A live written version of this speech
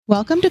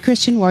Welcome to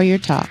Christian Warrior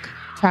Talk,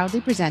 proudly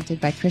presented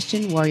by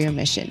Christian Warrior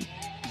Mission.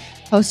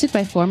 Hosted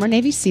by former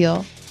Navy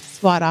SEAL,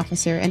 SWAT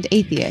officer, and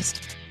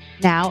atheist,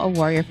 now a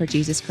warrior for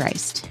Jesus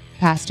Christ,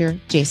 Pastor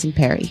Jason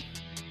Perry.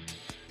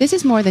 This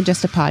is more than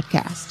just a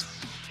podcast.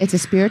 It's a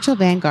spiritual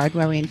vanguard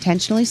where we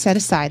intentionally set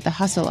aside the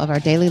hustle of our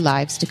daily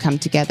lives to come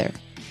together.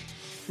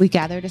 We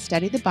gather to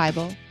study the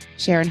Bible,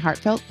 share in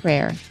heartfelt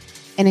prayer,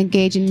 and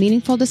engage in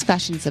meaningful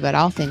discussions about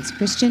all things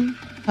Christian,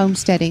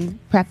 homesteading,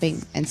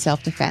 prepping, and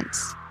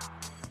self-defense.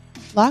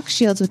 Lock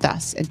shields with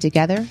us, and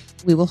together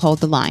we will hold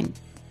the line.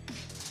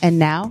 And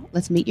now,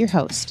 let's meet your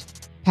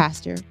host,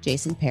 Pastor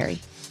Jason Perry.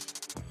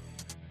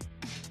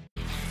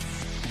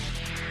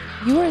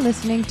 You are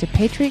listening to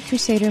Patriot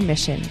Crusader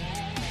Mission,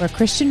 where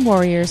Christian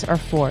warriors are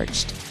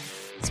forged.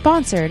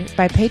 Sponsored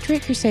by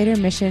Patriot Crusader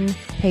Mission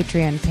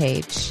Patreon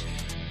page.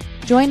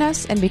 Join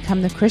us and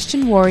become the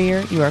Christian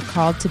warrior you are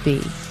called to be.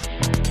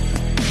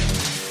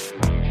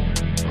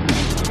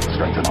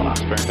 Strengthen on us.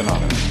 Strengthen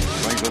on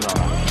us. Strengthen on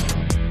us.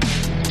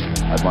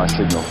 At my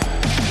signal,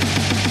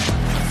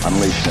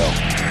 unleash hell.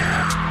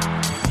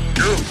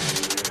 Do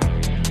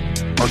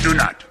or do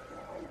not.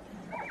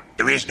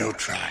 There is no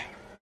try.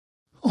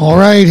 All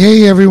right.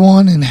 Hey,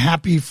 everyone, and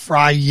happy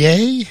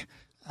Friday.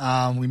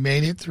 We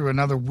made it through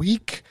another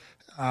week,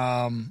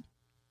 and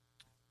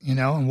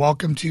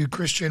welcome to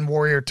Christian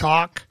Warrior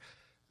Talk.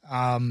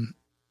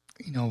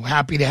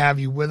 Happy to have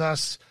you with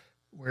us.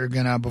 We're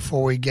going to,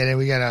 before we get in,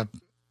 we got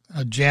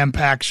a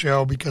jam-packed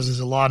show because there's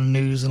a lot of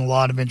news and a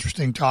lot of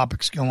interesting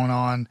topics going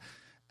on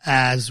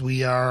as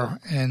we are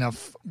in a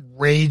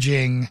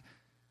raging,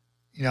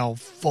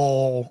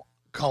 full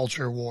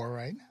culture war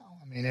right now.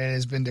 I mean, it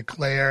has been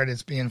declared.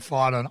 It's being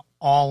fought on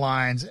all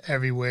lines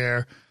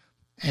everywhere.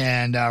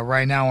 And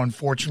right now,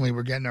 unfortunately,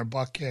 we're getting our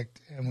butt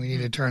kicked, and we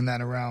need to turn that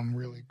around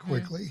really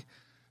quickly.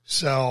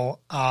 So,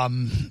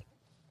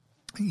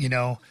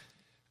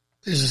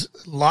 there's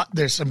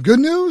some good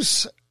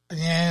news,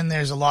 and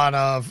there's a lot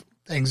of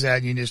things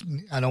that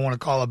I don't want to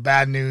call it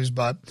bad news,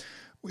 but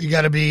we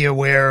got to be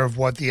aware of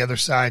what the other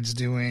side's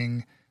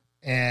doing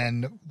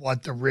and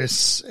what the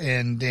risks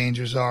and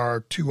dangers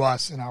are to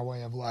us in our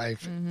way of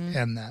life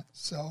and that.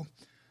 So,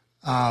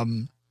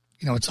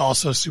 it's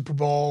also Super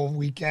Bowl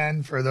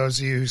weekend for those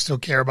of you who still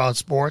care about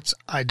sports.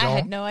 I don't. I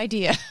had no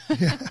idea.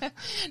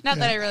 Not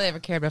that I really ever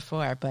cared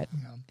before, but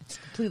it's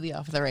completely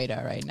off the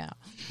radar right now.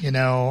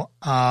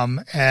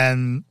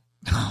 And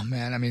oh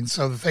man,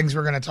 so the things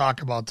we're going to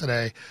talk about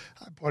today,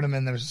 I put them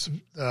in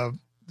the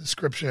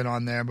description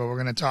on there, but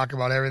we're going to talk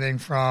about everything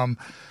from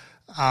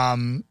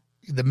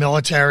the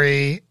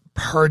military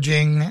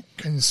purging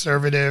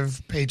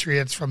conservative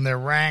patriots from their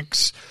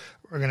ranks.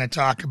 We're going to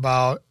talk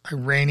about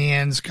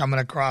Iranians coming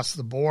across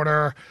the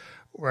border.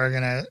 We're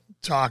going to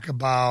talk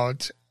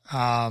about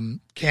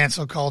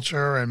cancel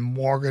culture and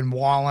Morgan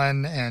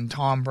Wallen and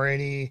Tom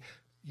Brady,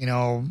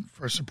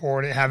 for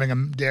supporting having a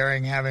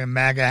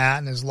MAGA hat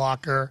in his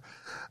locker.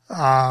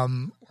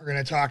 We're going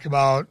to talk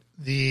about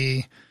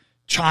the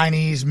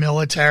Chinese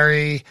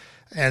military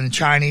and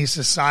Chinese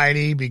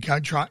society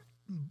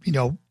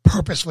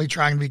purposely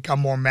trying to become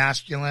more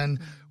masculine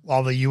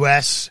while the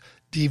U.S.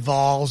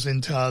 devolves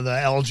into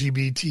the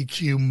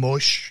LGBTQ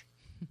mush.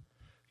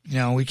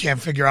 We can't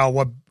figure out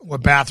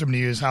what bathroom to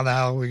use. How the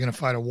hell are we going to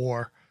fight a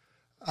war?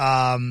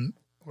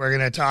 We're going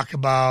to talk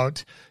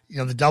about,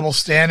 the double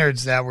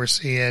standards that we're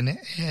seeing,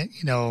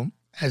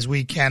 as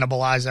we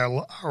cannibalize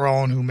our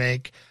own who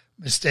make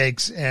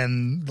mistakes,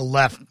 and the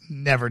left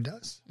never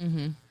does.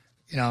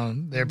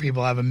 Their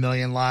people have 1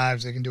 million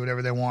lives. They can do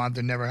whatever they want.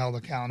 They're never held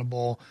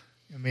accountable.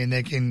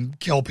 They can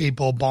kill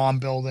people, bomb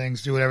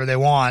buildings, do whatever they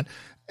want,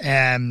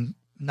 and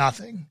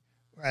nothing.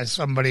 Whereas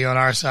somebody on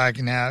our side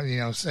can have,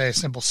 say a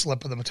simple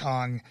slip of the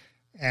tongue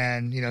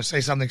and,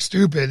 say something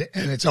stupid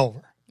and it's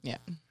over. Yeah.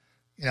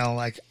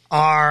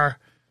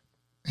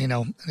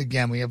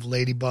 Again, we have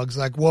ladybugs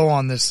like whoa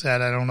on this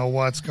set. I don't know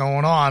what's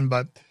going on,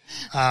 but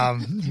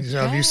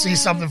if you see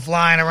something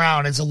flying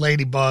around, it's a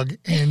ladybug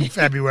in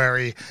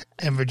February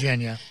in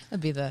Virginia.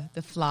 That'd be the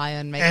fly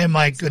on Mike. And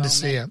Mike, good to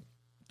see you.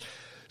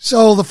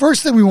 So the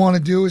first thing we want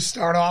to do is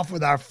start off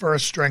with our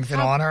first strength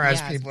and honor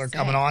as people are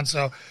coming on.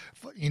 So,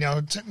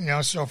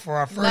 so for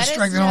our first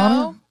strength and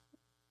honor,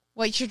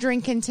 what you're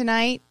drinking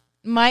tonight,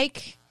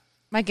 Mike?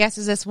 My guess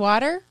is this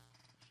water.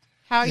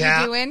 How are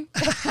you doing?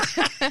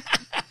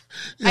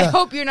 I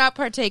hope you're not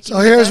partaking.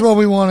 So here's what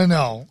we want to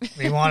know.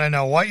 We want to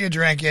know what you're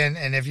drinking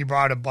and if you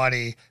brought a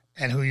buddy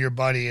and who your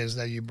buddy is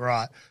that you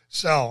brought.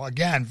 So,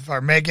 again,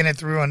 for making it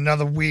through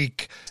another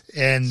week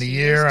in the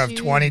year of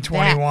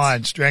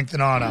 2021, strength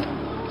and honor.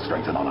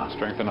 Strength and honor.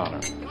 Strength and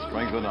honor.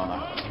 Strength and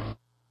honor.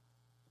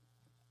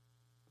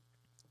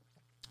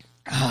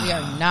 We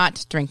are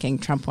not drinking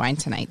Trump wine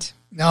tonight.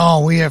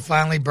 No, we have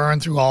finally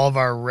burned through all of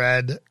our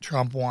red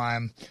Trump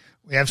wine.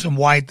 We have some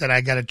white that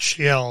I got to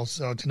chill.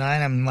 So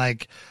tonight I'm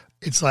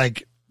it's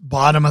like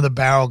bottom of the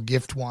barrel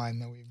gift wine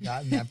that we've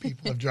gotten that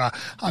people have drawn.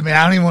 I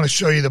don't even want to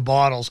show you the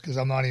bottles because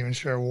I'm not even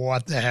sure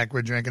what the heck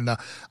we're drinking. Though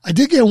I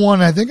did get one.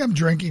 I think I'm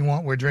drinking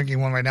one. We're drinking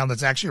one right now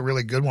that's actually a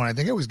really good one. I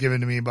think it was given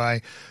to me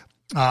by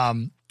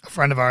a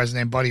friend of ours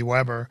named Buddy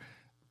Weber,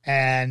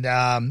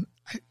 and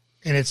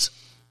it's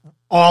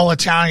all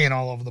Italian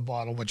all over the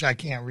bottle, which I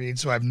can't read,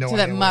 so I have no idea. So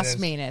that what must it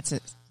is. mean it's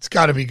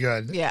Got to be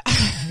good. yeah.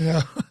 You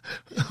know?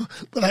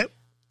 But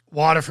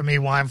water for me,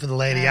 wine for the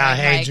lady. All right,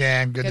 Hey, Mike.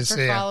 Jan, good to for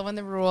see you. following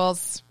the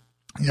rules.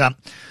 Yeah.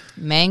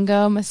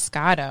 Mango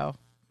Moscato.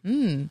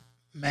 Mango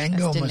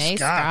That's Danae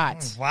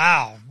Moscato. Scott.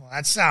 Wow. Well,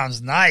 that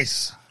sounds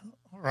nice.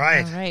 All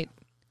right. All right.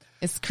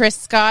 Is Chris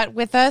Scott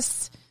with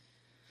us?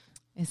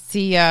 Is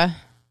he,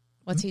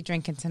 what's he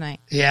drinking tonight?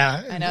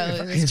 Yeah. I know it was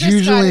It's Chris Scott who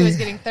usually was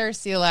getting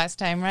thirsty last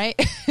time, right?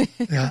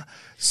 yeah,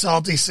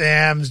 Salty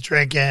Sam's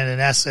drinking an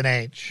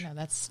S&H. No,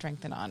 that's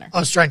Strength and Honor.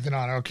 Oh, Strength and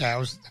Honor. Okay.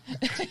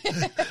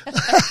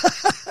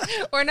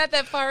 We're not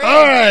that far in.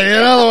 All right.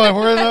 Another one.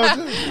 We're in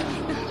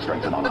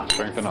Strength and honor.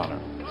 Strength and honor.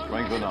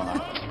 Strength and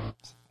honor.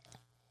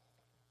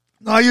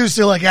 Not used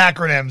to like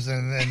acronyms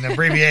and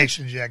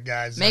abbreviations yet,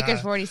 guys.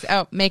 Makers 46.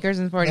 Oh, Makers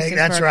and 46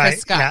 That's for right.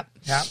 Chris Scott.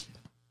 Yeah.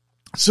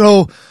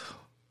 So,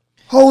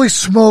 holy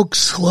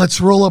smokes,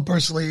 let's roll up our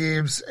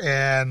sleeves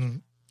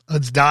and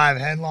let's dive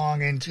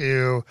headlong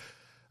into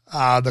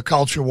the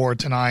culture war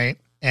tonight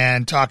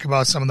and talk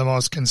about some of the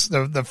most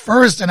the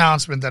first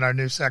announcement that our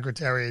new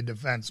Secretary of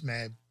Defense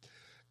made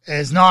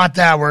is not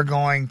that we're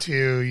going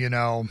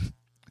to,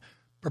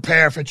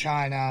 prepare for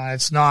China.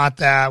 It's not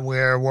that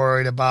we're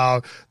worried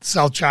about the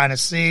South China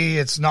Sea.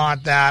 It's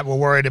not that we're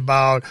worried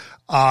about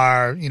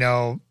our,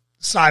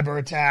 cyber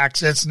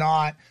attacks. It's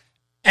not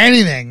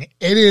anything.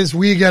 It is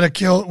we got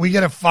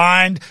to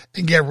find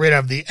and get rid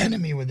of the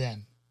enemy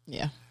within.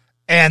 Yeah.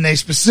 And they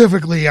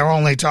specifically are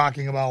only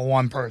talking about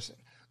one person,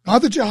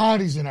 not the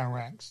jihadis in our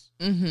ranks.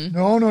 Mm-hmm.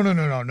 No.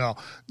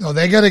 No,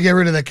 they got to get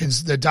rid of the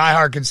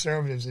diehard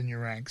conservatives in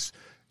your ranks,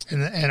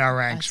 in our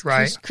ranks,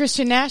 right?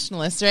 Christian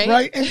nationalists, right?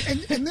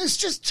 Right. And this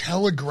just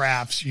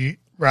telegraphs you,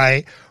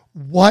 right,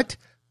 what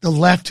the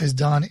left has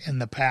done in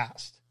the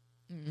past.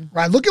 Mm-hmm.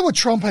 Right. Look at what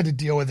Trump had to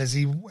deal with as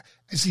he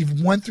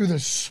went through the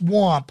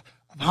swamp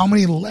of how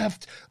many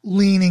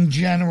left-leaning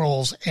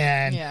generals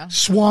and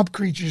swamp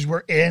creatures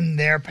were in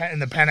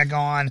the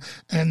Pentagon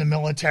and in the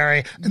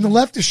military. And the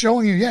left is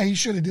showing you, he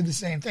should have did the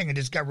same thing and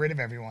just got rid of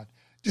everyone.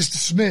 Just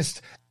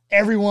dismissed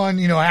everyone,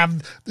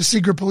 have the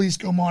secret police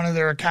go monitor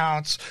their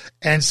accounts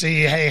and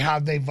see, hey,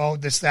 how'd they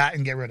vote, this, that,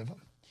 and get rid of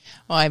them.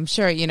 Well, I'm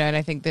sure, and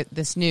I think that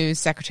this new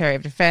Secretary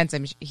of Defense,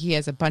 he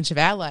has a bunch of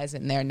allies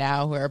in there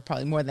now who are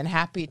probably more than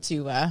happy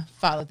to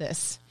follow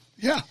this.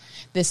 Yeah.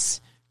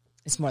 This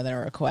is more than a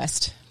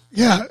request.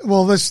 Yeah,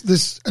 well,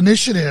 this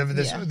initiative,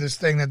 this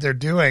thing that they're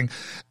doing,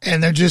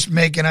 and they're just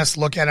making us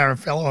look at our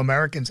fellow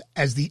Americans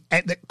as the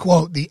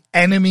quote, the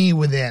enemy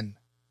within.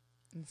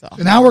 So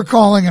now we're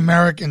calling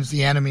Americans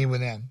the enemy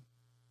within.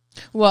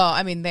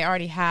 Well, they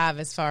already have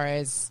as far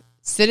as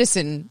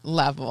citizen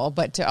level,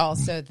 but to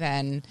also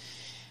then,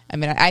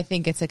 I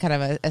think it's a kind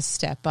of a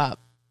step up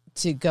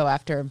to go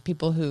after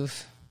people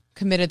who've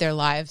committed their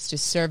lives to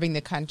serving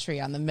the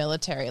country on the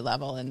military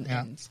level and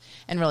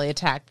really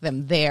attack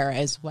them there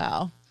as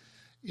well.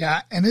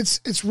 Yeah, and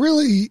it's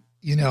really,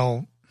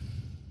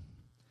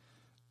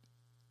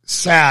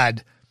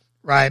 sad,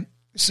 right?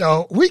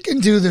 So we can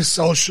do the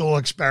social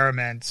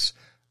experiments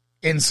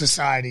in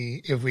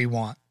society if we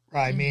want,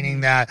 right? Mm-hmm.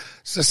 Meaning that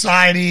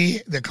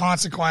society, the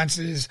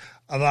consequences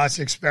of us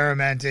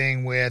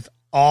experimenting with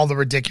all the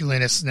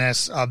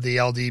ridiculousness of the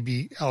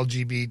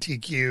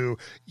LGBTQ,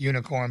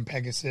 unicorn,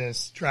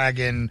 Pegasus,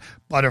 dragon,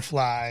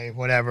 butterfly,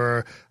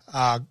 whatever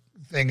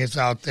thing is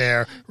out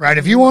there, right?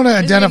 If you want to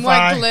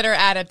identify... more glitter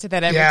added to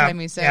that every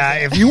time you say it. Yeah,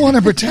 if you want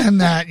to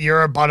pretend that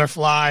you're a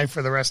butterfly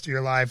for the rest of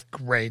your life,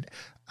 great.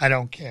 I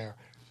don't care,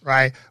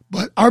 right?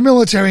 But our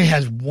military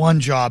has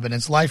one job, and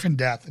it's life and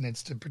death, and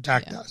it's to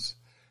protect us.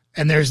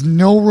 And there's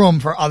no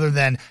room for other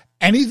than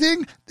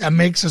anything that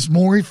makes us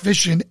more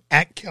efficient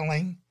at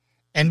killing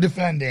and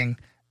defending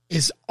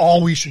is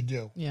all we should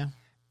do. Yeah.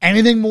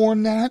 Anything more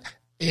than that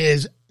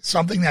is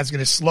something that's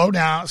going to slow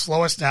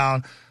us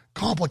down,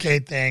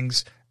 complicate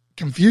things,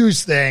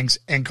 confuse things,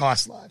 and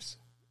cost lives.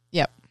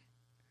 Yep.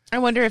 I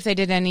wonder if they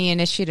did any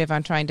initiative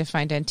on trying to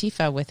find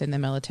Antifa within the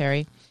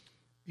military.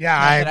 Yeah,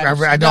 I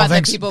don't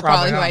think that people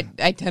probably who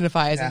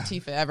identify as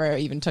Antifa ever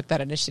even took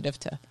that initiative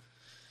to.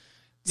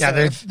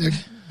 Yeah,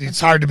 it's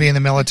hard to be in the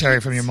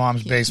military from your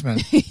mom's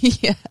basement.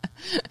 Yeah.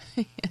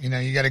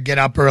 You got to get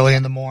up early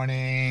in the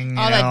morning.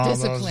 All that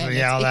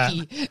discipline. All that.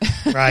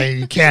 Right.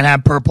 You can't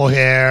have purple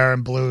hair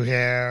and blue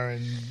hair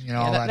and,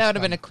 all that. That would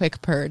have been a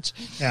quick purge.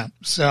 Yeah.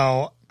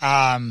 So,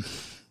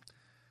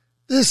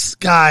 this,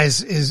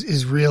 guys,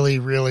 is really,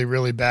 really,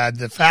 really bad.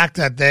 The fact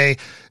that I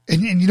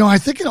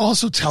think it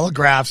also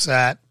telegraphs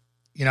that,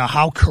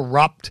 how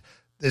corrupt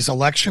this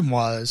election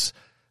was,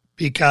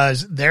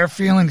 because they're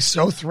feeling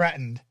so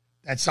threatened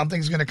that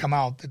something's going to come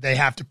out that they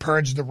have to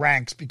purge the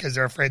ranks because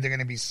they're afraid they're going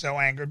to be so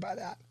angered by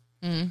that.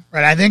 Mm.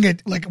 Right? I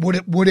think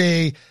would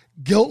a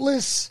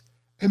guiltless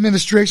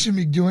administration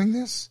be doing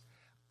this?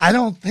 I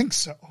don't think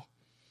so.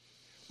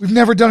 We've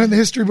never done it in the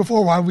history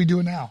before. Why would we do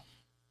it now?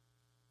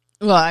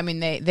 Well,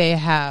 they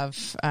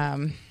have...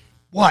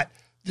 What?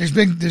 there's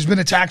been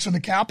attacks on the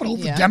Capitol.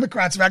 Yeah. The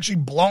Democrats have actually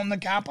blown the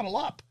Capitol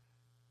up.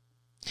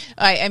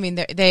 I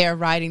mean, they are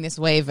riding this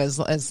wave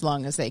as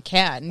long as they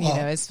can, Well,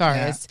 as far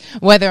as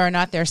whether or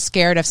not they're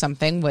scared of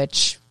something,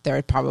 which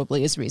there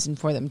probably is reason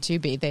for them to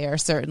be. They are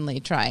certainly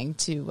trying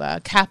to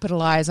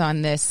capitalize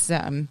on this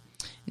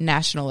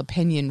national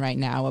opinion right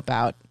now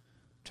about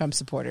Trump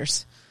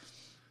supporters.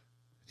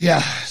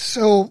 Yeah.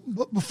 So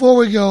before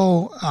we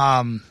go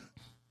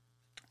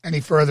any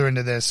further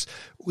into this,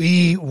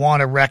 we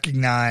want to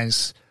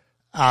recognize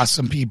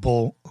some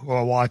people who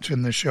are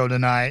watching the show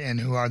tonight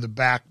and who are the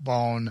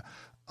backbone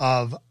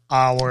of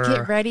our...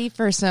 Get ready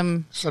for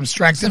some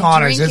strength and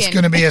honors. drinking. It's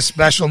going to be a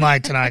special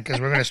night tonight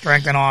because we're going to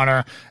strength and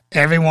honor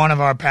every one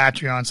of our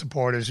Patreon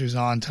supporters who's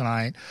on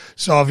tonight.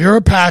 So if you're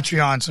a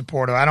Patreon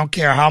supporter, I don't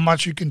care how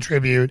much you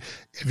contribute.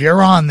 If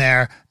you're on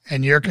there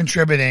and you're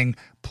contributing,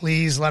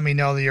 please let me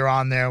know that you're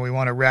on there. We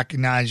want to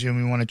recognize you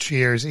and we want to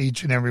cheers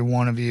each and every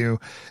one of you.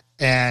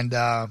 And,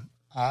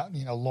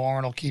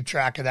 Lauren will keep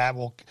track of that.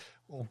 We'll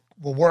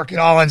work it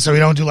all in so we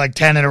don't do like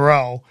 10 in a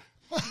row.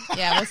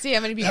 Yeah, we'll see how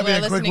many people That'd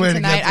are be a quick listening way to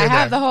tonight. get I through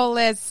have that. the whole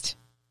list.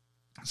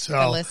 So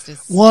The list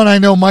is... one, I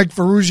know Mike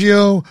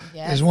Ferrugio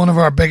Yes. is one of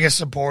our biggest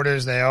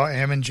supporters.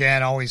 Him and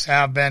Jan always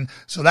have been.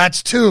 So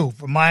that's 2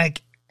 for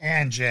Mike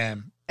and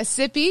Jan. A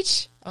sip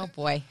each? Oh,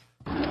 boy.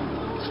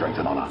 Strength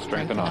and honor.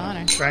 Strength and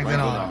honor. Strength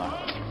and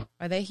honor.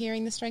 Are they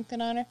hearing the strength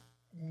and honor?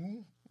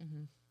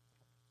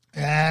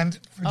 And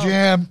for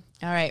Jam,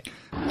 All right.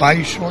 buy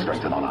you short.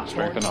 Strength and honor.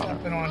 Strength and honor.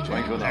 Stepping on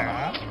Strength Jam and there,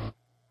 honor. huh?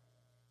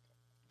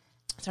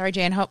 Sorry,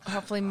 Jan.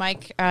 Hopefully,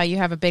 Mike, you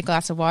have a big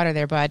glass of water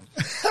there, bud.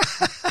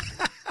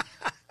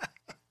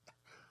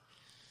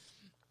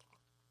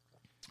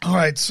 All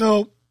right,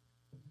 so,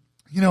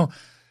 to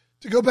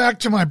go back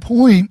to my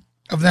point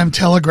of them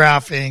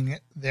telegraphing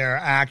their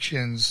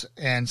actions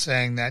and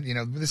saying that,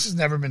 this has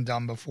never been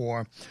done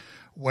before,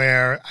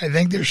 where I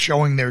think they're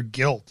showing their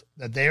guilt,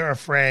 that they are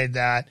afraid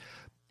that,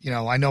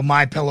 I know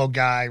My Pillow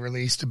guy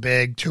released a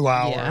big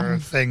 2-hour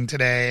thing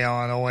today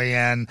on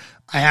OAN.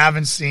 I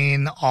haven't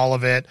seen all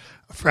of it.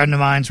 A friend of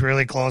mine's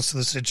really close to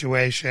the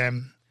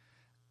situation.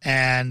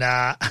 And,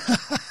 I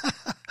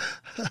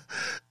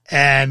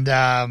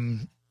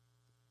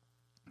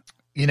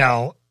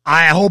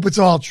hope it's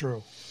all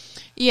true.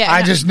 Yeah.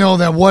 I just know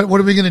that what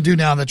are we going to do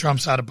now that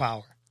Trump's out of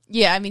power?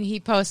 Yeah, I mean, he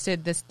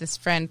posted this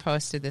friend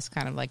posted this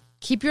kind of like,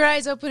 keep your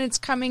eyes open, it's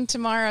coming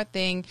tomorrow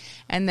thing.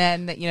 And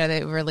then,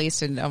 they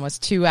released an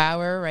almost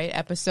 2-hour,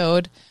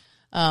 episode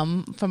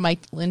from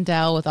Mike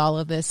Lindell with all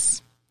of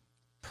this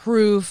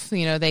proof.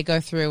 They go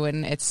through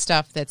and it's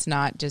stuff that's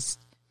not just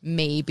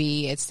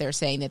maybe, they're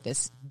saying that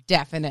this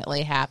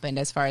definitely happened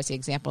as far as the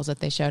examples that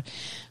they showed.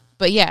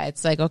 But yeah,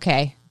 it's like,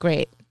 okay,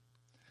 great.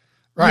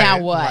 Right.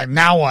 Now what? Right.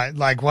 Now what?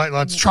 Like,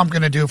 what's Trump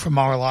going to do for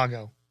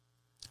Mar-a-Lago?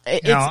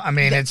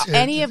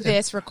 Any of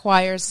this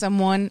requires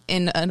someone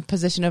in a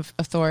position of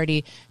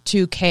authority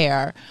to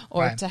care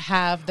or Right. to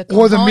have the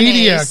Or the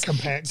media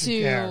cojones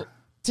to care.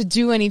 to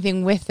do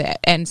anything with it.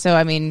 And so,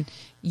 I mean,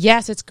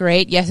 yes, it's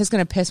great. Yes, it's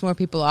going to piss more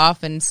people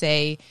off and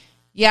say,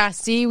 yeah,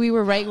 see, we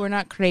were right. We're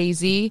not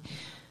crazy.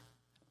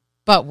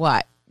 But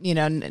what?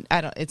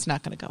 It's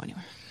not going to go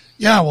anywhere.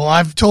 Yeah, well,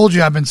 I've told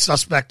you I've been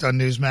suspect on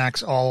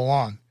Newsmax all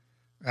along.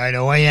 Right,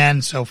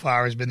 OAN so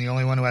far has been the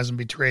only one who hasn't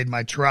betrayed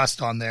my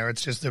trust on there.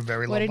 It's just a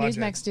very low What did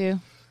budget. Newsmax do?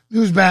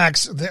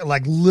 Newsmax, they,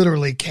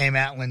 literally came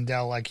at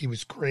Lindell like he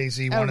was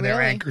crazy. Oh, One of their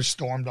really? anchors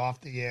stormed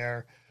off the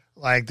air.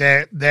 Like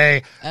they're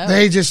going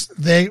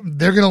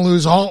to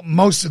lose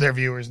most of their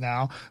viewers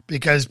now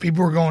because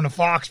people were going to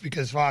Fox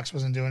because Fox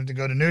wasn't doing it to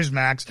go to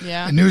Newsmax.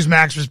 Yeah. And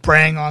Newsmax was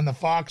preying on the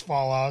Fox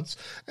fallouts,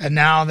 and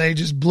now they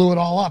just blew it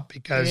all up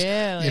because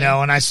Really?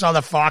 and I saw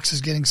that Fox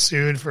is getting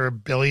sued for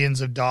billions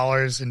of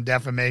dollars in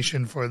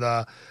defamation for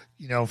the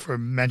for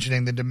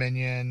mentioning the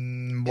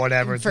Dominion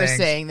whatever For thing.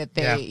 saying that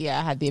they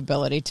had the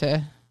ability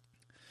to.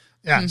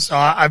 Yeah, so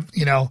I've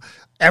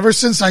ever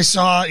since I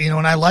saw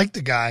and I liked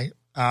the guy.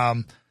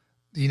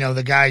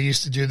 The guy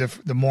used to do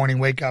the morning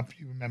wake up.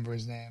 You remember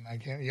his name? I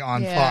can't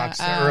on Fox.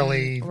 The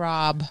early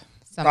Rob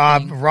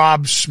something.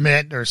 Rob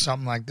Schmidt or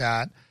something like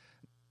that.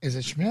 Is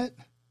it Schmidt?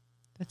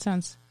 That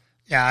sounds.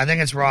 Yeah, I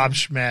think it's Rob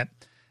Schmidt.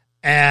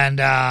 And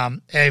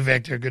hey,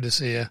 Victor, good to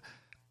see you.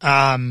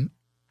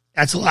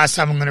 That's the last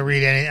time I'm going to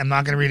read any. I'm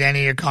not going to read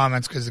any of your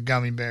comments because the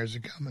gummy bears are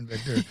coming,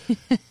 Victor.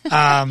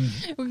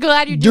 We're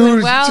glad you're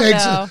doing well,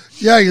 though.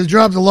 Yeah, you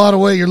dropped a lot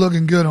of weight. You're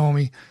looking good,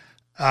 homie.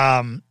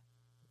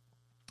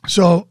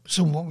 So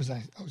what was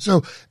I?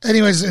 So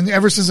anyways, and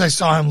ever since I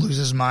saw him lose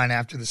his mind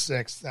after the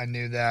 6th, I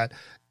knew that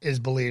his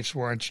beliefs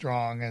weren't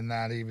strong and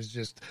that he was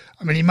just,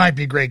 he might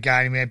be a great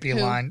guy. He might be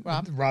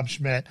Rob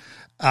Schmidt.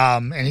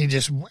 And he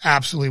just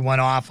absolutely went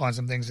off on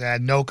some things that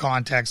had no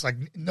context. Like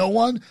no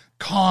one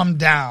calmed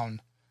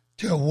down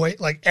to wait.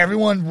 Like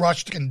everyone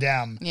rushed to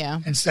condemn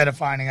instead of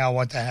finding out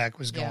what the heck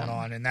was going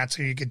on. And that's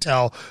who you could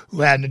tell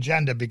who had an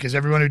agenda because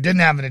everyone who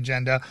didn't have an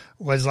agenda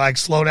was like,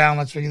 slow down,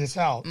 let's figure this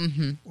out.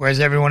 Mm-hmm. Whereas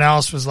everyone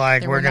else was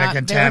like, we're going to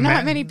contend. There are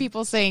not many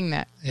people saying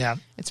that. Yeah.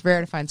 It's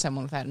rare to find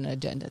someone without an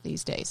agenda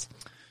these days.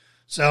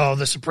 So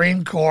the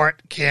Supreme Court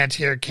can't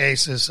hear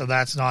cases, so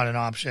that's not an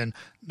option.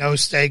 No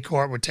state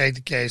court would take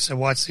the case. So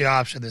what's the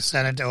option? The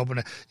Senate to open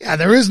it. Yeah,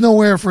 there is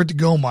nowhere for it to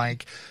go,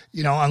 Mike.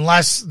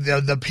 Unless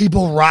the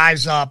people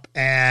rise up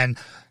and,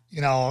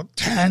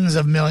 tens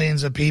of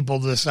millions of people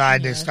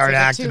decide to start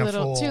acting a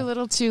fool. Too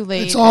little, too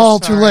late. It's all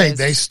too late.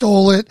 They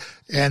stole it,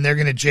 and they're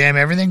going to jam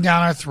everything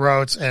down our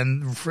throats.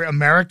 And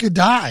America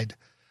died.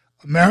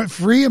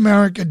 Free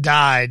America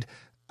died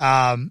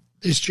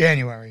this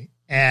January.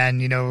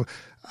 And,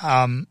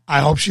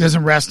 I hope she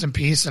doesn't rest in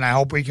peace, and I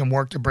hope we can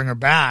work to bring her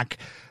back.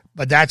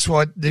 But that's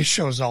what this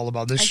show's all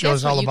about. This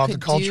show's all about the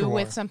culture war.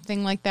 With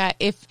something like that,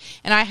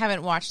 and I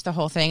haven't watched the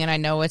whole thing, and I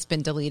know it's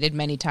been deleted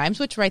many times,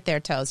 which right there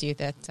tells you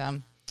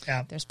that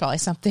there's probably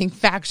something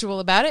factual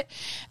about it.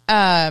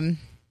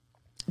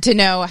 To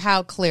know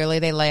how clearly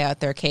they lay out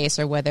their case,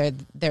 or whether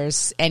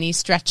there's any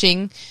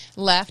stretching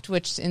left,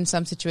 which in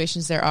some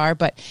situations there are.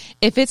 But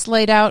if it's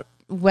laid out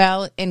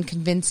well and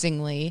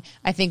convincingly,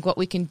 I think what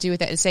we can do with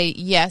that is say,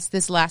 yes,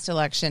 this last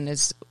election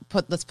let's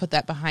put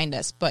that behind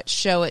us, but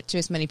show it to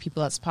as many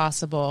people as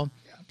possible.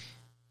 Yeah.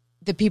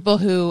 The people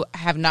who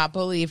have not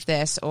believed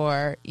this,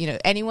 or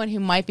anyone who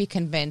might be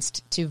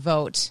convinced to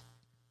vote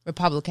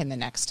Republican the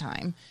next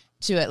time,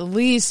 to at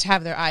least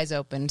have their eyes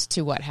opened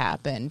to what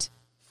happened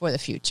for the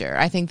future.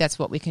 I think that's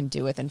what we can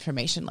do with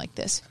information like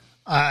this.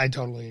 I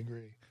totally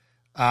agree.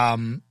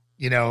 Again,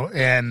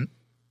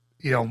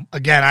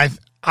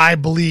 I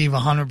believe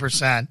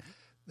 100%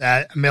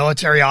 that a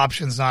military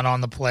option is not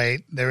on the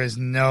plate. There is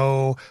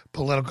no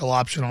political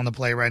option on the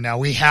plate right now.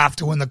 We have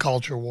to win the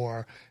culture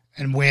war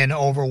and win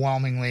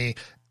overwhelmingly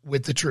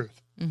with the truth.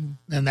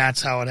 Mm-hmm. And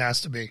that's how it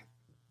has to be.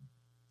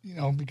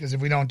 Because if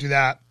we don't do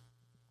that,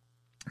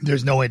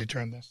 there's no way to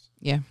turn this.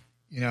 Yeah.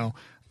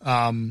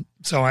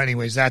 So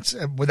anyways, that's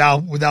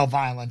without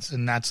violence,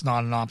 and that's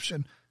not an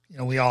option.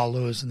 We all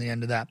lose in the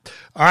end of that.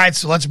 All right,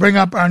 so let's bring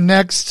up our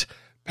next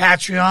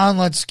Patreon.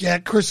 Let's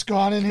get Chris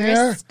Scott in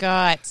here.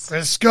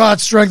 Chris Scott,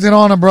 strength and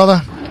honor,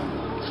 brother.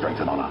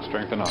 Strength and honor.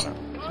 Strength and honor.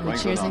 We're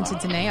cheersing to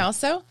Danae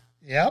also.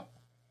 Yep.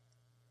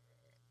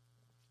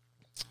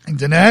 And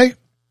Danae.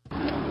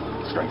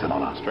 Strength and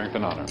honor. Strength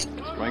and honor.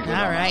 Strength and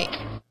honor. All right.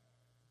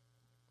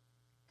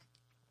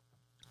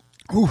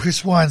 Ooh,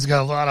 this wine's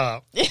got a lot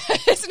of...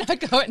 It's not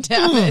going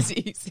down as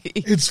easy.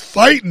 It's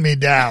fighting me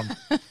down.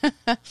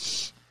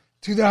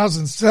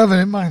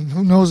 2007,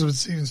 who knows if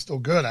it's even still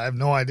good? I have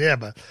no idea,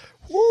 but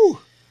whoo.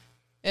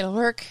 It'll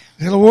work.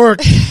 It'll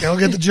work. It'll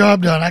get the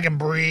job done. I can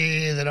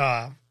breathe it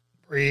off.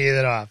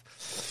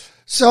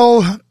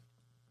 So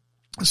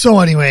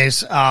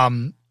anyways,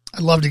 I'd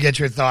love to get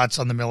your thoughts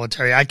on the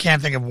military. I can't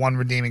think of one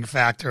redeeming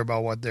factor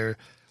about what they're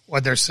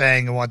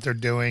saying and what they're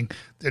doing.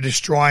 They're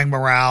destroying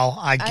morale.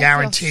 I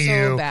guarantee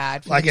you.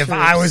 Bad like if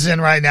I was in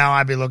right now,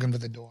 I'd be looking for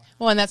the door.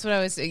 Well, and that's what I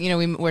was,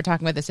 we were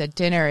talking about this at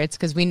dinner. It's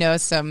because we know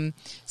some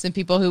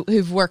people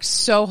who've worked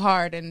so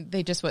hard, and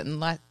they just went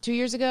 2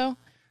 years ago.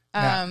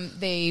 Yeah.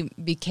 They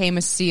became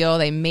a SEAL.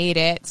 They made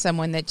it.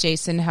 Someone that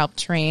Jason helped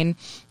train.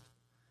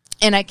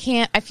 And I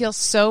feel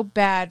so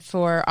bad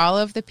for all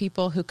of the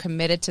people who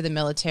committed to the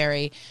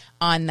military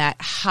on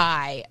that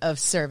high of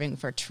serving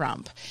for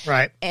Trump.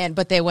 Right.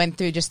 But they went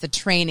through just the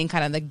training,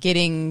 kind of the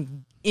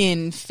getting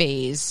in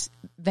phase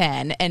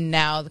then, and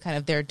now kind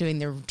of they're doing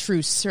their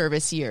true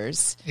service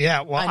years. Yeah,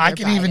 well, I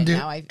can even do...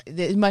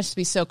 It must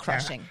be so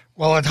crushing. Yeah.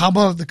 Well, and how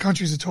about the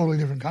country's a totally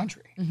different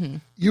country? Mm-hmm.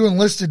 You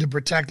enlisted to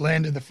protect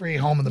land of the free,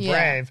 home of the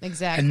brave.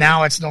 Exactly. And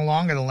now it's no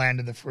longer the land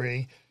of the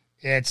free.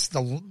 It's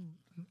the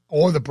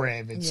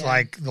brave. It's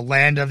like the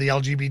land of the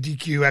LGBTQ,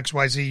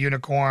 XYZ,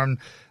 unicorn,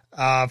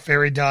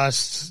 fairy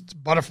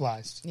dust,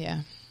 butterflies.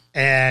 Yeah.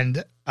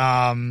 And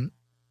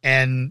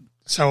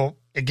so,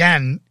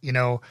 again,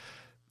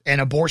 and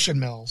abortion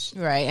mills.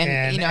 Right.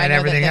 And I know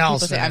everything that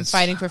else. People say, I'm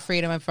fighting for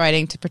freedom. I'm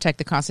fighting to protect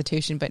the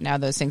Constitution, but now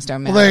those things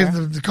don't matter.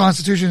 Well, the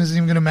Constitution isn't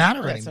even going to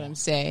matter anymore. That's what I'm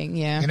saying,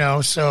 yeah.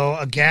 So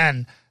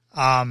again,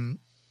 and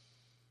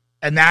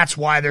that's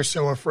why they're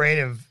so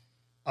afraid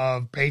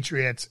of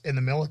patriots in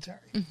the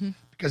military. Mm-hmm.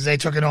 Because they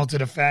took an oath to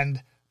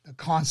defend the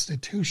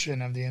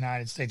Constitution of the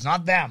United States,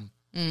 not them.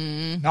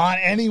 Mm. Not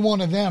any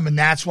one of them, and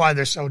that's why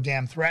they're so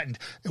damn threatened.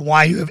 And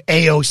why you have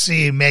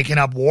AOC making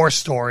up war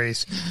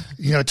stories,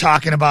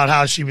 talking about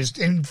how she was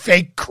in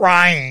fake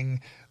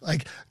crying.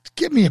 Like,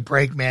 give me a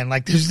break, man.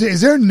 Like,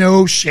 is there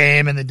no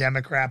shame in the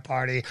Democrat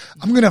Party?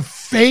 I'm going to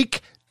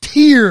fake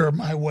tear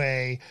my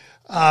way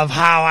of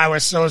how I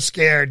was so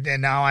scared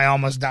and now I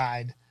almost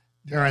died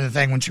during the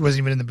thing when she wasn't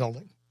even in the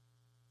building.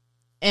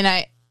 And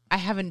I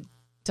haven't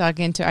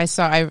dug into. I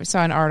saw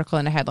an article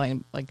in a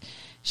headline like,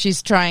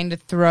 she's trying to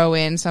throw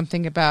in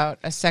something about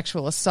a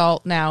sexual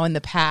assault now in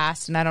the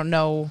past, and I don't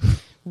know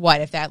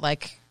if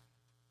that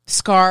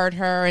scarred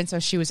her, and so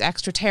she was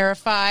extra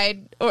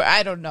terrified, or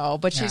I don't know,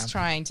 but she's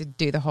trying to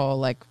do the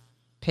whole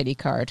pity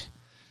card.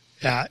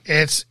 Yeah,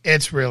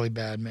 it's really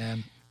bad,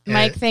 man.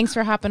 Mike, thanks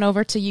for hopping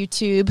over to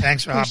YouTube.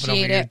 Thanks for hopping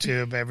over to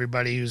YouTube.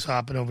 Everybody who's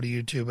hopping over to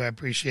YouTube, I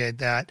appreciate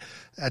that.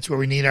 That's where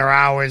we need our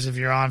hours. If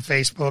you're on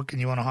Facebook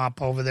and you want to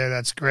hop over there,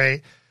 that's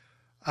great.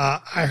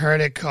 I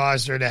heard it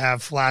caused her to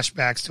have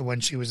flashbacks to when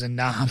she was a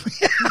Nam.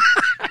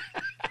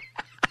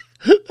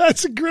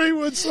 That's a great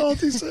one,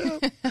 Salty Sam.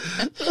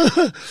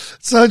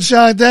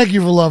 Sunshine, thank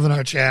you for loving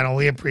our channel.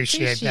 We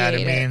appreciate that.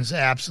 It means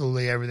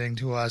absolutely everything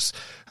to us.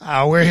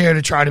 We're here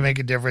to try to make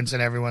a difference in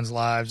everyone's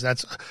lives.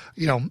 That's,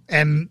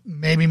 and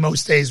maybe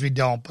most days we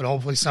don't, but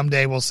hopefully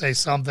someday we'll say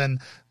something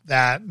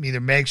that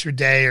either makes your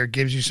day or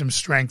gives you some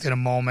strength in a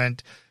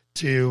moment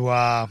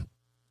to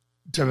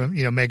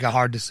make a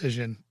hard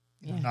decision.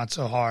 Yeah. Not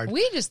so hard.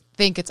 We just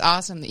think it's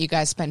awesome that you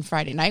guys spend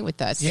Friday night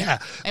with us. Yeah.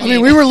 I mean,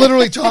 we were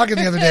literally talking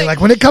the other day,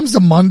 like when it comes to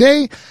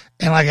Monday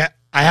and like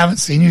I haven't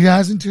seen you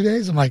guys in 2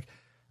 days, I'm like,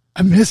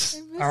 I miss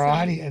our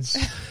audience.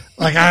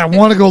 Like I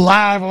want to go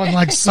live on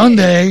like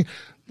Sunday,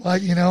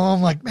 but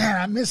I'm like, man,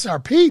 I miss our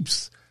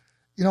peeps.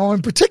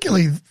 And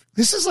particularly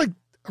this is like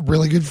a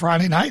really good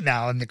Friday night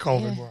now in the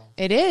COVID world.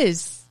 It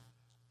is.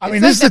 I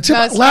mean, this is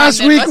the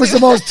last week was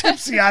the most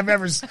tipsy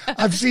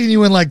I've seen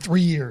you in like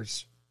 3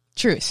 years.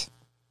 Truth.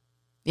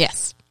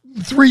 Yes.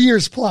 3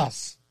 years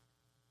plus.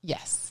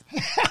 Yes.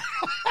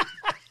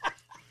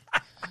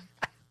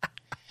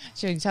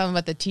 Should we tell them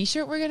about the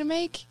T-shirt we're going to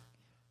make?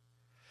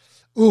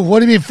 Ooh, what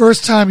do you mean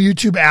first time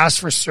YouTube asked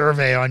for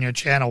survey on your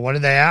channel? What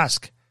did they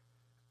ask?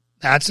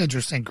 That's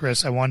interesting,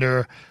 Chris. I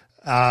wonder.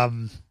 Are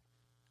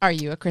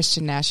you a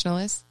Christian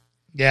nationalist?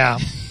 Yeah.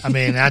 I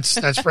mean,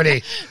 that's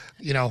pretty,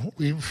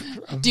 we.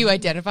 Do you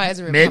identify as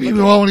a Republican? Maybe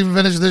we won't even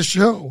finish this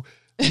show.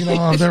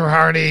 If they're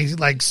already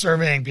like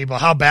surveying people,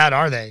 how bad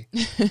are they?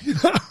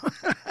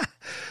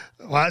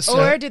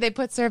 Or do they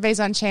put surveys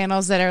on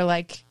channels that are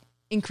like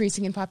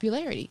increasing in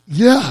popularity?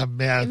 Yeah,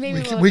 man.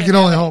 We can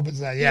only hope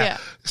it's that. Yeah.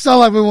 It's not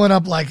like we went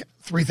up like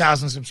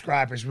 3,000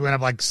 subscribers. We went up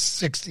like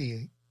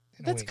 60.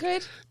 That's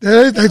good.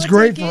 That's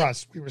great for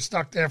us. We were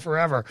stuck there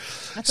forever.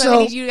 That's why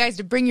we need you guys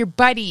to bring your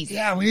buddies.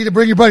 Yeah, we need to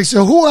bring your buddies.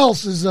 So who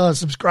else is a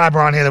subscriber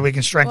on here that we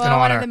can strengthen honor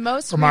one of the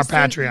most from our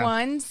Patreon?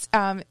 Ones,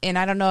 and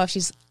I don't know if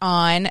she's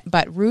on,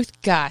 but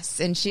Ruth Gus.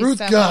 And she's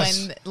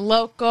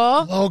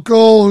local,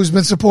 who's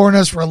been supporting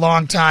us for a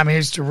long time.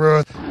 Here's to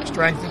Ruth.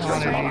 Strengthen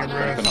honor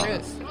to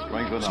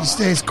Ruth. She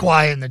stays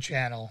quiet in the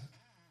channel.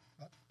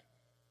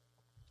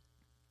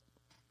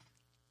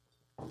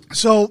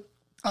 So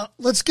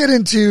let's get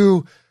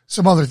into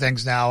some other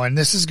things now, and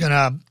this is going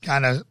to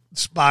kind of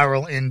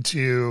spiral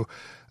into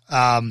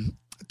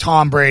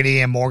Tom Brady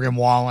and Morgan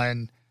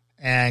Wallen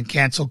and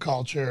cancel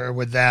culture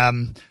with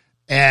them.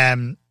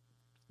 And,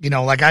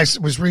 like I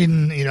was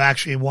reading,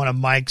 actually one of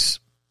Mike's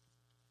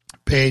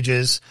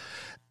pages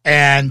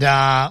and,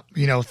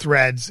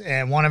 threads,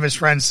 and one of his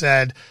friends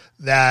said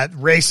that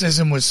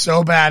racism was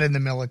so bad in the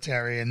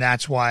military, and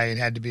that's why it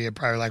had to be a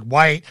priority. Like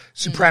white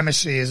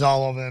supremacy is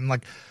all over them.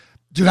 Like,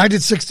 dude, I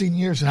did 16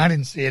 years and I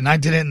didn't see it. And I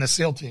did it in the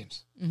SEAL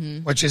teams,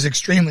 which is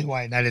extremely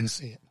white, and I didn't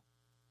see it.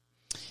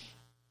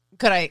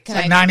 Can I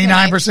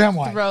 99%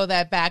 white. Throw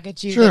that back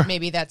at you? Sure. That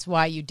maybe that's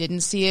why you didn't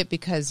see it,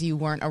 because you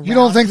weren't around. You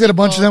don't think that a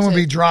bunch of them would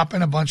be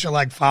dropping a bunch of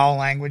like foul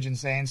language and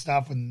saying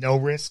stuff with no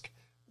risk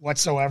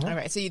whatsoever? All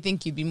right. So you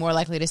think you'd be more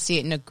likely to see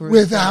it in a group?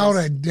 Without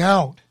a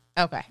doubt.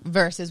 Okay.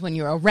 Versus when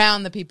you're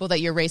around the people that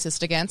you're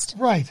racist against?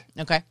 Right.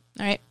 Okay.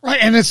 All right. Right.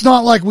 And it's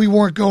not like we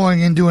weren't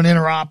going and doing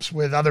interops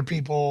with other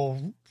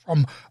people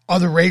from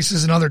other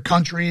races and other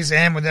countries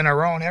and within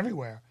our own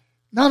everywhere.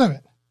 None of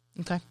it.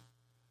 Okay.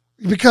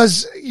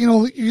 Because,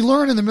 you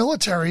learn in the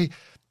military,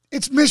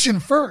 it's mission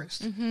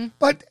first. Mm-hmm.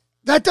 But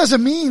that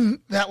doesn't mean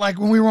that, like,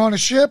 when we were on a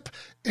ship,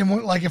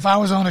 and like if I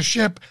was on a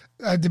ship,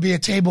 to be a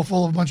table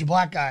full of a bunch of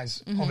black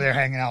guys over there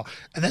hanging out,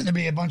 and then to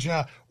be a bunch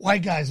of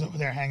white guys over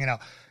there hanging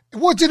out.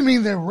 What didn't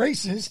mean they're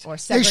racist or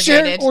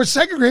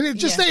segregated.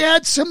 Just they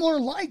had similar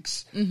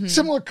likes,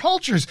 similar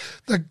cultures.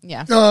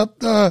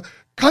 The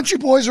country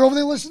boys are over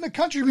there listening to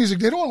country music.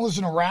 They don't want to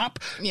listen to rap.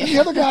 Yeah. And the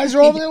other guys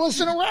are over there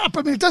listening to rap.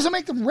 I mean, it doesn't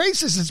make them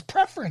racist. It's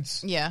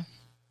preference. Yeah.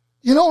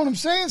 You know what I'm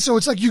saying? So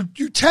it's like you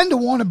tend to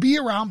want to be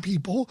around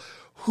people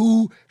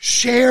who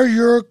share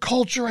your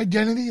culture,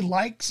 identity,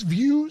 likes,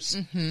 views,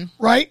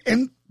 right?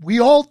 And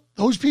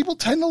those people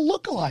tend to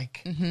look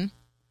alike.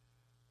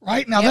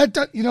 Right? Now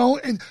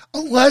and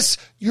unless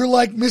you're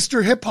like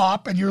Mr. Hip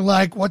Hop and you're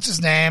like, what's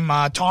his name?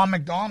 Tom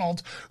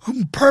McDonald,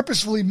 who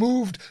purposefully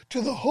moved to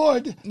the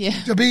hood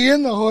to be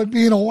in the hood,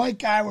 being a white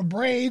guy with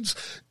braids,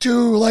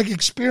 to like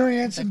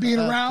experience and being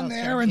around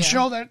there and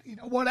show that,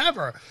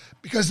 whatever,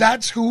 because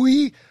that's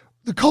the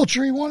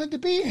culture he wanted to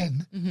be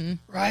in.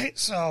 Right?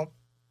 So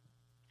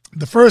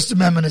the First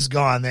Amendment is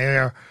gone.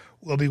 They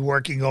will be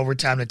working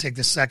overtime to take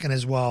the second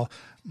as well.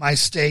 My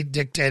state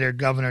dictator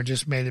governor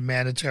just made it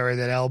mandatory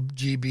that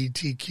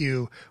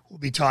LGBTQ will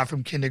be taught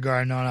from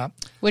kindergarten on up.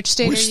 Which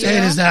state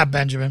is that,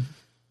 Benjamin?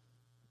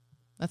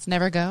 Let's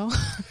never go.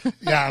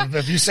 Yeah,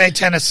 if you say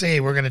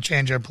Tennessee, we're going to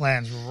change our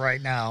plans right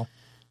now.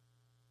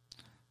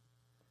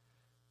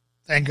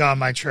 Thank God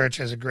my church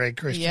has a great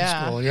Christian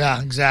school.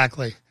 Yeah,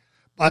 exactly.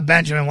 But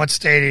Benjamin, what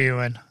state are you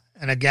in?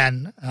 And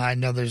again, I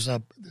know there's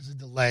a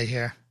delay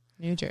here.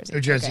 New Jersey.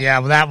 Okay. Yeah,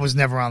 well, that was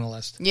never on the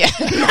list. Yeah.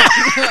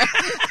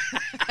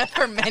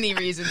 For many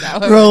reasons, For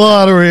however. a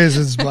lot of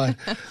reasons, but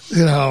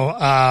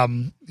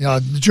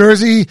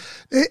Jersey.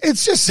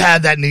 It's just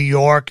sad that New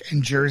York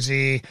and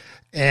Jersey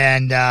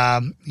and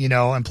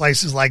and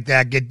places like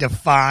that get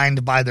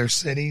defined by their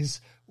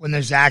cities when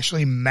there's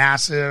actually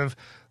massive,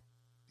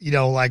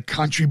 like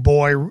country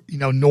boy,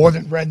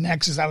 northern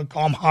rednecks, as I would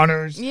call them,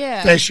 hunters,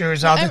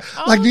 fishers out there.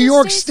 All Like New the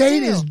York states State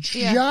do. is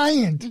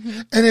giant,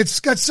 and it's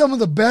got some of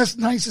the best,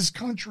 nicest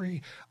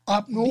country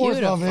up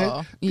north of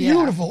it.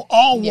 Beautiful.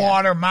 All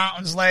water,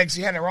 mountains, lakes,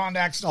 the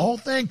Adirondacks, the whole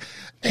thing.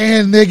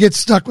 And they get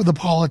stuck with the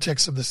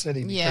politics of the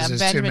city. Yeah, there's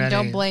Benjamin, too many.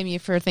 don't blame you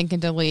for thinking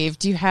to leave.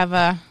 Do you have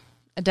a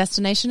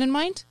destination in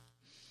mind?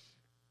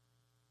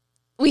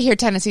 We hear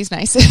Tennessee's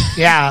nice.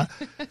 Yeah.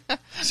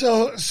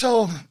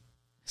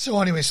 So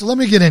anyway, let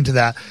me get into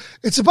that.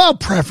 It's about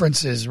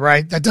preferences,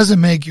 right? That doesn't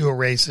make you a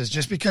racist.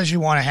 Just because you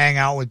want to hang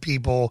out with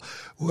people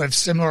who have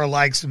similar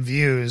likes and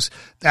views,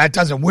 that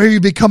doesn't. Where you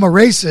become a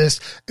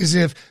racist is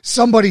if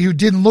somebody who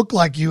didn't look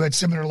like you had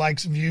similar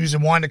likes and views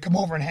and wanted to come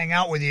over and hang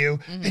out with you,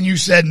 and you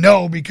said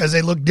no because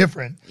they look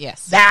different.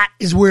 Yes. That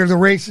is where the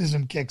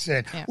racism kicks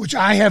in, Yeah. which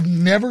I have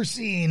never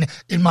seen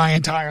in my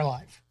entire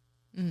life.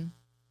 I'm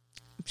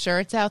sure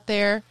it's out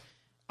there.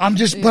 I'm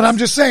just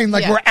saying,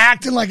 like, Yeah. we're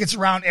acting like it's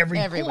around every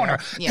Everywhere. corner.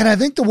 Yeah. And I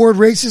think the word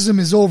racism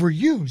is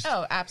overused.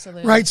 Oh,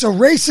 absolutely. Right? So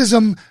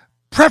racism,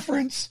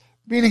 preference,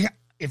 meaning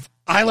if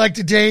I like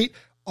to date,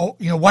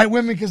 white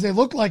women because they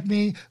look like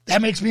me,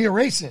 that makes me a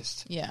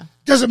racist. Yeah.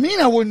 Doesn't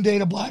mean I wouldn't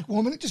date a black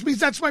woman. It just means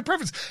that's my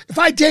preference. If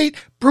I date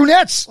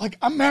brunettes, like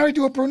I'm married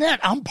to a brunette,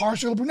 I'm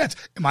partial to brunettes.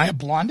 Am I a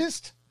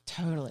blondist?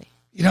 Totally.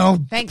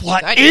 Thank you.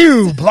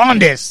 Ew,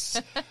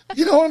 blondist.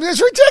 You know what I mean?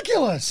 It's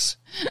ridiculous.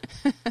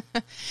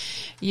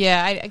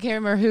 Yeah, I can't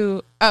remember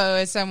who. Oh,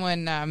 it was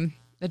someone,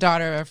 the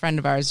daughter of a friend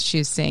of ours. She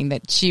was saying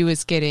that she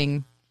was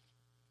getting,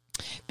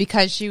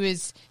 because she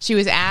was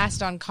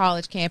asked on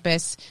college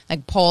campus,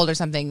 like polled or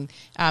something,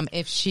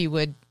 if she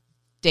would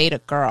date a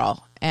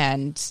girl,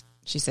 and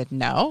she said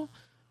no,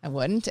 I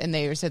wouldn't, and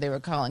they said they were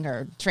calling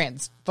her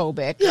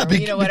transphobic. Yeah,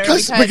 or, whatever,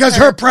 because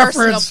her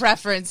personal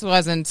preference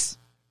wasn't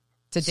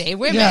to date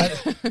women.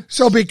 Yeah.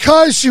 So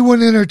because she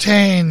wouldn't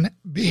entertain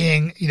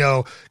being,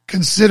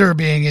 consider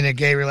being in a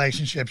gay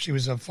relationship, she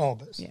was a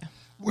phobist. Yeah.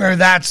 Where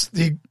that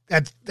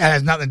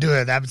has nothing to do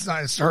with that.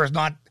 It's her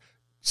not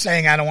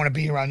saying I don't want to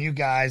be around you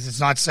guys.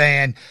 It's not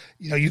saying,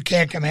 you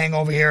can't come hang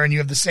over here and you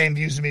have the same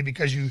views as me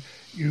because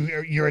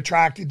you're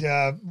attracted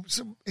to.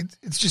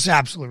 It's just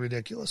absolutely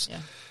ridiculous. Yeah.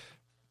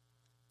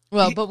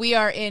 Well, but we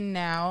are in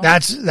now.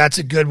 That's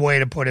a good way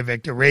to put it,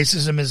 Victor.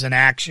 Racism is an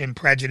action.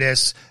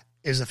 Prejudice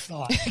is a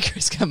thought.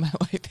 Chris got my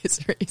wife is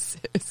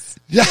racist.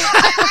 Yeah.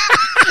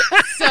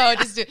 So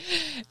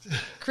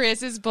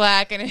Chris is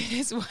black and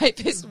his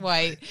wife is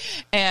white,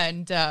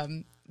 and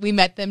we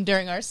met them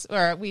during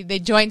they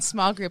joined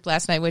small group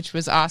last night, which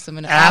was awesome.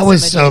 And that awesome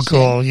was so addition.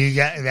 cool.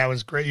 That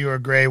was great. You were a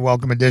great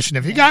welcome addition.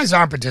 If you guys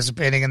aren't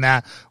participating in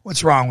that,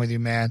 what's wrong with you,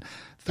 man?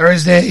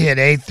 Thursday at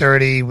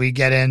 8:30, we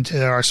get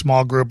into our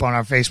small group on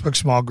our Facebook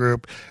small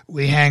group.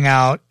 We hang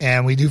out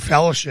and we do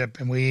fellowship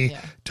and we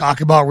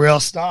talk about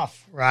real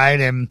stuff, right?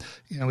 And,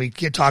 we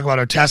talk about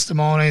our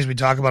testimonies. We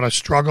talk about our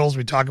struggles.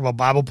 We talk about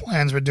Bible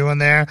plans we're doing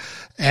there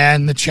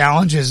and the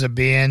challenges of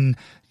being,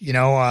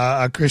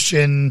 a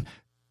Christian,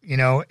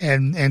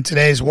 in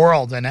today's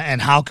world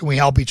and how can we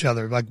help each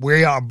other? Like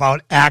we are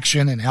about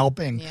action and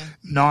helping,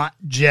 not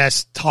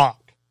just talk.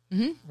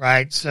 Mm-hmm.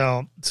 Right.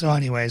 So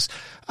anyways,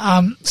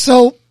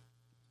 so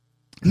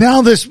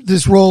now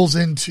this rolls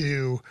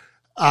into,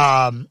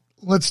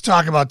 let's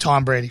talk about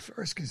Tom Brady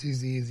first, cause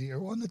he's the easier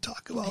one to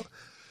talk about.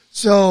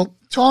 So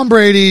Tom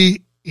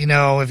Brady,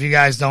 if you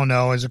guys don't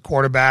know, is a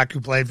quarterback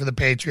who played for the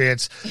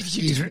Patriots. If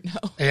you don't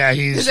know. Yeah.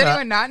 Does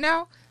anyone not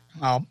know?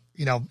 Well,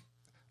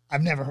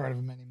 I've never heard of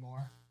him anymore.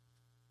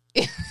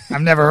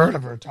 I've never heard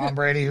of her. Tom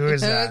Brady, who is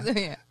that?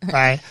 Yeah.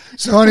 Right.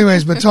 So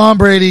anyways, but Tom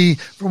Brady,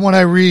 from what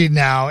I read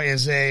now,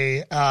 is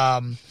a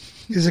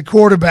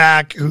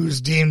quarterback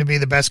who's deemed to be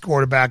the best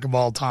quarterback of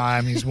all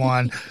time. He's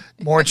won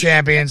more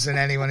champions than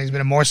anyone. He's been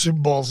in more Super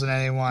Bowls than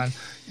anyone.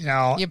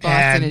 Your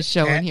Boston is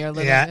showing here a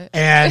little bit.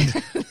 And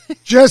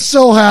just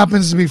so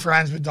happens to be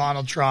friends with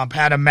Donald Trump,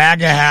 had a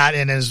MAGA hat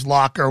in his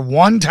locker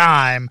one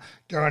time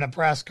during a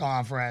press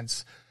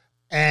conference.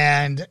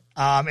 And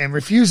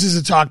refuses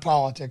to talk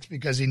politics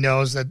because he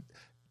knows that.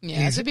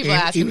 Yeah, so people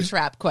ask him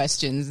trap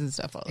questions and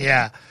stuff.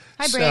 Yeah.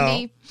 Hi,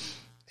 Brandy.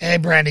 Hey,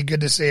 Brandy,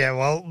 good to see you.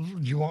 Well,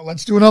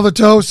 let's do another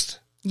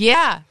toast.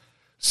 Yeah.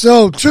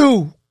 So,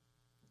 to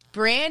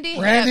Brandy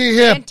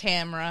Hip,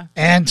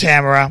 and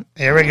Tamara.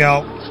 Here we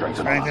go. Strength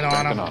and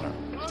honor.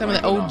 Some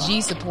of the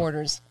OG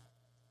supporters.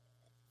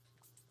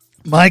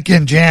 Mike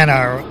and Jan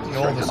are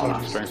the oldest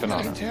OGs. Strength and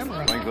honor.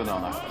 Tamara. Strength and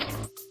honor.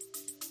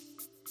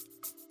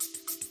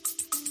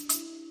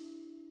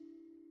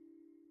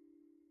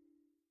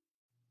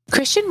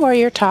 Christian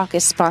Warrior Talk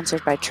is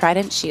sponsored by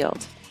Trident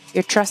Shield,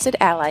 your trusted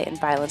ally in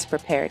violence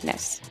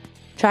preparedness.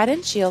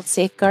 Trident Shield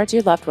safeguards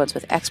your loved ones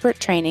with expert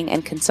training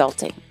and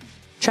consulting.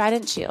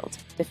 Trident Shield,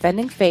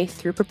 defending faith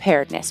through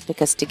preparedness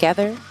because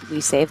together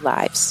we save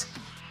lives.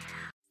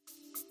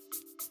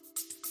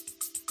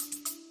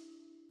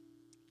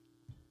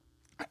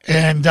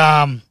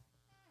 And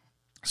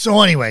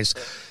so anyways,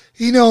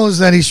 he knows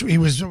that he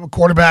was a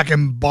quarterback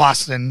in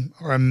Boston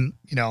or in,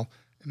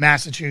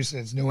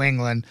 Massachusetts, New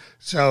England.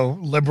 So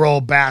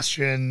liberal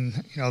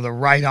bastion, the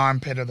right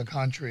armpit of the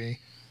country.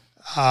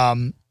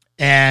 So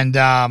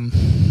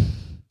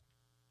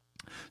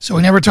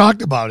we never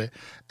talked about it.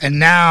 And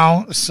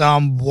now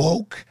some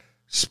woke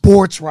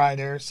sports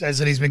writer says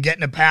that he's been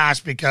getting a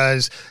pass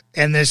because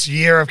in this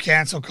year of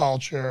cancel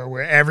culture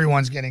where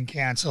everyone's getting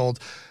canceled,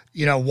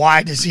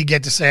 why does he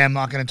get to say I'm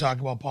not going to talk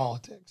about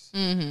politics?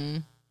 Mm-hmm.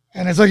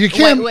 And it's like you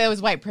can't. It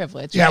was white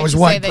privilege. Yeah, right? it was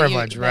white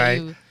privilege,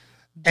 right?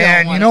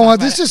 And you know what?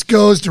 This just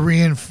goes to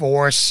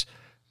reinforce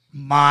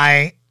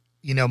my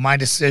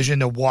decision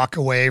to walk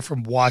away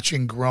from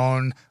watching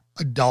grown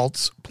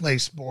adults play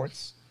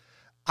sports.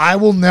 I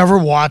will never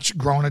watch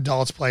grown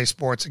adults play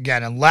sports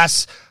again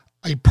unless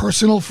a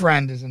personal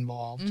friend is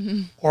involved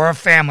or a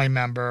family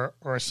member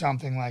or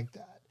something like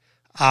that.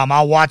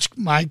 I'll watch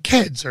my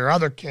kids or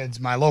other kids,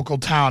 my local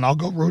town. I'll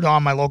go root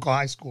on my local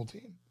high school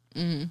team.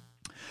 Mm-hmm.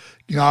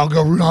 I'll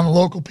go root on the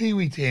local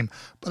Pee-wee team.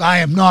 But I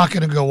am not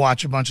going to go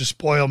watch a bunch of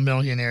spoiled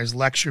millionaires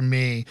lecture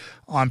me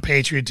on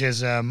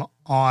patriotism,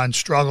 on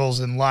struggles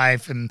in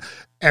life, and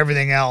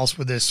everything else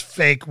with this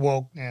fake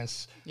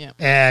wokeness. Yeah.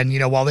 And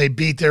while they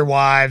beat their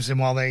wives and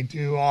while they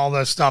do all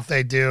the stuff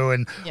they do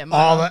and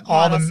all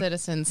the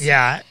citizens.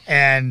 Yeah.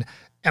 And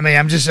I mean,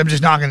 I'm just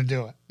not going to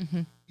do it.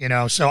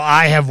 Mm-hmm. So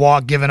I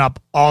have given up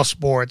all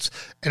sports,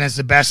 and it's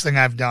the best thing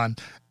I've done.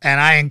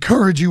 And I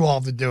encourage you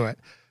all to do it.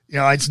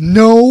 It's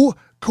no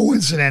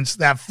coincidence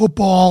that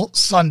football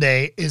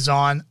Sunday is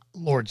on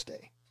Lord's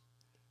Day.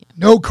 Yeah.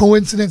 No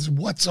coincidence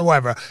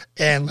whatsoever.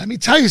 And let me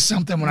tell you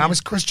something. When I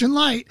was Christian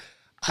Light,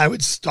 I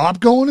would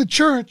stop going to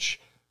church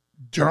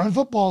during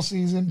football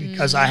season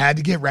because I had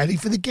to get ready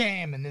for the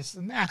game and this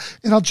and that,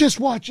 and I'll just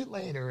watch it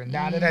later and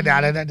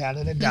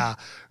da.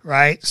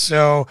 Right?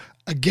 So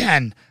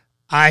again,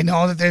 I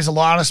know that there's a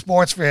lot of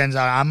sports fans.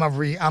 I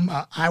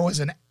was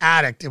an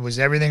addict. It was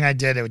everything I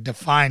did. It would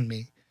define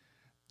me,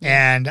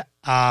 and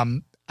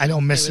I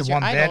don't miss it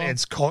one bit.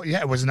 It's cold.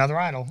 Yeah, it was another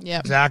idol. Yeah,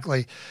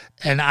 exactly,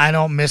 and I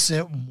don't miss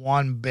it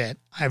one bit.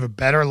 I have a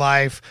better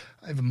life.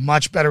 I have a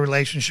much better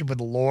relationship with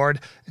the Lord.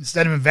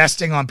 Instead of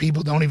investing on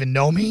people who don't even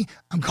know me,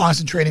 I'm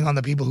concentrating on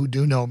the people who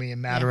do know me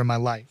and matter in my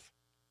life.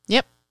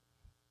 Yep.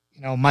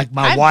 My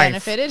I've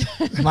wife,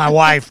 benefited. my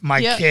wife,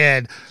 my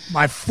kid,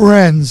 my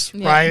friends,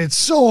 right? It's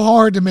so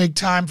hard to make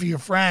time for your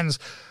friends.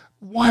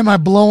 Why am I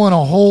blowing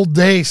a whole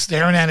day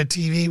staring at a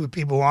TV with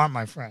people who aren't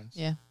my friends?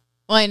 Yeah.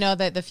 Well, I know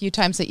that the few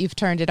times that you've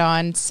turned it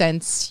on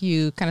since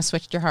you kind of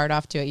switched your heart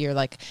off to it, you're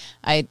like,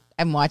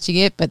 I'm watching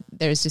it, but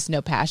there's just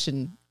no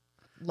passion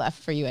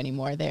left for you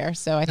anymore there.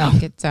 So I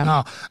think it's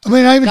no. I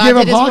mean, I even God gave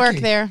up did his hockey. work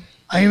there.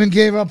 I even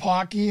gave up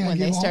hockey when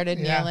they started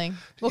nailing.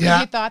 Well, because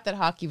you thought that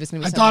hockey was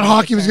going to be. I thought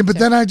hockey was good, but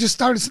then I just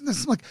started.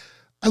 This like,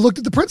 I looked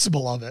at the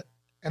principle of it,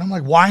 and I'm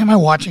like, why am I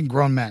watching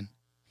grown men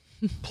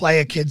play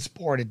a kid's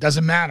sport? It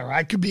doesn't matter.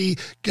 I could be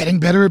getting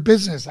better at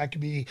business. I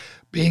could be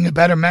being a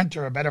better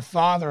mentor, a better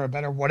father, a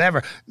better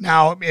whatever.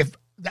 Now, if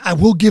I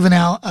will give an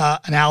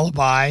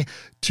alibi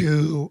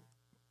to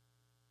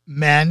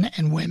men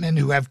and women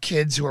who have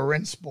kids who are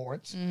in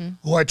sports,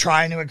 who are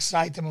trying to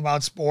excite them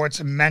about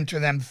sports and mentor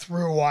them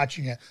through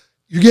watching it.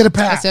 You get a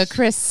pass. So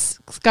Chris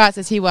Scott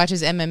says he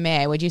watches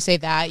MMA. Would you say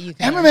that?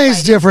 MMA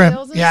is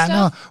different. Yeah,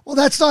 no. Well,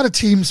 that's not a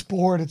team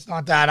sport. It's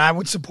not that. I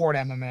would support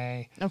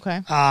MMA.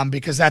 Okay.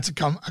 Because that's a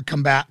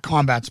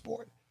combat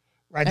sport.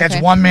 Right? Okay.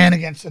 That's one man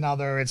against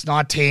another. It's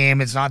not team.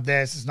 It's not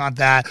this. It's not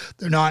that.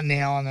 They're not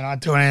nailing. They're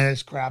not doing any of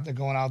this crap. They're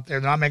going out there.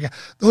 They're not making.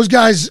 Those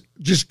guys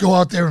just go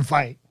out there and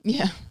fight.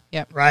 Yeah.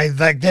 Yep. Right?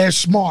 Like, they're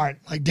smart.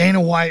 Like, Dana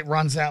White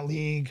runs that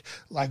league.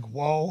 Like,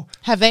 whoa.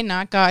 Have they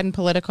not gotten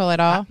political at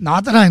all?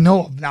 Not that I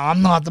know of. Now,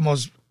 I'm not the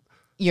most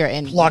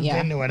plugged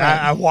into it. Right.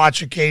 I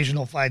watch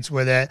occasional fights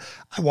with it.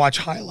 I watch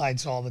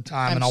highlights all the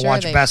time, and I'll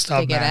watch best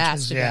of matches. Get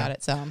asked about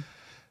it some.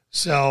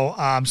 So,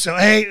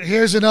 hey,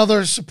 here's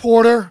another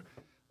supporter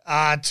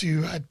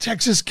to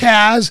Texas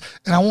Kaz,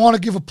 and I want to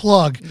give a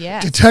plug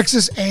to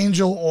Texas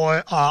Angel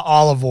Oil,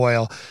 Olive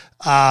Oil.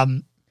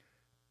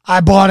 I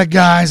bought it,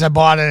 guys. I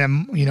bought it,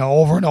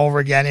 over and over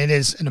again. It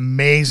is an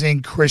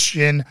amazing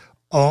Christian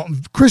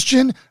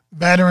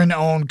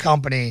veteran-owned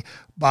company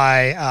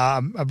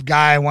by a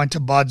guy I went to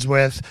buds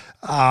with.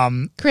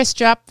 Chris,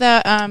 drop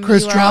the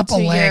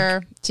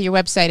URL to your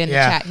website in the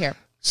chat here.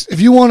 If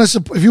you want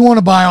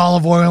to buy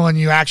olive oil and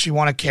you actually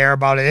want to care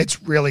about it,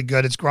 it's really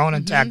good. It's grown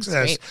in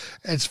Texas.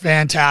 It's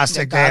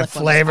fantastic. They have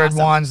flavored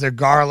ones. They're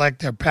garlic.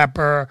 They're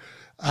pepper.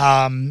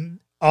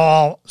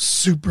 All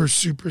super,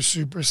 super,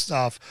 super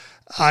stuff.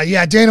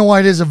 Dana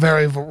White is a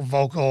very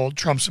vocal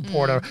Trump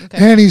supporter,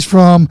 and he's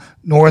from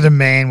Northern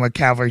Maine, where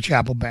Calvary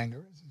Chapel Bangor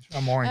is. He's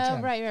from Warrington.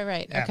 Oh,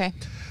 right. Yeah. Okay.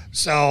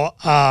 So,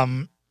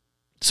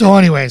 So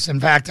anyways, in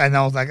fact, I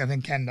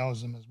think Ken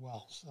knows him as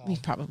well. So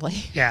Probably.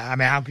 yeah, I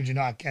mean, how could you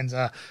not? Ken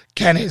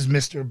is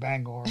Mr.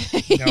 Bangor,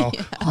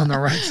 on the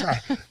right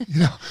side.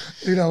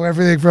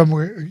 Everything from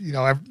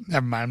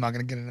never mind. I'm not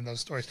going to get into those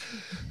stories.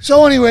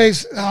 So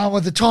anyways,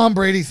 with the Tom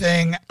Brady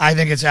thing, I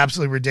think it's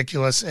absolutely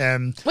ridiculous.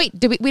 And wait,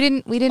 we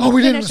didn't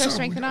finish our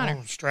strength and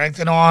honor. Strength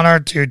and honor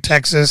to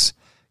Texas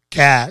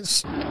Cats.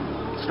 Strength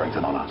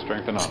and honor.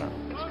 Strength and honor.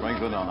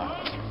 Strength and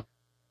honor.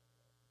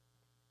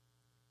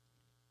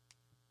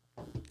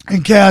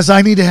 And Kaz,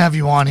 I need to have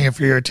you on here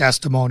for your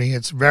testimony.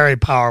 It's very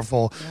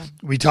powerful. Yeah.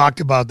 We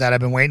talked about that. I've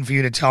been waiting for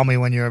you to tell me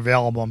when you're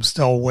available. I'm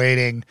still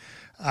waiting.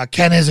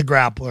 Ken is a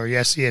grappler.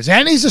 Yes, he is.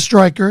 And he's a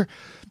striker.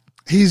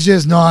 He's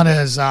just not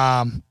as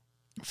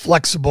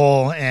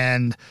flexible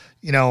and,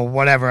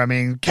 whatever. I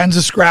mean, Ken's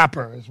a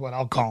scrapper is what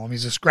I'll call him.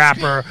 He's a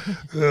scrapper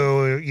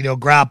who,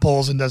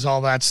 grapples and does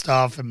all that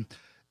stuff. And,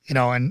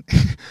 and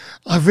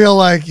I feel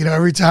like,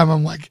 every time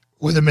I'm like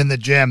with him in the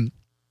gym,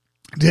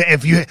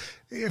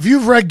 if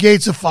you've read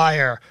Gates of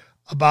Fire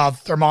about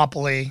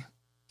Thermopylae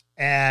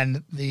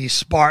and the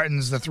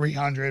Spartans, the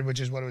 300, which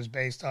is what it was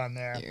based on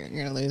there. You're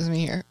going to lose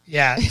me here.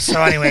 Yeah.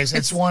 So anyways,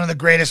 it's one of the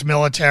greatest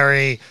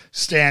military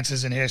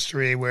stances in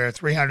history where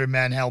 300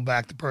 men held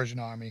back the Persian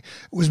army.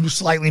 It was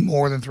slightly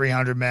more than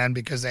 300 men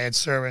because they had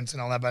servants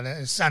and all that, but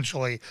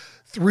essentially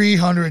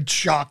 300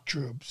 shock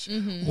troops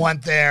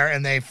went there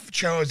and they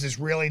chose this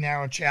really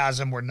narrow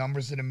chasm where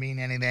numbers didn't mean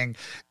anything.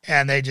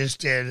 And they just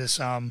did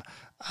some...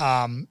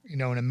 an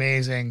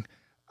amazing,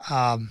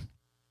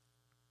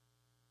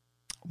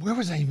 where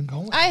was I even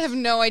going? I have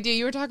no idea.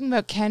 You were talking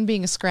about Ken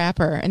being a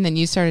scrapper, and then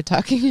you started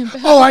talking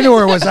about... Oh, I know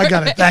where it was. I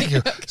got it. Thank you.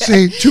 Okay.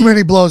 See, too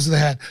many blows to the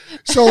head.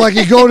 So,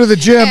 you go to the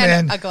gym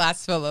and... a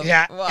glass full of...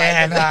 Yeah,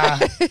 and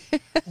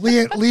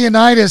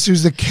Leonidas,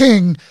 who's the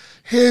king,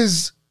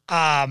 his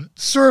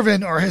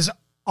servant or his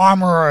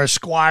armorer or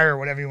squire,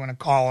 whatever you want to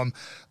call him,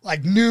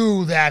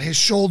 knew that his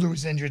shoulder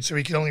was injured, so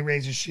he could only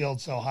raise his shield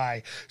so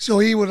high. So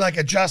he would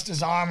adjust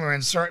his armor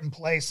in certain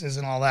places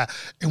and all that.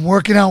 And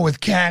working out with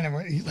Ken, all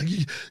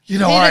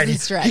right,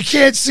 he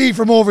can't see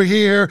from over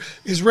here.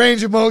 His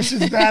range of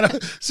motion is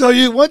bad.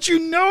 So once you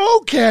know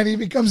Ken, he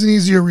becomes an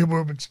easier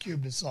Rubik's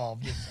Cube to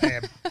solve.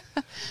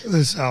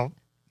 So.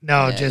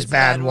 No, yeah, just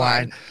bad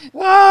wine.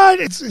 What?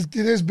 It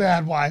is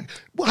bad wine.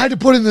 I had to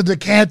put in the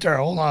decanter.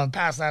 Hold on,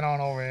 pass that on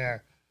over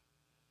here.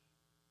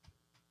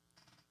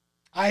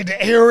 I had to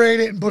aerate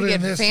it and put it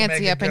in this fancy to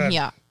make it up good. In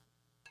here.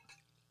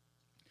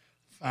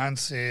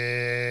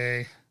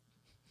 Fancy.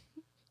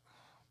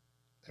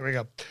 There we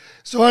go.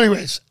 So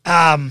anyways,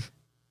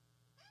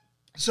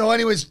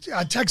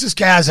 Texas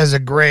Caz has a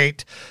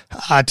great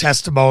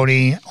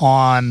testimony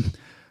on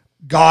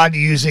God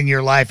using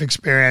your life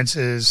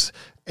experiences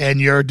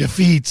and your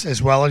defeats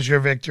as well as your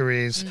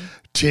victories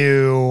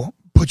to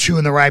put you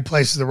in the right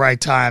place at the right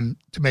time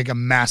to make a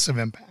massive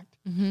impact.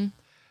 Mm-hmm.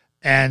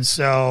 And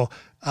so,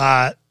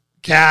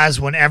 Kaz,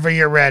 whenever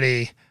you're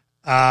ready,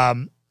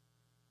 all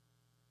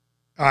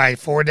right,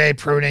 4-day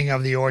pruning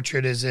of the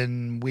orchard is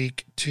in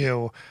week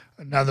 2.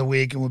 Another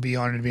week, and we'll be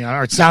honored to be on.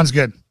 All right, sounds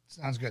good.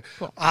 Sounds good.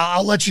 Cool.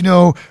 I'll let you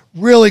know.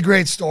 Really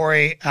great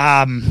story.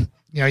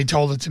 He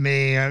told it to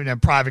me in a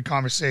private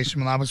conversation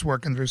when I was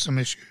working through some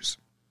issues.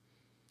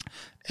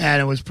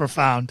 And it was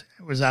profound.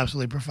 It was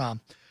absolutely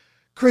profound.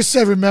 Chris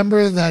said,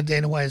 remember that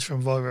Dana White is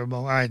from BYOBB.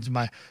 All right, it's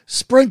my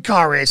sprint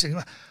car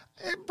racing.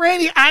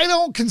 Brandy, I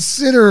don't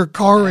consider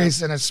car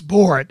racing a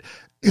sport.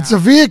 It's a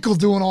vehicle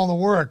doing all the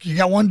work. You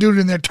got one dude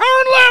in there. Turn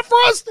left,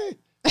 Rusty.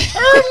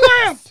 Turn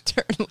left.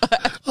 Turn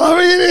left.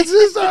 It's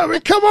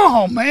just, come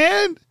on,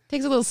 man.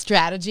 Takes a little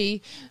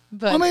strategy.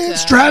 But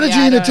it's strategy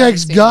and it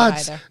takes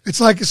guts.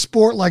 It's like a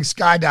sport like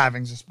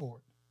skydiving's a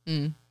sport.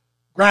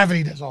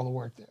 Gravity does all the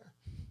work there.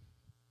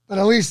 But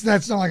at least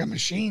that's not like a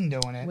machine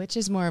doing it. Which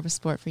is more of a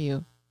sport for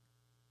you?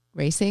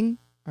 Racing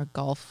or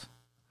golf?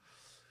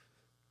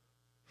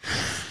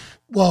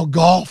 Well,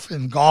 golf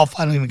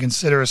I don't even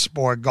consider a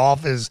sport.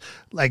 Golf is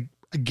like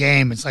a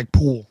game. It's like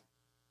pool.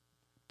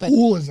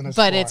 Pool isn't a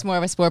sport. But it's more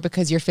of a sport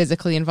because you're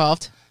physically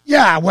involved?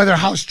 Yeah,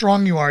 how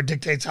strong you are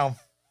dictates how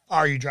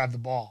far you drive the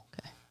ball.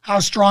 Okay. How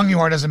strong you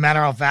are doesn't matter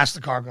how fast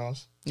the car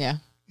goes. Yeah.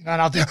 You're not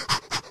out there.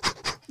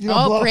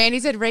 Brandy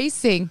said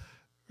racing.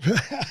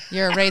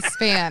 You're a race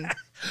fan.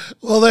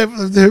 Well, they're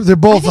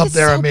both up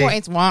there. So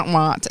it's want.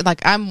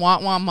 I'm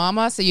want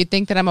mama, so you'd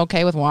think that I'm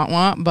okay with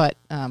want, but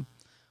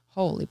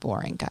holy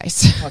boring,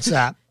 guys. What's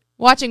that?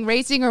 Watching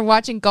racing or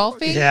watching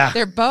golfing? Yeah.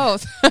 They're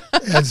both.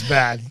 That's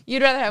bad.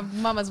 You'd rather have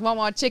mama's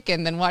want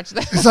chicken than watch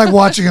that. It's like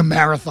watching a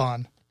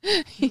marathon.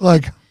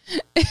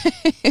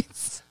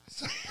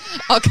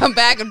 I'll come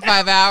back in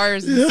 5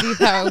 hours and see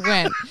how it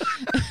went.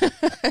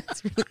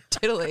 It's really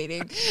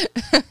titillating.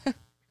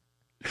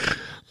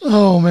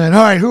 Oh, man.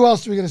 All right. Who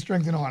else do we get to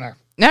strengthen honor?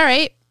 All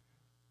right.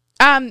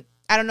 I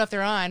don't know if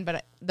they're on,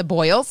 but the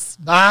Boyles.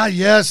 Ah,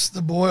 yes,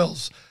 the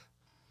Boyles.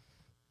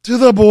 To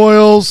the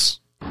Boyles.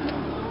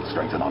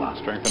 Strength and honor.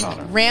 Strength and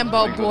honor.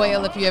 Rambo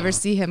Boyle, if you ever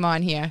see him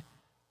on here.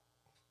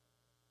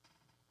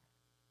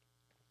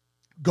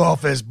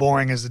 Golf is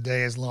boring as the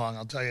day is long,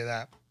 I'll tell you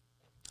that.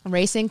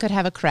 Racing could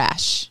have a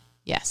crash.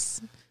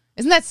 Yes.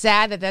 Isn't that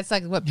sad that that's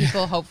like what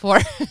people hope for?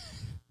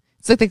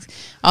 It's like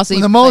also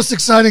the most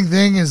exciting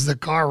thing is the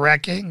car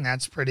wrecking.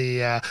 That's pretty.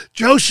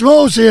 Joe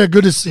Schmo's here.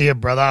 Good to see you,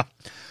 brother.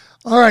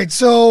 All right,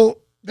 so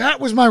that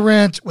was my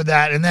rant with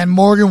that, and then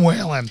Morgan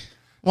Wallen.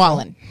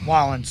 Morgan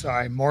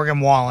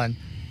Wallen,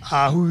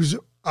 who's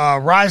a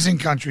rising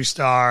country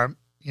star.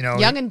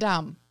 Young and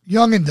dumb.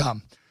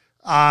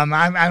 I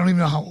don't even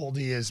know how old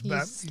he is,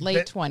 but he's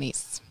late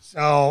 20s.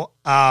 So,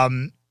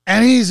 and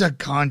he's a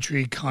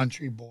country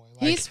boy.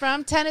 He's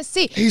from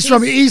Tennessee. He's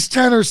from East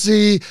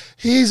Tennessee.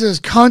 He's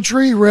as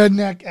country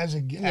redneck as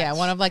it gets. Yeah,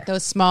 one of like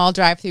those small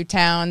drive-through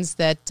towns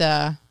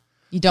that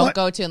you don't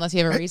go to unless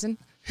you have a reason.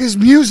 His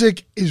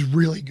music is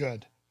really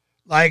good.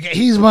 Like,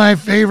 he's my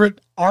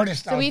favorite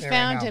artist out there. So we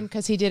found him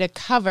because he did a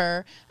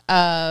cover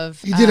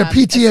of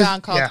a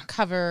song called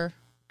Cover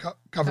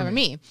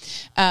Me.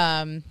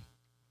 And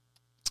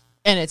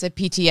it's a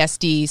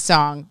PTSD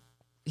song.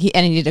 He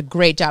did a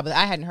great job with it.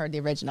 I hadn't heard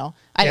the original.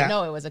 I didn't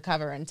know it was a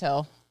cover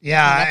until...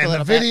 Yeah, and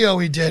the video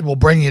he did will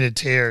bring you to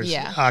tears.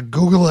 Yeah.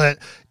 Google it.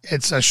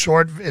 It's a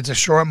short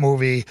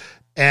movie,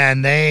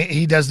 and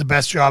he does the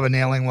best job of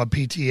nailing what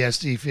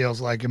PTSD feels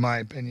like, in my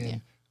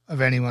opinion,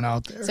 of anyone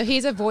out there. So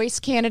he's a voice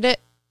candidate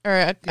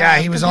or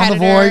he was on The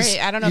Voice.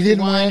 I don't know if he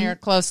won or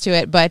close to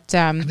it, but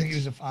I think he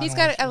was a finalist. He's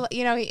got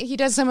he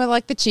does some of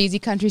like the cheesy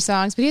country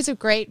songs, but he has a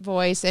great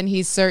voice, and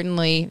he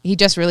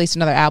just released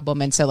another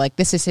album, and so like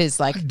this is his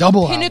like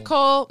double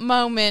pinnacle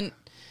moment.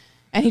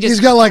 And he's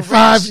got like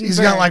five. He's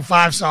got like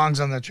 5 songs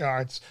on the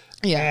charts.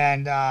 Yeah,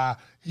 and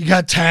he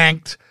got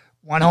tanked.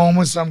 Went home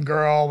with some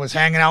girl. Was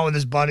hanging out with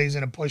his buddies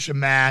in a push-a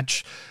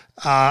match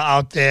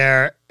out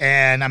there.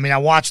 And I mean, I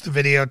watched the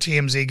video.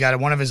 TMZ got it.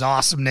 One of his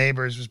awesome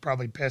neighbors was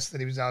probably pissed that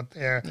he was out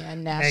there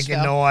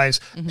making noise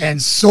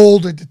and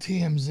sold it to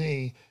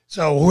TMZ.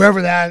 So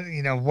whoever that,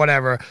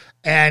 whatever.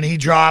 And he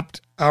dropped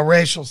a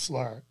racial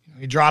slur.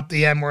 He dropped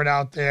the N-word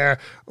out there,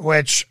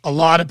 which a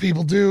lot of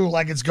people do,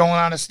 like it's going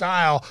out of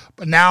style.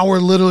 But now we're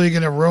literally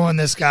going to ruin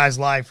this guy's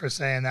life for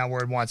saying that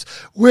word once.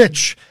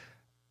 Which,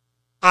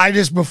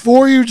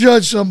 before you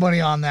judge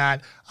somebody on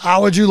that,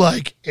 how would you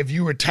like if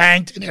you were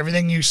tanked and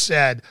everything you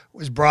said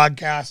was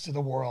broadcast to the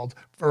world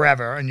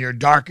forever in your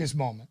darkest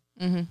moment?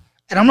 Mm-hmm.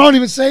 And I'm not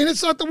even saying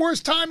it's not the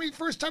first time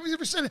he's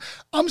ever said it.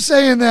 I'm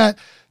saying that,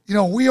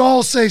 we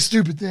all say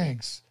stupid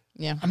things.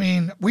 Yeah. I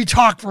mean, we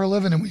talk for a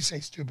living and we say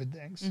stupid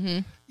things,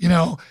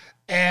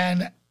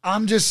 and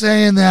I'm just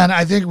saying that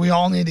I think we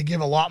all need to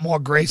give a lot more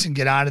grace and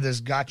get out of this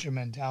gotcha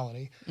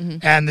mentality. Mm-hmm.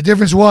 And the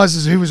difference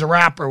is if he was a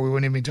rapper, we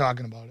wouldn't even be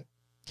talking about it.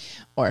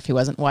 Or if he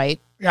wasn't white.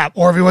 Yeah,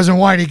 or if he wasn't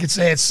white, he could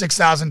say it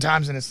 6,000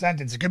 times in a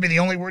sentence. It could be the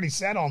only word he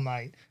said all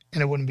night,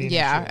 and it wouldn't be an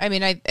issue. I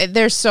mean,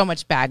 there's so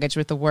much baggage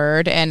with the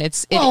word, and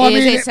it is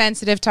a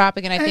sensitive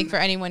topic, and I think for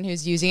anyone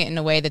who's using it in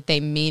a way that they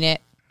mean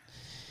it,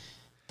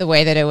 the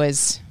way that it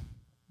was...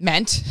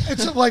 meant.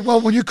 It's like,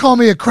 well, when you call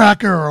me a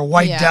cracker or a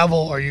white devil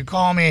or you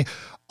call me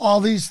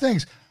all these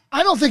things,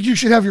 I don't think you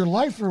should have your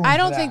life ruined. I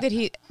don't think that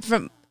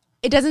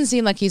it doesn't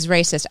seem like he's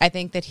racist. I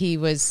think that he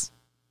was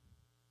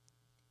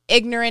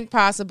ignorant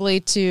possibly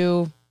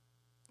to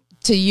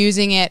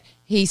using it.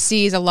 He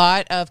sees a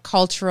lot of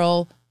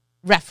cultural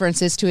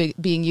references to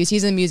it being used.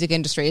 He's in the music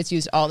industry. It's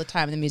used all the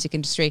time in the music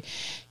industry.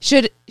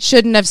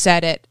 Shouldn't have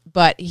said it,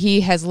 but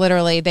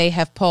they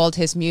have pulled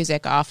his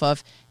music off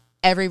of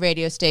every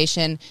radio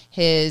station.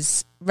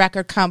 His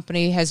record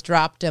company has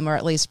dropped him or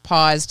at least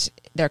paused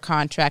their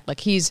contract. Like,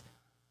 he's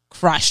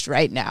crushed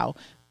right now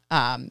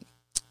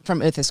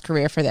with his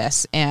career for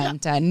this.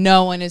 And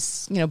no one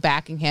is,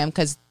 backing him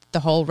because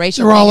the whole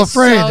racial They're all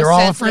afraid. They're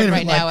all afraid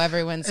right now.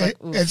 Everyone's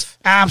like, oof. It's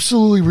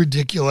absolutely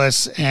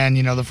ridiculous. And,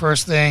 the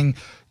first thing,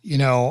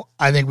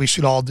 I think we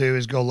should all do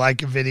is go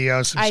like a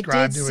video,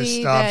 subscribe to his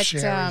stuff,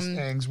 share his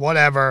things,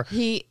 whatever.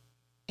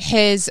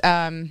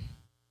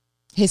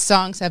 His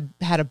songs have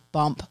had a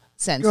bump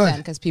since then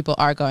because people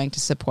are going to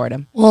support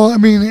him. Well, I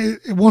mean,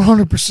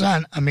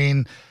 100%. I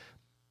mean,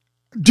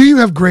 do you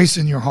have grace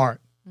in your heart?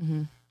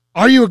 Mm-hmm.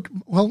 Are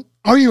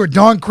you a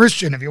darn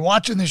Christian? If you're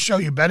watching this show,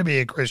 you better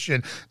be a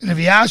Christian. And if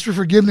he asks for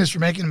forgiveness for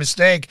making a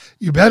mistake,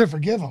 you better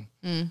forgive him.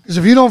 Because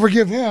if you don't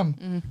forgive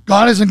him,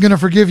 God isn't going to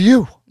forgive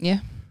you. Yeah.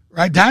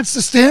 Right? That's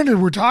the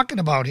standard we're talking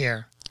about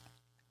here.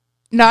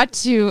 Not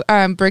to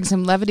bring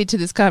some levity to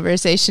this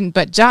conversation,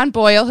 but John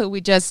Boyle, who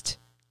we just...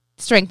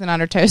 strengthen on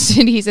our toast,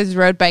 and he says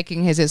road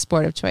biking is his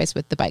sport of choice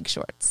with the bike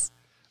shorts.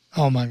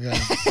 Oh my God.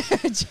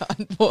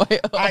 John Boyle.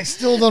 I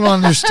still don't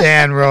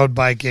understand road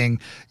biking.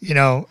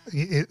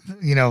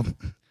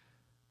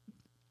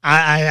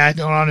 I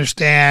don't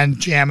understand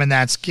jamming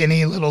that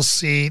skinny little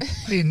seat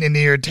into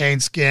your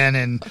taint skin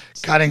and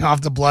cutting off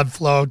the blood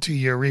flow to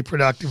your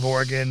reproductive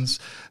organs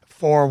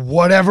for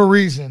whatever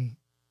reason.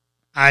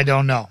 I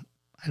don't know.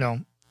 I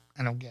don't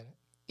get it.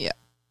 Yeah.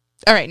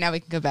 All right, now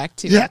we can go back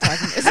to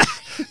talking this.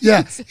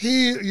 Yeah,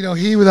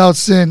 he without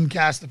sin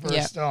cast the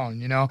first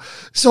stone,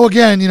 So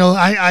again,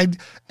 I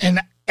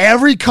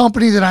every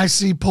company that I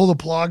see pull the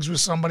plugs with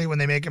somebody when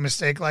they make a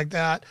mistake like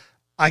that,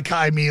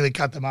 I immediately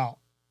cut them out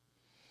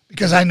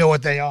because I know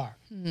what they are.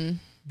 Mm-hmm.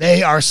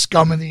 they are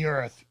scum of the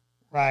earth,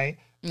 right?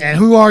 And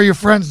who are your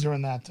friends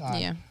during that time?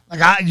 Yeah.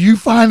 Like you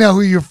find out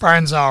who your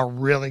friends are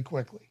really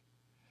quickly.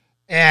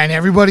 And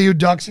everybody who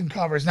ducks and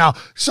covers. Now,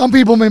 some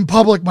people in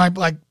public might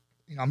like,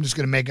 I'm just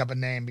going to make up a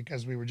name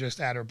because we were just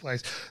at her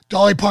place.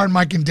 Dolly Parton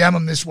might condemn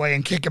him this way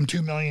and kick him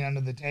 $2 million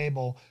under the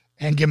table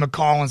and give him a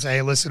call and say,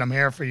 "Hey, listen, I'm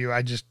here for you.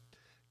 I just,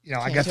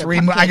 I got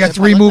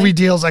three movie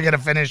deals. I got to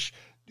finish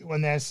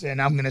doing this,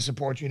 and I'm going to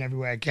support you in every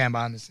way I can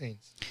behind the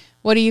scenes."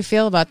 What do you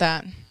feel about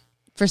that?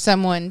 For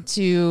someone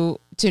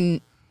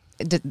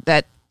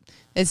that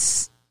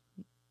is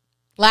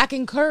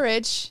lacking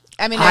courage.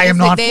 I mean,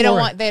 they don't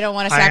want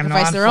to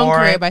sacrifice their own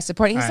career by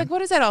supporting. He's like, what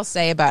does that all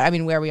say about?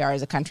 Where we are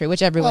as a country,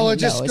 which everyone knows. Well, it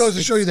just goes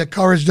to show you that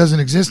courage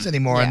doesn't exist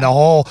anymore, and the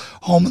whole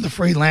home of the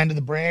free, land of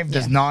the brave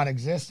does not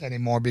exist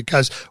anymore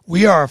because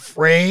we are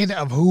afraid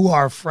of who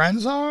our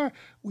friends are.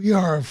 We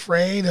are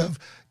afraid of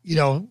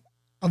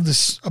of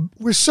this.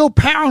 We're so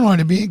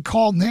paranoid of being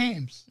called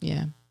names.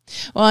 Yeah.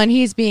 Well, and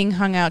he's being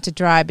hung out to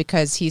dry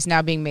because he's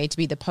now being made to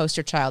be the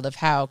poster child of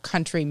how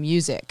country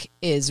music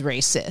is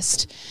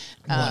racist.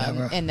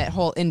 And that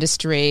whole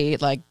industry,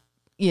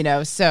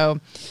 so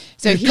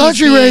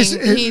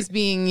he's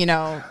being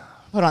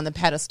put on the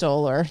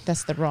pedestal, or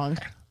that's the wrong.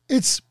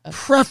 It's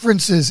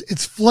preferences,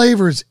 it's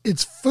flavors,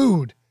 it's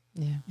food.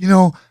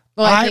 Yeah.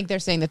 Well, I think they're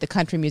saying that the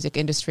country music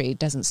industry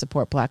doesn't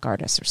support black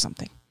artists or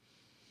something.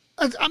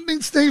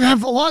 They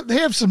have a lot. They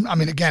have some.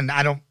 Again,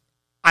 I don't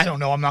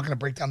know. I'm not going to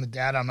break down the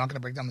data. I'm not going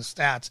to break down the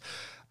stats.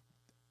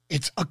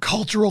 It's a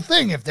cultural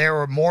thing. If there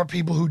were more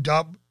people who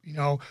dug,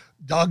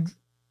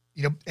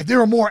 if there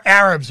were more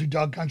Arabs who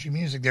dug country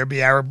music, there'd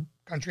be Arab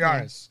country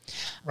artists,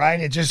 right?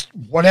 It just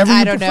whatever.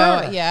 I don't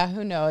know. Yeah,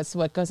 who knows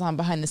what goes on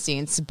behind the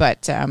scenes?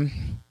 But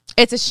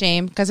it's a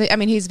shame because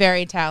he's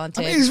very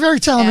talented. He's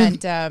very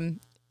talented,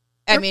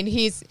 and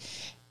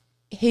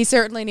he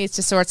certainly needs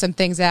to sort some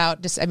things out.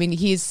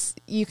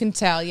 You can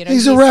tell,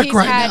 he's a wreck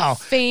right now. He's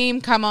had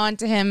fame come on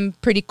to him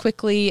pretty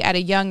quickly at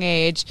a young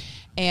age,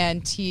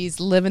 and he's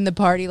living the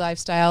party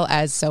lifestyle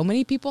as so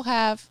many people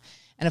have.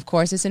 And of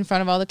course, it's in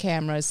front of all the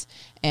cameras.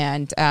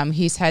 And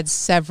he's had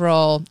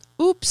several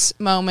oops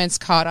moments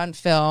caught on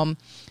film,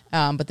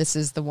 but this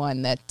is the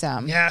one that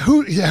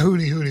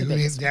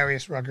Hootie,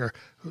 Darius Rucker,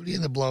 Hootie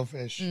and the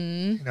Blowfish.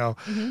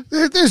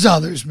 There's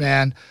others,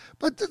 man.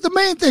 But the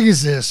main thing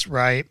is this,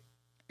 right?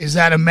 Is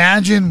that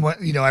imagine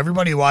what,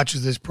 everybody who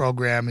watches this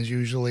program is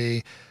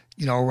usually,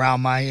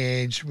 around my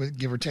age,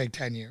 give or take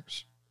 10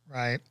 years,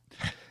 right?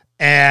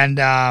 And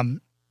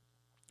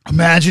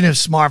imagine if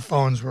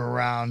smartphones were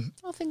around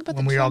think about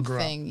when the we Trump all grew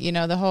thing.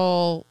 The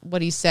whole,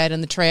 what he said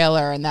in the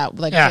trailer and that,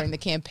 during the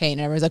campaign,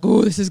 and everyone's like,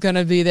 oh, this is going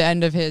to be the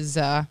end of his,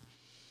 grab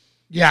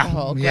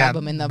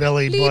him in the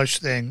Billy bleep. Bush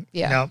thing.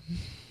 Yeah.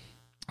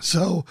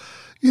 So,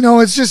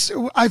 it's just,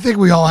 I think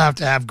we all have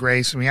to have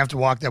grace and we have to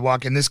walk that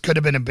walk. And this could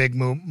have been a big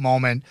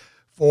moment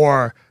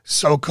for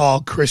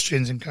so-called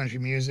Christians in country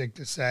music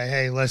to say,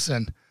 hey,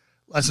 listen,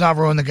 let's not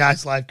ruin the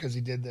guy's life because he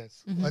did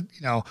this.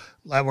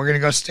 Mm-hmm. We're going to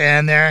go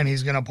stand there and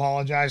he's going to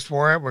apologize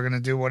for it. We're going to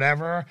do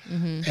whatever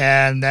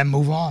and then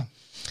move on.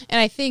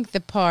 And I think the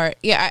part,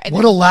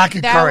 what a lack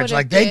of courage.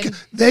 Like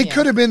they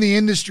could have been the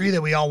industry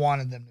that we all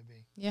wanted them to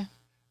be. Yeah.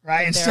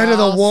 Right, instead of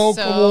the woke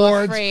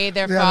awards,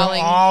 they're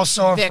falling all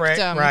so afraid.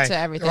 Right, to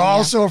everything. They're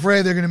all so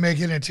afraid they're going to make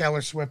it a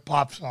Taylor Swift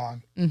pop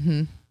song.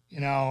 Mm-hmm.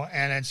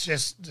 And it's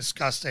just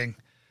disgusting.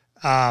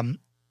 I'd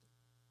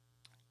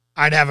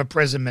have a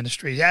prison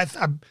ministry. Yeah,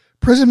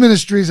 prison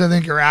ministries I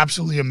think are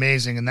absolutely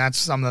amazing, and that's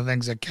some of the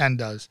things that Ken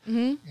does.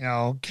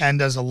 Mm-hmm. Ken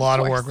does a lot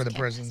of work with the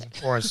prisons, of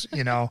course.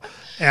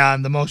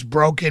 And the most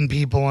broken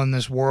people in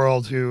this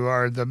world who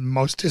are the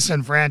most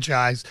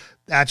disenfranchised.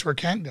 That's where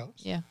Ken goes.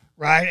 Yeah.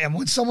 Right, and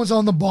when someone's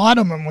on the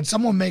bottom and when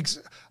someone makes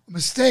a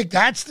mistake,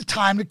 that's the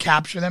time to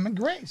capture them in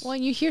grace. Well,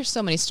 you hear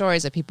so many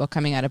stories of people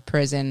coming out of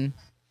prison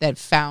that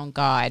found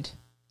God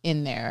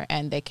in there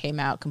and they came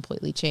out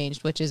completely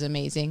changed, which is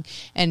amazing.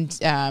 And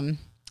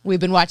we've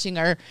been watching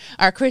our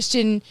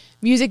Christian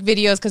music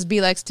videos because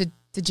B likes to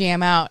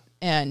jam out.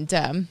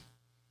 And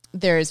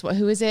there's,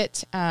 who is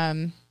it?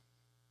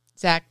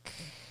 Zach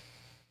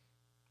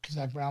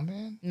Brown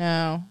Band?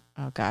 No.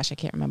 Oh gosh, I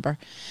can't remember.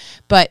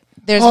 But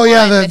there's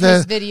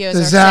his videos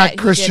the are Zach set.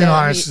 Christian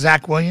artist,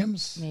 Zach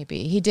Williams.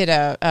 Maybe he did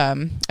a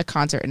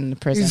concert in the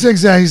prison.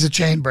 He's a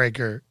chain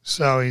breaker,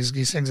 so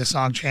he sings a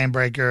song "Chain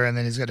Breaker," and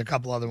then he's got a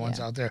couple other ones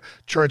out there.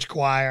 Church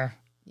choir,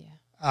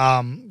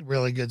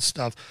 really good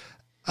stuff.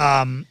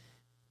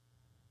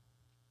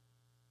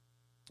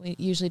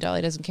 Usually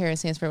Dolly doesn't care. It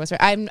stands for what's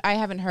right. I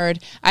haven't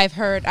heard.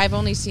 I've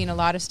only seen a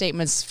lot of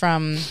statements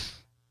from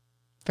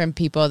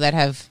people that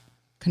have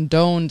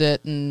condoned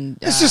it, and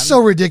it's just so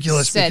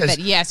ridiculous. Said because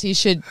that yes, he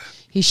should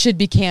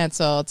be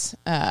canceled.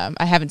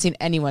 I haven't seen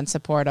anyone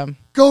support him.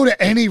 Go to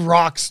any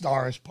rock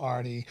star's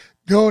party,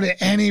 go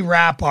to any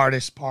rap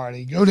artist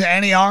party, go to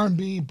any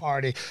R&B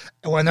party,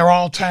 and when they're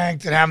all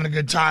tanked and having a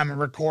good time, and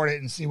record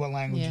it and see what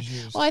language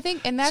is used. Well, I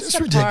think, and that's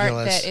the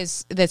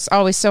ridiculous. part that's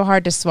always so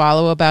hard to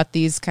swallow about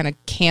these kind of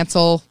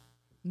cancel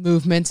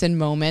movements and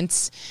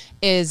moments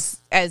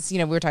is, as,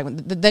 we were talking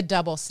about, the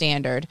double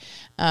standard,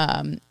 of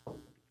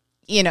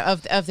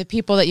the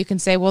people that you can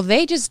say, well,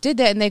 they just did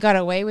that and they got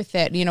away with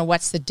it.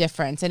 What's the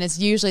difference? And it's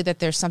usually that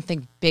there's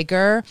something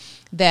bigger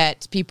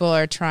that people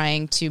are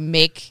trying to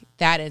make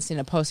that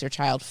incident a poster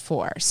child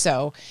for.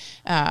 So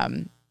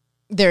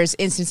there's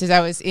instances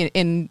I was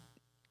in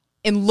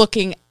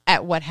looking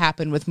at what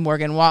happened with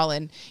Morgan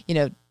Wallen,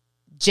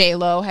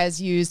 J-Lo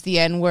has used the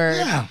N-word.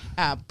 Yeah.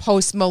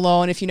 Post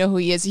Malone, if you know who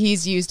he is,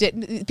 he's used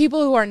it.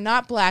 People who are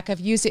not black have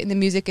used it in the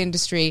music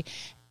industry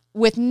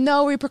with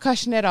no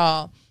repercussion at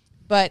all.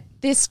 But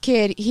this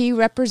kid, he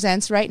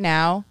represents right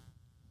now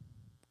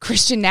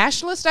Christian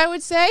nationalist, I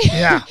would say.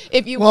 Yeah.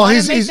 If you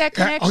want to make that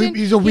connection.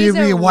 He's a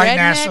white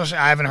nationalist.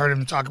 I haven't heard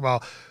him talk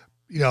about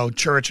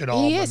church at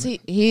all. He is.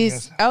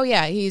 He's. Oh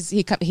yeah.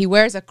 He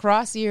wears a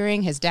cross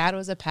earring. His dad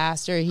was a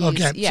pastor.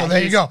 Okay. So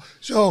there you go.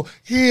 So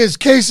he is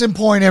case in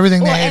point.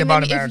 Everything they hate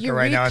about America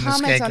right now in the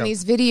comments on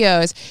these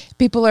videos,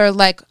 people are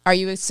like, "Are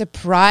you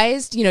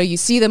surprised? You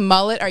see the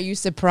mullet. Are you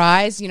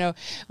surprised?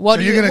 What?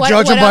 So you're going to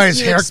judge him by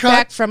his haircut?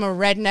 Expect from a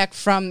redneck?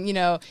 From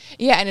Yeah,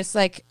 and it's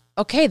like,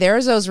 okay,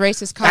 there's those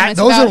racist comments.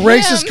 Those are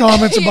racist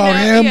comments about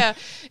him. Yeah.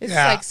 It's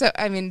like, so.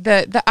 I mean,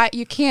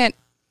 you can't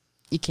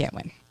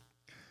win.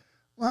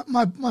 Well,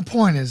 my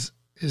point is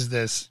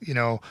this, and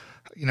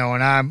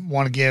I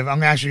want to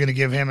I'm actually going to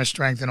give him a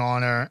strength and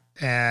honor,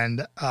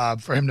 and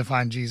for him to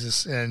find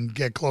Jesus and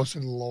get closer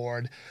to the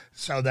Lord,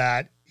 so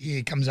that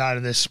he comes out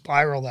of this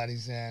spiral that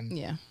he's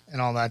in, and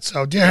all that.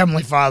 So, dear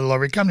Heavenly Father, Lord,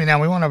 we come to you now.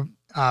 We want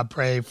to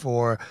pray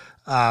for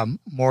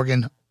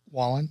Morgan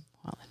Wallen.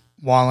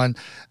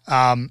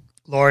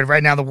 Lord,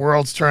 right now the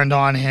world's turned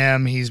on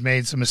him. He's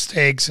made some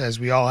mistakes, as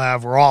we all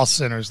have. We're all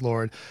sinners,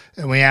 Lord.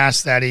 And we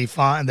ask that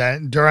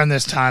that during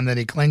this time that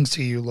he clings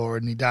to you,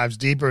 Lord, and he dives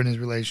deeper in his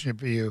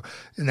relationship with you,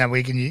 and that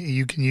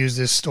you can use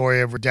this story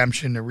of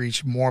redemption to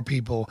reach more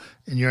people.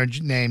 In your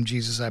name,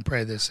 Jesus, I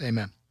pray this.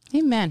 Amen.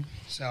 Amen.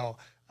 So,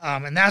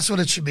 and that's what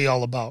it should be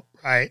all about,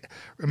 right?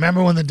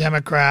 Remember when the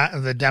demon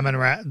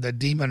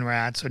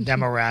rats, or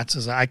Demorats,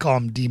 as I call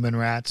them, demon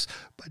rats,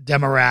 but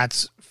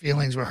Demorats,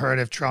 feelings were hurt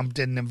if Trump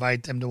didn't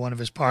invite them to one of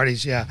his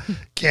parties. Yeah,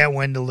 can't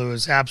win to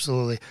lose.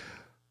 Absolutely.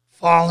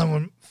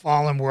 Fallen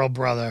world,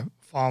 brother.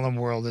 Fallen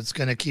world. It's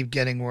going to keep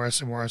getting worse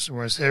and worse and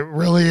worse. It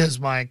really is,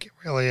 Mike. It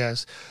really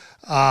is.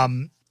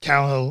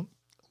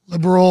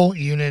 Liberal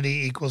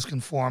unity equals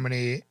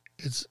conformity.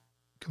 It's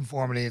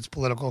conformity. It's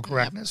political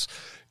correctness.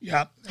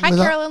 Yep. Hi,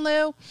 Carolyn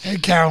Lou. Hey,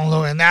 Carolyn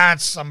Lou. And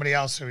that's somebody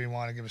else who we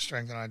want to give a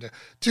strength and honor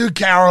to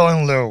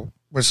Carolyn Lou.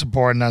 We're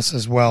supporting us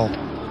as well.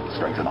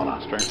 Strength and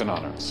honor. Strength and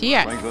honor.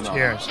 Cheers. Strength and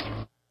honor. Cheers.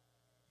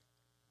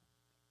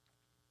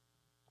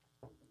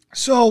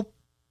 So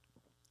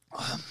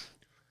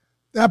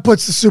that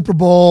puts the Super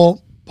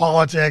Bowl,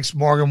 politics,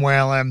 Morgan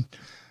Wallen.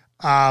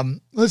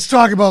 Let's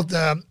talk about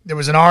there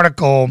was an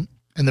article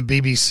in the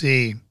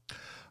BBC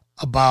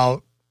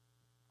about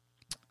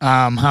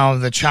how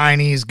the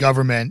Chinese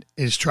government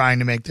is trying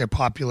to make their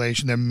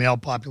male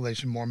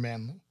population more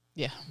manly.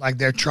 Yeah. Like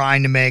they're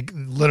trying to make,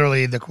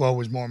 literally the quote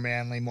was more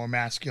manly, more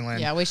masculine.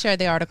 Yeah, we shared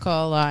the article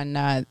on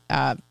all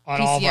of our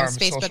PCM's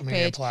social Facebook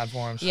media page.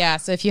 platforms. Yeah,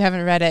 so if you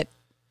haven't read it.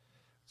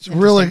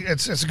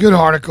 It's a good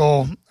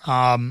article.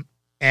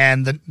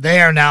 And they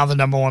are now the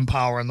number one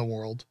power in the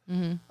world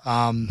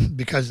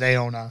because they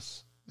own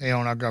us. They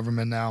own our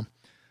government now.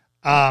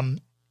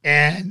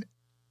 And,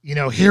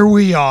 here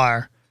we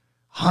are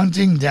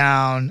hunting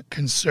down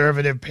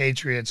conservative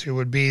patriots who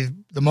would be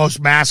the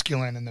most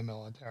masculine in the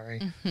military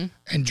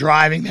and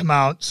driving them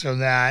out so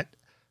that,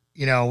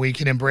 we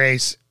can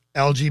embrace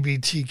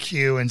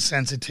LGBTQ and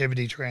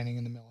sensitivity training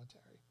in the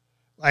military.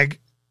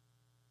 Like,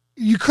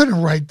 you couldn't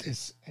write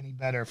this any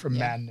better for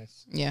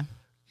madness. Yeah.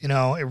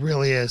 It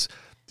really is.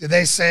 Did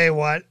they say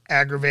what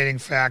aggravating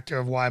factor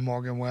of why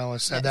Morgan Wallen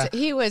said that?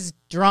 He was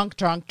drunk.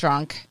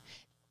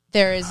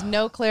 There is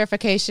no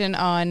clarification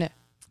on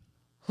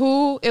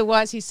who it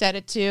was he said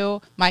it to.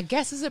 My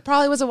guess is it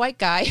probably was a white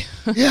guy.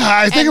 Yeah,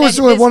 I think it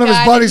was one of his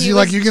buddies.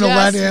 You're going to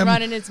let him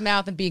running his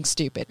mouth and being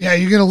stupid. Yeah,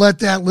 you're going to let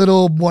that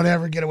little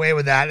whatever get away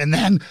with that. And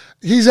then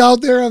he's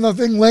out there on the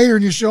thing later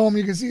and you show him,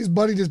 you can see his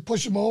buddy just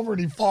push him over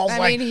and he falls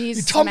he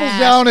tumbles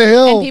down a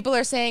hill. And people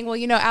are saying, well,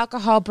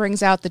 alcohol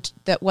brings out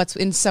that what's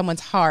in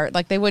someone's heart.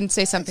 Like they wouldn't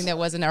say something that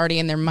wasn't already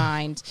in their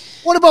mind.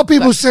 What about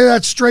people who say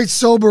that straight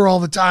sober all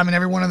the time in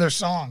every one of their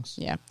songs?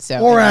 Yeah. So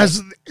or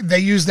as they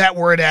use that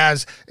word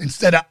as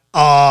instead of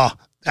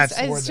that's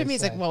the word to me.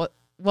 It's say. like, well,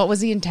 what was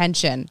the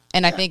intention?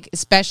 And I think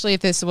especially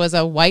if this was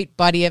a white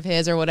buddy of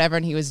his or whatever,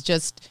 and he was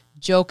just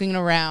joking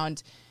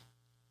around,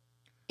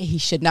 he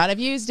should not have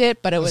used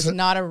it. But it was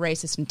not a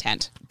racist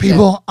intent.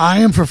 People, I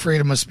am for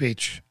freedom of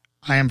speech.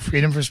 I am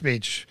freedom for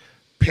speech.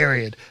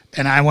 Period.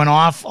 And I went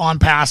off on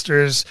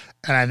pastors,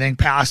 and I think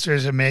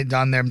pastors have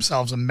done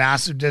themselves a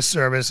massive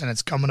disservice, and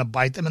it's coming to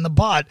bite them in the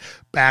butt.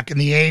 Back in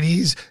the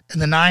 80s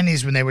and the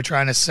 90s when they were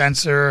trying to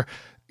censor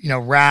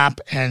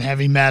rap and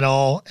heavy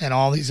metal and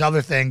all these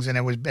other things,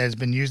 and has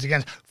been used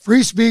against.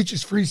 Free speech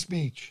is free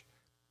speech,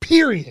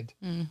 period.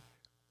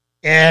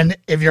 And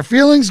if your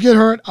feelings get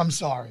hurt, I'm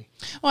sorry.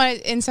 Well,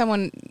 and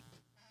someone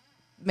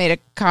made a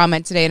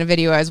comment today in a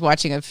video I was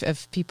watching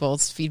of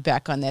people's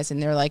feedback on this,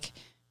 and they're like,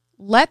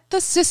 let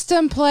the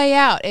system play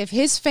out. If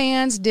his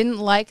fans didn't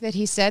like that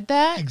he said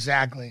that,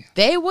 exactly,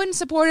 they wouldn't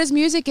support his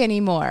music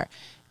anymore.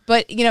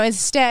 But,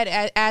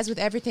 instead, as with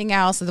everything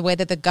else, the way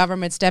that the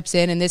government steps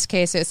in this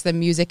case, it's the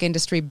music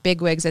industry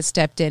bigwigs that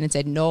stepped in and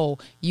said, no,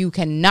 you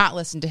cannot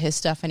listen to his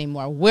stuff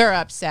anymore. We're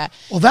upset.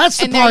 Well, that's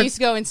the part. And then you used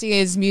to go and see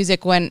his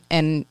music went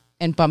and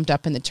bumped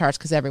up in the charts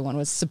because everyone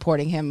was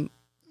supporting him.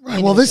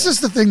 Right. Well, this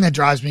is the thing that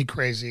drives me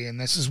crazy, and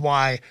this is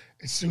why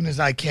as soon as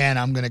I can,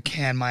 I'm going to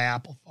can my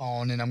Apple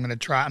phone, and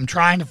I'm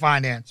trying to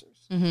find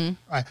answers. Mm-hmm.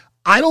 Right.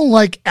 I don't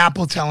like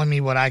Apple telling me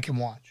what I can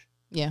watch.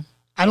 Yeah.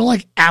 I don't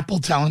like Apple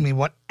telling me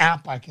what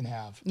app I can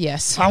have.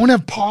 Yes. If I want to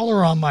have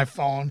Parler on my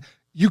phone,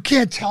 you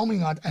can't tell me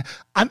not.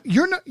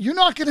 You're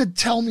not going to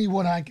tell me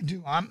what I can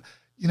do.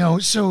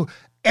 So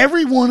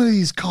every one of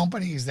these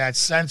companies that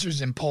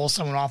censors and pulls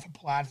someone off a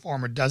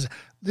platform or does it,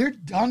 they're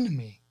done to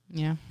me.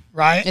 Yeah.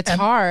 Right. It's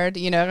hard,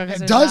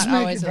 because it does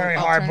make it very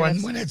hard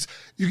when it's,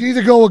 you can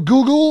either go with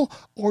Google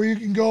or you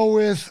can go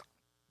with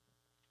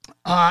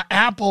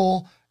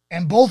Apple,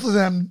 and both of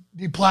them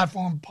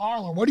deplatform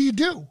Parler. What do you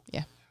do?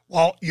 Yeah.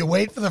 Well, you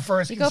wait for the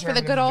first. You go for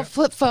the good old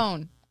flip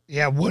phone.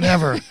 Yeah,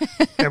 whatever.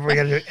 If we're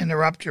going to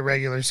interrupt your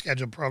regular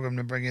scheduled program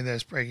to bring you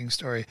this breaking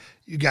story,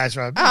 you guys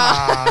are,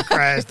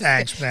 Christ,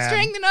 thanks, man.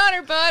 Strength and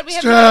honor, bud. We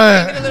have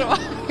a little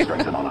while.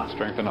 Strength and honor.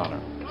 Strength and honor.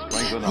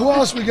 Strength and honor. Who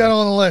else we got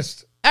on the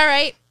list? All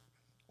right.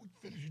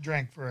 Finish your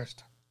drink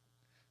first.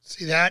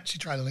 See that? She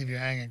tried to leave you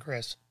hanging,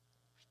 Chris.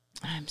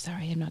 I'm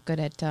sorry. I'm not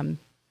good at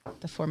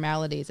the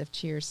formalities of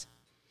cheers.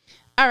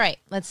 All right.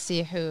 Let's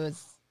see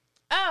who's...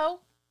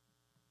 Oh...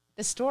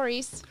 The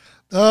stories.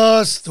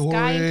 The stories.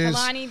 Sky and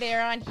Kalani,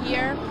 they're on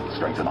here.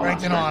 Strength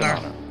and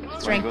honor.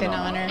 Strength and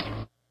honor.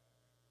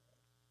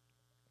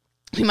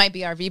 We might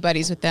be RV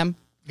buddies with them.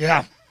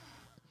 Yeah.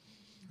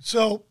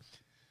 So,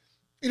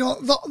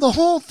 the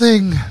whole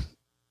thing,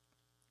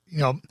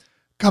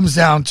 comes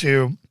down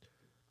to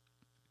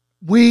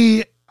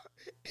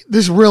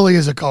this really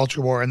is a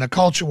culture war, and the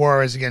culture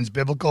war is against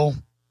biblical.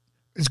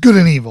 It's good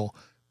and evil.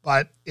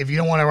 But if you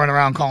don't want to run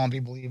around calling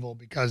people evil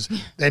because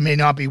they may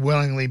not be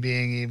willingly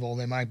being evil,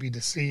 they might be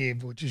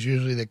deceived, which is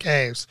usually the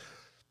case.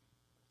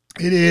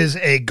 It is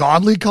a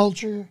godly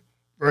culture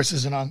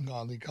versus an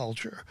ungodly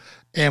culture.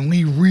 And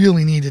we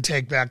really need to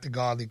take back the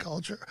godly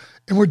culture.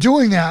 And we're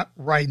doing that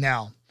right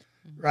now,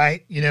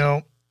 right?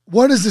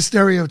 What is the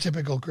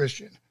stereotypical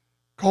Christian?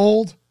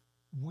 Cold,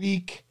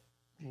 weak,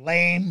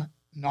 lame,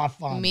 not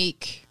fun.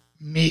 Meek,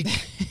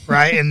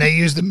 right? And they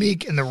use the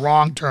meek in the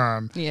wrong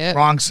term,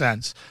 wrong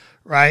sense.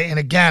 Right. And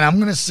again, I'm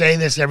going to say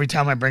this every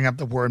time I bring up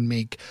the word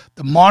meek.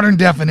 The modern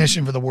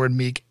definition for the word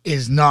meek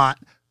is not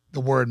the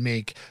word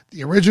meek.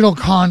 The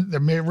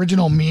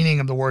original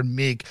meaning of the word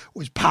meek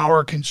was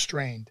power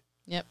constrained.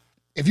 Yep.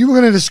 If you were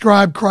going to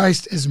describe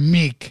Christ as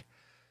meek,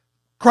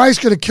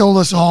 Christ could have killed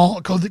us all,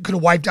 could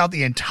have wiped out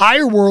the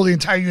entire world, the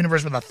entire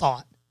universe with a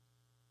thought.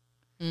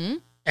 Mm-hmm.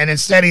 And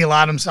instead, he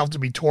allowed himself to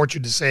be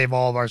tortured to save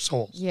all of our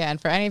souls. Yeah, and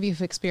for any of you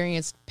who've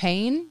experienced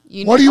pain,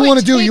 what do you want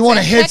to do? You want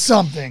to hit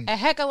something. A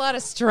heck of a lot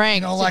of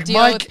strength like to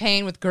deal Mike, with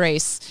pain with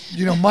grace.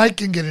 Mike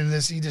can get into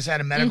this. He just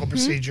had a medical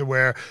procedure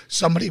where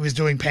somebody was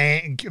doing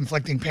pain,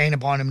 inflicting pain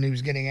upon him, and he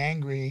was getting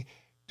angry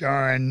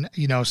during,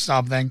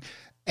 something.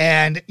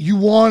 And you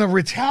want to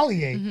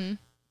retaliate. Mm-hmm.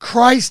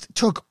 Christ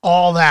took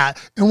all that.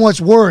 And what's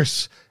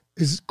worse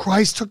is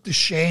Christ took the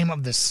shame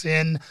of the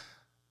sin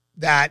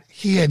that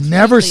he had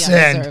never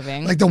sinned.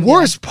 Like the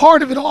worst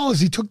part of it all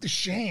is he took the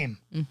shame.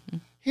 Mm-hmm.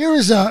 Here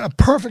is a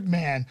perfect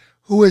man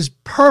who is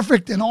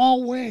perfect in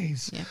all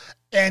ways. Yeah.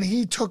 And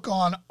he took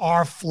on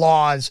our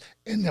flaws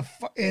in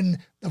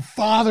the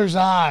Father's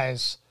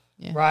eyes,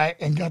 right?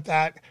 And got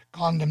that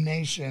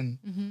condemnation.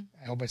 Mm-hmm.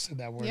 I hope I said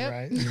that word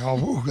right.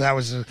 That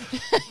was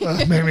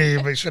maybe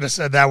we should have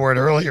said that word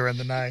earlier in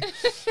the night.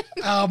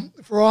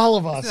 For all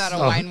of us. It's not a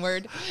wine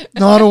word.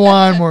 Not a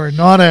wine word.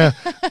 Not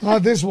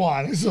this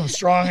wine. This is some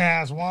strong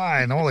ass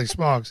wine. Holy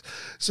smokes.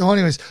 So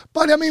anyways,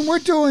 but we're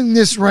doing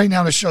this right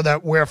now to show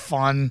that we're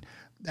fun,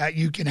 that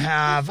you can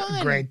have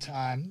a great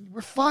time.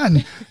 We're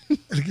fun.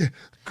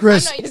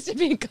 Chris. I'm not used to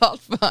being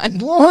called fun.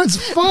 Well,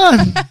 it's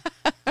fun.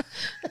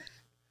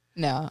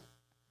 No.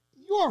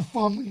 You are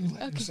fun when you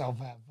let yourself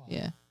have fun.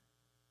 Yeah.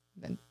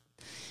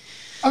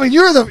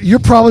 You're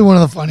probably one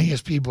of the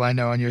funniest people I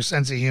know, and your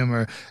sense of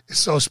humor is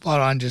so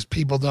spot on. Just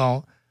people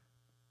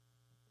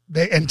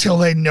until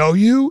they know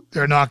you,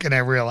 they're not going to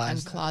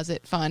realize. I'm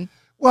closet fun.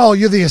 Well,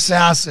 you're the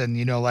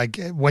assassin, like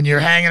when you're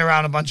hanging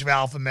around a bunch of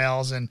alpha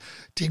males and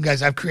team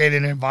guys, I've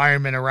created an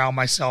environment around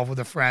myself with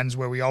the friends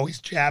where we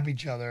always jab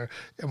each other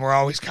and we're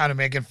always kind of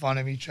making fun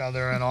of each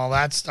other and all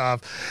that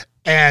stuff.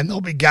 And there'll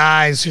be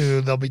guys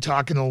who they'll be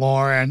talking to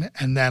Lauren,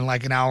 and then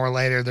like an hour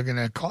later,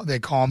 they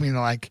call me and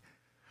they're like,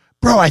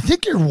 bro, I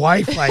think your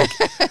wife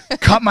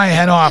cut my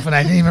head off, and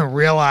I didn't even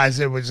realize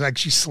it was like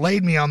she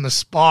slayed me on the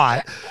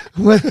spot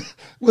with a,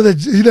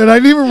 and I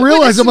didn't even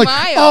realize. I'm like,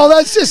 oh,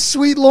 that's just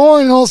sweet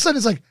Lauren. And all of a sudden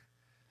it's like,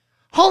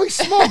 Holy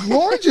smoke,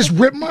 Lauren just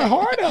ripped my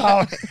heart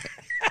out.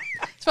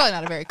 It's probably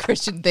not a very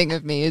Christian thing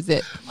of me, is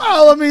it?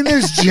 Well, I mean,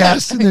 there's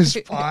jest and there's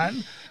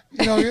fun.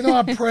 You know, you're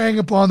not preying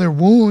upon their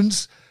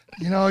wounds.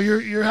 You know,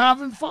 you're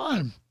having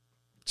fun.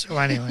 So,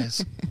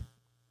 anyways.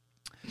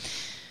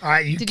 All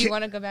right. Did you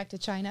want to go back to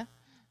China?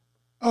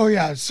 Oh,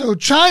 yeah. So,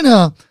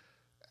 China,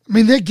 I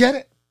mean, they get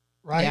it,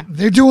 right? Yeah.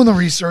 They're doing the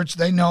research.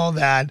 They know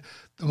that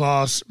the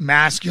most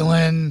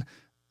masculine,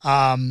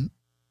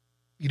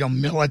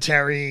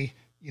 military,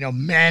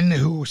 men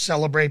who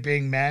celebrate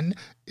being men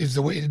is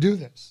the way to do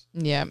this.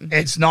 Yeah.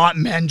 It's not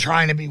men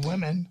trying to be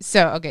women.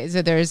 So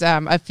there's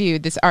a few,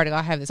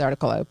 I have this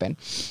article open.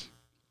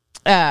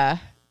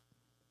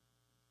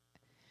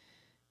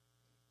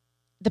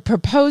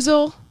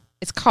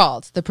 It's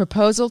called The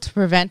Proposal to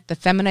Prevent the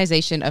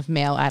Feminization of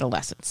Male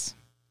Adolescents.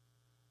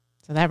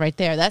 So that right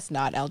there, that's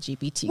not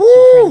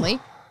LGBTQ friendly.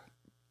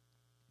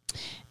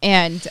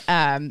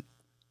 And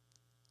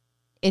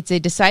it's a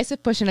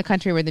decisive push in a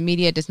country where the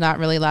media does not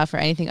really allow for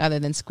anything other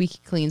than squeaky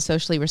clean,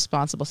 socially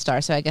responsible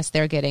stars. So I guess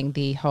they're getting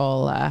the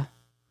whole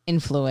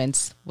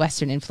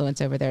Western influence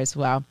over there as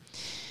well.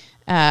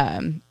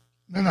 They're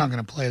not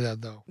going to play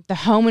that, though. The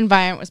home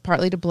environment was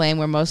partly to blame,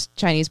 where most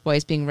Chinese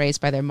boys being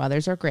raised by their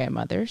mothers or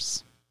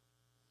grandmothers.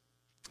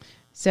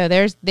 So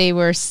they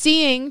were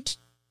seeing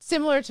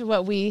similar to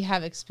what we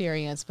have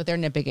experienced, but they're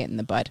nipping it in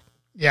the bud.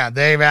 Yeah,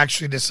 they've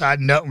actually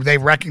decided, they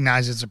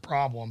recognize it's a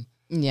problem.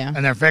 Yeah.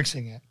 And they're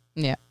fixing it.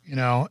 Yeah.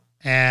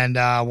 And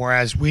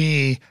whereas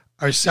we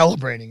are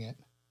celebrating it.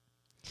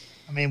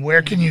 I mean,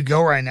 where can you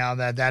go right now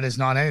that is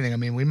not anything? I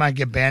mean, we might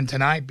get banned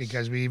tonight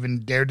because we even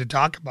dared to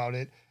talk about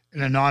it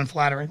in a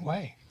non-flattering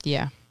way.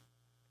 Yeah.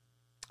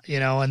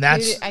 And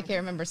that's... I can't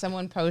remember.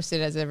 Someone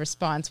posted as a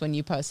response when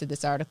you posted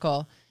this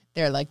article.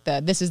 They're like,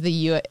 this is the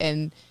U,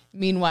 and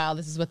meanwhile,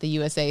 this is what the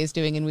USA is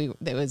doing. And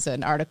there was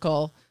an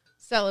article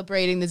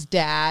celebrating this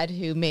dad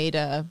who made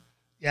a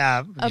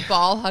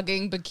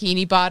ball-hugging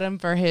bikini bottom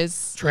for his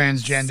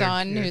transgender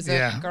son, who's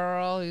a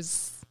girl,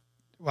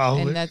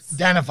 who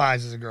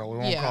identifies as a girl. We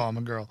won't call him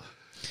a girl.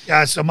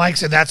 Yeah, so Mike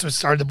said that's what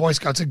started the Boy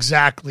Scouts.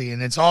 Exactly.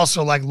 And it's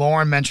also like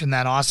Lauren mentioned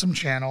that awesome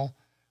channel,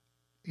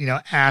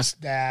 Ask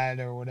Dad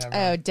or whatever.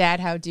 Oh, Dad,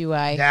 How Do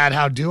I? Dad,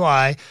 How Do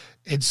I?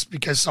 It's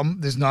because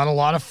there's not a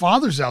lot of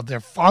fathers out there.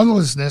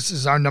 Fatherlessness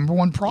is our number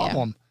one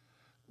problem.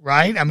 Yeah.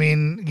 Right? I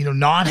mean,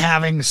 not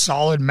having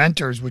solid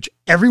mentors, which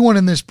everyone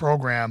in this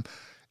program...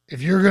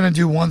 If you're going to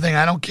do one thing,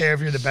 I don't care if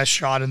you're the best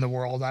shot in the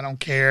world. I don't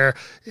care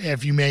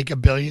if you make $1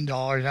 billion.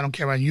 I don't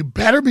care about you.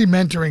 Better be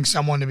mentoring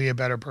someone to be a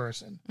better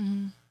person.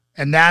 Mm-hmm.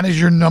 And that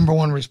is your number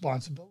one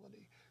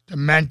responsibility, to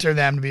mentor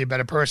them to be a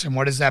better person.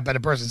 What is that better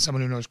person?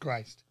 Someone who knows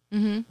Christ,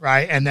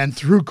 right? And then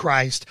through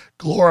Christ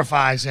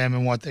glorifies him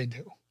in what they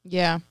do.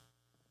 Yeah.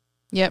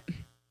 Yep.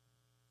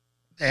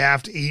 They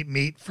have to eat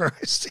meat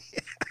first.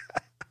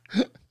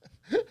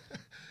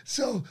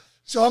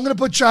 So I'm going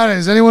to put China.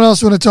 Does anyone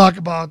else want to talk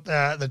about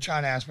the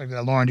China aspect of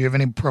that? Lauren, do you have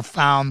any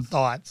profound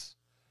thoughts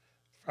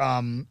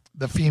from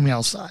the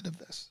female side of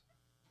this?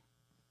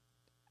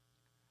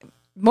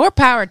 More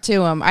power to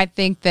them. I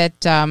think that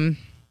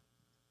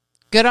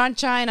good on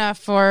China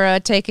for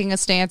taking a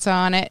stance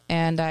on it,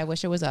 and I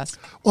wish it was us.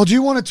 Well, do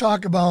you want to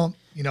talk about,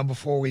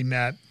 before we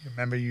met,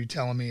 remember you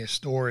telling me a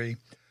story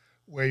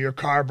where your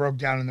car broke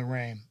down in the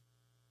rain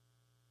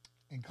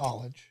in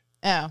college?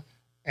 Oh.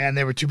 And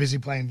they were too busy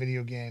playing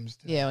video games.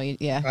 Yeah.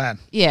 Go ahead.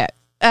 Yeah.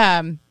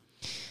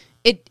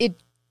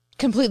 It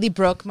completely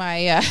broke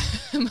my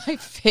my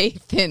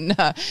faith in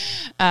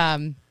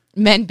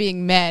men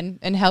being men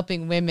and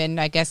helping women.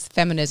 I guess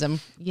feminism.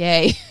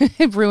 Yay,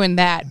 it ruined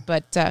that.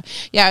 But I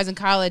was in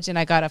college and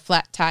I got a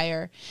flat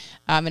tire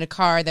in a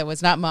car that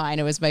was not mine.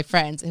 It was my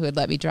friend's who had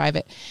let me drive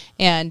it.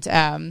 And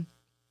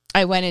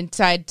I went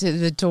inside to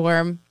the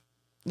dorm.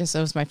 This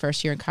was my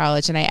first year in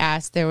college, and I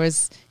asked, there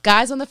was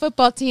guys on the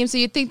football team, so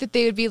you'd think that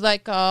they would be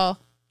like all,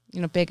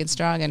 big and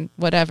strong and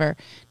whatever.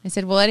 I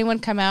said, will anyone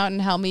come out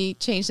and help me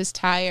change this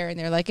tire? And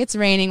they're like, it's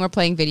raining, we're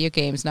playing video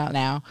games, not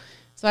now.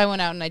 So I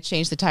went out and I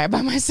changed the tire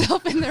by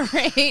myself in the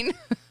rain.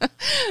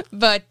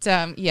 But,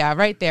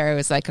 right there, it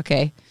was like,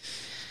 okay,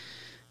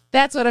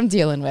 that's what I'm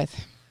dealing with.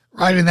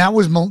 Right, and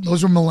those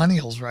were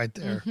millennials right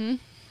there. Mm-hmm.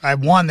 I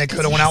won. They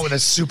could have went out with a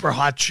super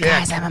hot chick.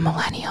 Guys, I'm a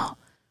millennial.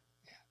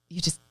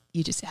 You just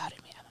outed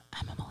me.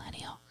 I'm a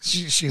millennial.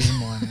 She's a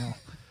millennial.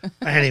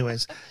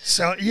 Anyways,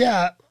 so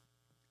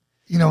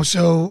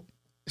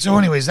so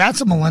anyways,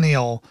 that's a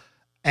millennial,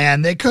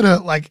 and they could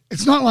have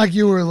it's not like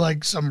you were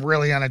like some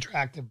really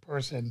unattractive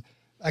person.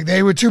 Like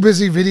they were too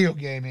busy video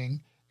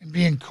gaming and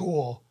being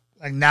cool.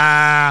 Like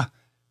nah,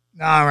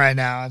 right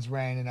now it's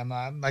raining. I'm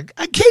not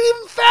I can't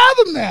even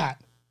fathom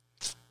that.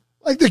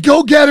 Like the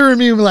go-getter in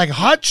me, like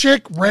hot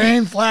chick,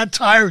 rain, flat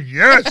tire,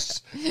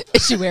 yes.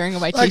 Is she wearing a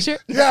white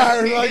t-shirt?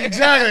 Yeah,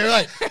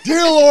 exactly.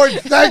 Dear Lord,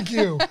 thank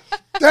you.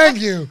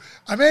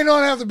 I may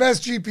not have the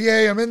best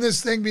GPA. I'm in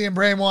this thing being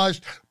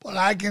brainwashed, but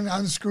I can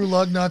unscrew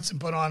lug nuts and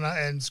put on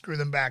and screw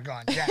them back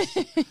on. Yes.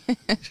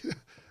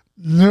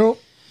 Nope.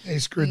 They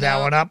screwed that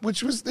one up,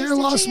 which was their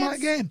lost my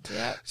game.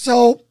 Yep.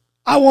 So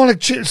I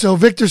want to. So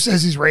Victor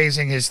says he's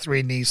raising his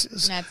 3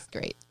 nieces. That's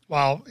great.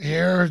 Well,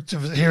 here's to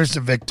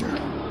Victor.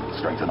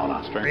 Strength and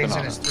honor. Strength and Raising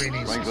honor. his 3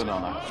 nieces. Strength and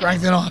honor.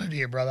 Strength and honor to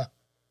you, brother.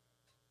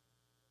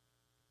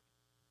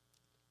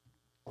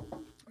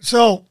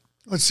 So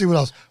let's see what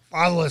else.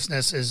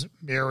 Fatherlessness is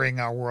mirroring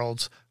our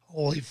world's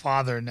holy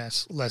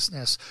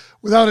fatherlessness,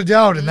 without a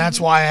doubt, and that's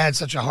why I had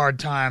such a hard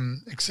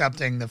time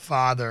accepting the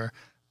Father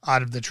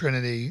out of the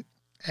Trinity,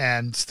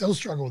 and still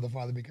struggle with the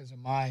Father because of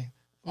my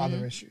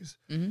father issues.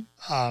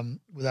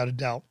 Without a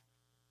doubt,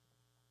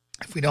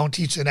 if we don't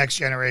teach the next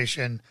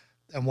generation,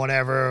 then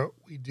whatever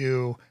we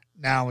do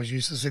now is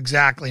useless.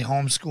 Exactly,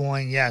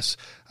 homeschooling. Yes,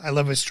 I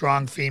live with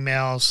strong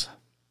females.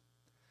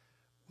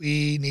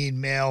 We need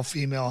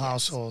male-female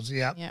households.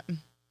 Yep.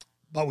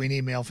 But we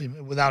need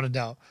male-female, without a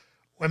doubt.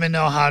 Women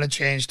know how to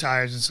change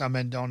tires, and some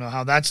men don't know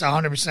how. That's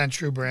 100%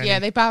 true, Brandy. Yeah,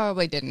 they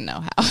probably didn't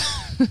know how.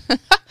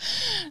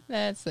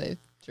 That's the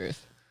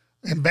truth.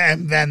 And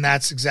then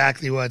that's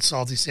exactly what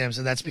Salty Sam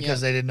said. That's because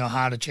they didn't know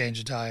how to change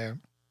a tire.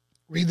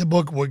 Read the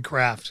book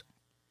Woodcraft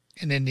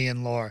in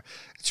Indian Lore.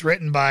 It's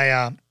written by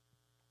a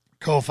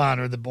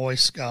co-founder of the Boy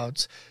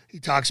Scouts. He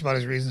talks about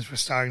his reasons for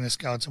starting the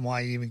Scouts and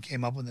why he even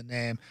came up with the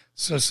name.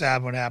 So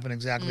sad what happened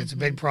exactly. It's a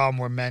big problem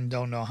where men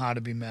don't know how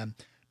to be men.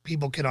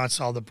 People cannot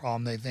solve the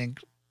problem. They think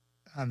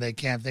they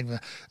can't think of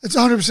it. It's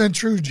 100%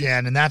 true,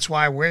 Jan, and that's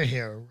why we're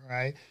here,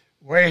 right?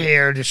 We're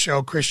here to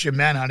show Christian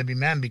men how to be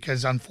men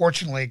because,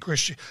 unfortunately,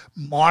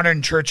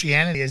 modern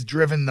churchianity has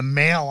driven the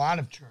male out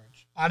of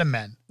church, out of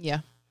men. Yeah.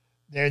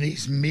 They're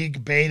these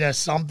meek beta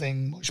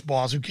something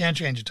mushballs who can't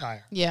change a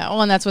tire. Yeah,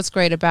 well, and that's what's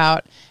great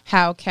about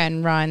how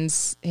Ken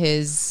runs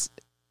his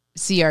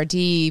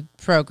CRD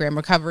program,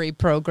 recovery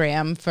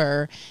program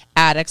for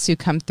addicts who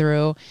come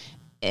through.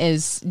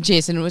 Is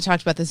Jason, we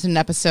talked about this in an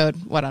episode,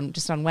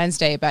 just on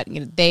Wednesday, but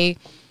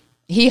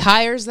he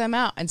hires them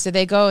out, and so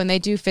they go and they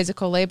do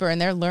physical labor, and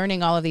they're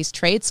learning all of these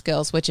trade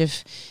skills, which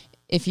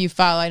if you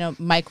follow, I know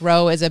Mike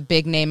Rowe is a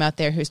big name out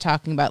there who's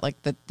talking about like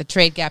the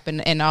trade gap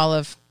and all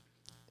of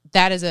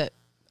that is a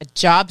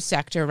job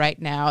sector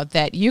right now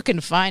that you can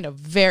find a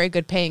very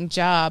good paying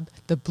job,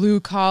 the blue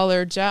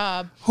collar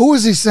job. Who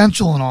is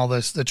essential in all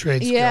this, the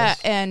trade skills? Yeah,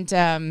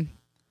 and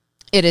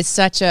it is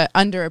such a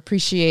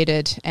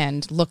underappreciated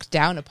and looked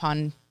down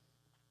upon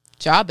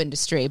job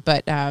industry.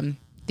 But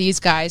these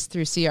guys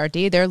through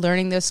CRD, they're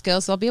learning those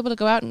skills. They'll be able to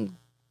go out and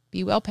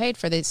be well paid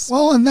for this.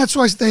 Well, and that's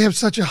why they have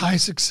such a high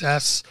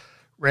success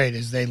rate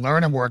is they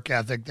learn a work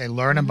ethic. They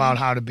learn about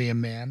how to be a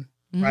man,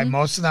 right?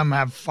 Most of them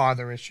have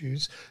father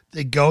issues.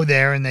 They go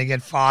there and they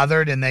get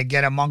fathered and they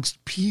get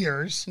amongst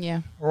peers. Yeah.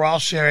 We're all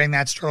sharing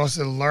that struggle,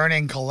 so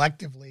learning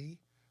collectively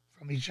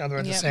from each other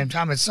at the same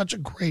time. It's such a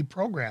great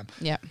program.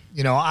 Yeah.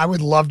 I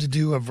would love to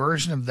do a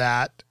version of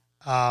that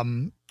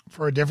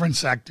for a different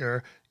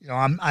sector.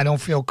 I don't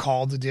feel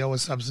called to deal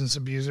with substance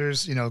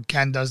abusers.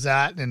 Ken does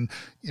that. And,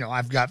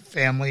 I've got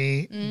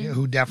family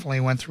who definitely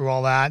went through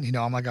all that.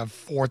 I'm like a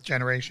 4th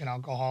generation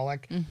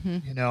alcoholic,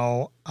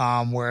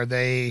 where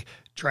they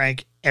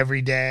drank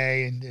every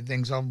day and did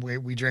things.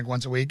 We drink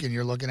once a week and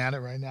you're looking at it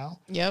right now.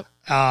 Yep.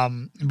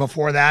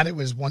 Before that, it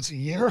was once a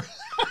year.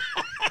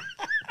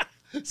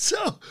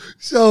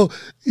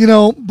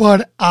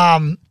 But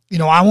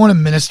I want to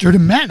minister to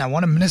men. I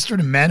want to minister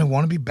to men who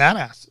want to be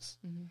badasses,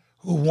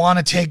 who want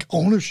to take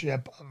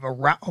ownership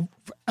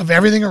of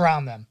everything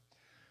around them.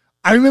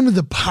 I remember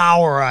the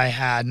power I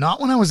had,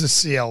 not when I was a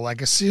SEAL.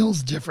 Like a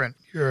SEAL's different.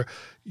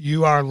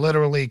 You are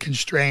literally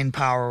constrained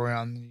power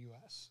around the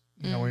U.S.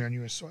 When you're on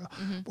U.S. soil.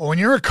 But when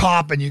you're a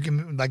cop and you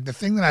can, like the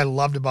thing that I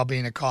loved about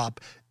being a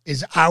cop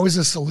is I was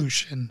a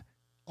solution,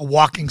 a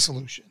walking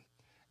solution.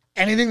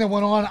 Anything that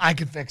went on, I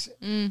could fix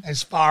it.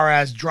 As far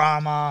as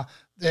drama,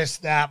 this,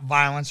 that,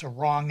 violence, or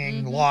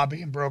wronging, law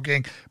being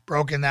broken,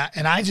 that.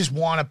 And I just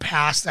want to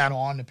pass that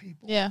on to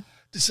people. Yeah.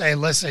 To say,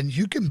 listen,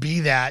 you can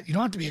be that. You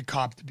don't have to be a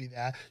cop to be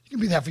that. You can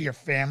be that for your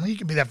family. You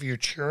can be that for your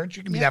church.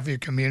 You can be that for your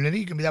community.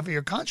 You can be that for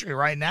your country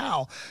right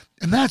now.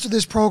 And that's what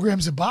this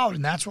program's about.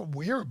 And that's what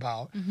we're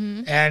about.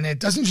 And it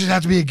doesn't just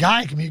have to be a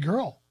guy. It can be a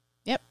girl.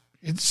 Yep.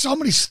 It's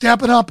somebody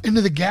stepping up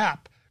into the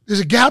gap. There's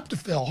a gap to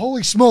fill.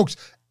 Holy smokes.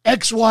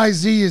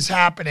 XYZ is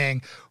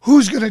happening.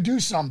 Who's going to do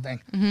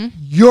something?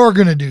 You're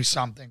going to do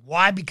something.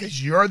 Why?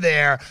 Because you're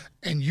there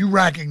and you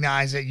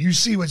recognize it. You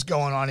see what's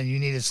going on and you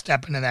need to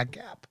step into that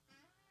gap.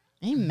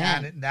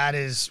 Amen. That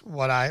is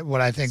what I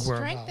think we're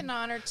about. Strength and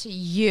honor to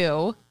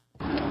you.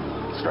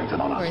 Strength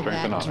and honor. For Strength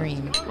that and honor.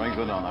 dream. Strength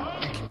and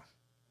honor.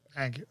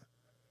 Thank you.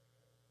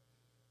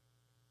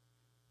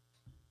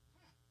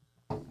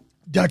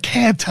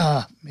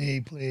 Decanta me,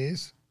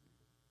 please.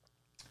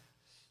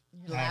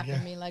 You're laughing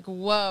at me like,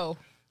 whoa.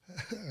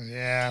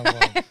 Yeah,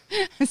 well.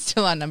 It's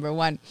still on number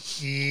 1.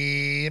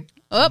 Yep.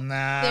 Oh,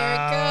 now, there it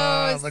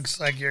goes. Looks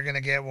like you're going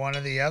to get one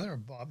of the other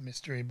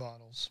mystery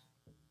bottles.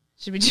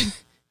 Should we do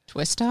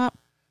twist top?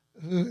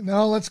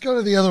 No, let's go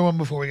to the other one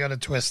before we go to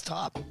twist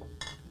top.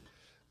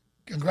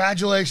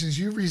 Congratulations.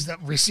 You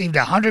received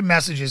 100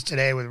 messages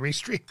today with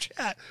Restream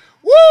Chat.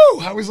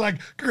 Woo! I was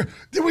like,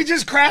 did we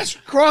just cross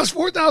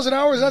 4,000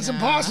 hours? That's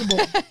impossible.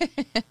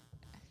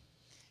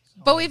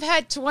 But we've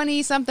had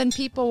 20-something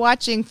people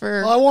watching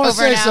for I want to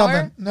over an say hour.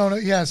 something. No,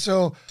 yeah.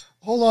 So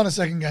hold on a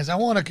second, guys. I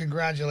want to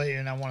congratulate you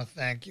and I want to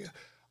thank you.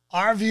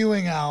 Our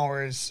viewing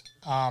hours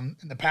in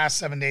the past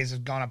 7 days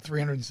have gone up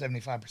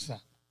 375%.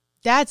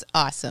 That's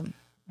awesome.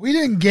 We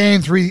didn't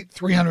gain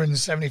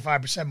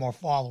 375% more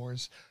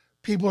followers.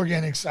 People are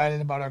getting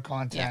excited about our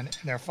content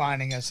and they're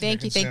finding us.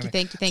 Thank you.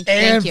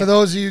 And for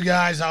those of you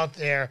guys out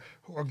there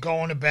who are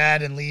going to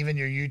bed and leaving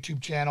your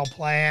YouTube channel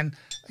playing,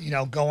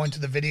 go into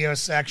the video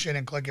section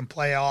and click and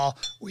play all.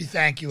 We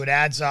thank you. It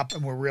adds up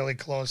and we're really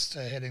close to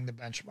hitting the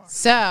benchmark.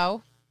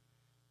 So,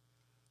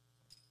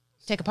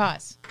 take a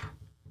pause.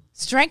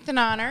 Strength and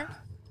honor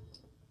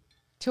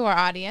to our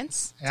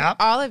audience, to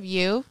all of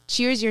you.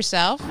 Cheers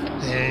yourself.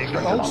 There you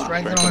go.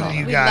 Strength and honor to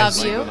you We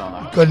guys.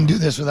 love you. Couldn't do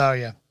this without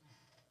you.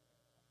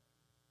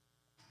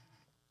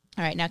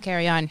 All right, now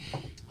carry on.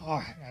 All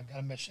right, I've got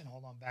a mission.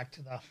 Hold on, back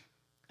to the...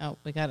 Oh,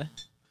 we got a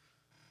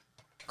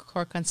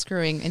cork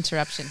unscrewing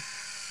interruption.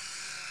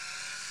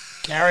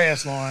 Carry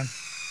us, Lauren.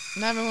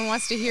 Not everyone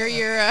wants to hear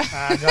your Go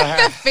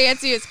ahead.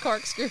 fanciest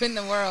corkscrew in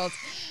the world.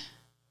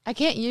 I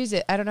can't use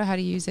it. I don't know how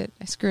to use it.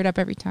 I screw it up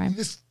every time.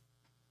 Just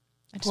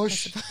I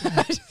push.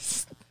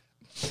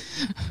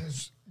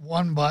 There's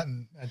one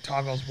button that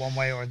toggles one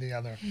way or the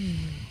other.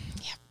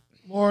 Yep.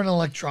 Lauren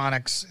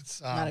Electronics.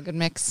 It's Not a good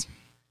mix.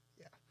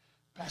 Yeah.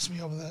 Pass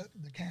me over the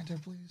canter,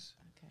 please.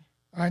 Okay.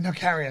 All right, now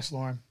carry us,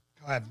 Lauren.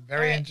 Go ahead.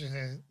 Very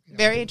interesting.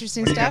 Very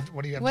interesting stuff.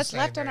 What do you have What's to say,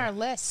 left on Barry? our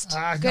list?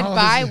 No,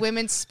 Goodbye, this is-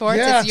 women's sports.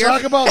 Yeah, It's your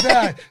talk about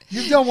that.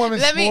 You've done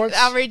women's sports.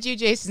 I'll read you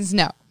Jason's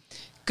note.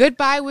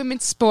 Goodbye,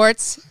 women's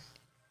sports.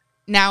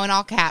 Now in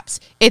all caps.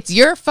 It's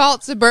your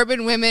fault,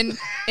 suburban women.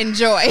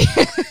 Enjoy.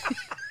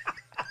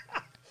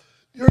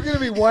 You're going to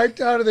be wiped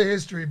out of the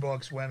history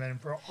books, women,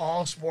 for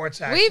all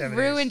sports activities. We've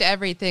ruined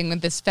everything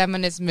with this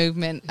feminist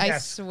movement. I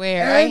Yes.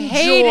 swear.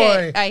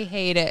 Enjoy. I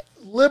hate it.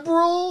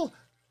 Liberal,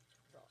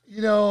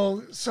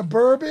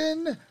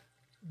 suburban,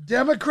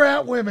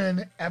 Democrat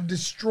women have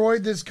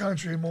destroyed this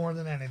country more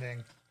than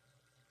anything.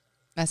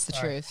 That's the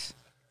truth.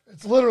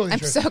 It's literally I'm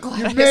true. so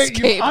glad I You've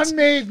escaped.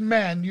 unmade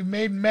men. You've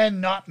made men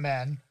not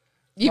men.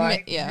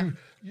 Right? Yeah.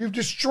 You've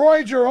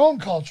destroyed your own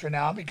culture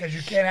now because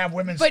you can't have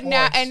women's But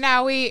sports.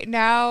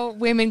 now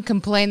women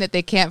complain that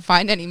they can't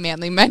find any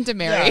manly men to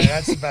marry. Yeah,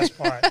 that's the best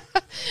part.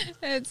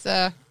 It's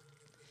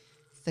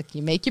like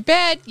you make your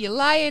bed, you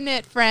lie in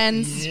it,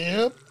 friends.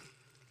 Yep.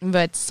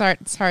 But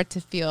it's hard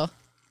to feel.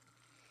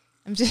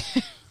 I'm just.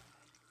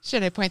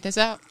 Should I point this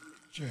out?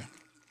 Sure.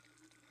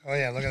 Oh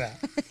yeah, look at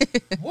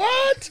that.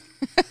 What?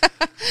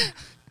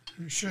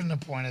 You shouldn't have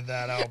pointed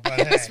that out, but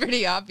It was hey.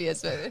 pretty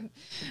obvious, but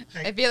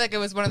I feel like it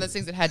was one of those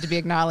things that had to be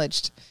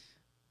acknowledged.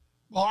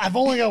 Well, I've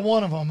only got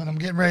one of them, and I'm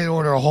getting ready to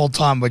order a whole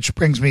ton, which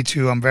brings me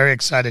to I'm very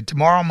excited.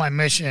 Tomorrow, my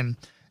mission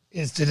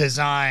is to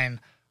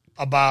design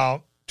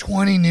about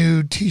 20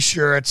 new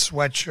T-shirts,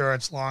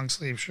 sweatshirts, long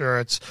sleeve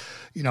shirts,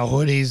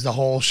 hoodies, the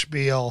whole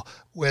spiel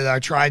with our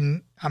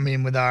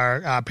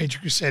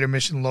Patriot Crusader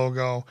mission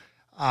logo,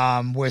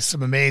 with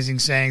some amazing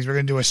sayings. We're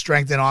going to do a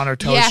Strength and Honor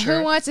toe shirt.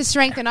 Who wants a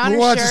Strength and Honor shirt? Who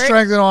wants a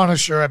Strength and Honor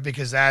shirt?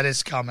 Because that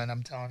is coming.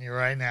 I'm telling you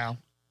right now.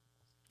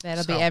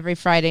 That'll be every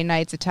Friday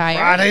night's attire.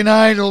 Friday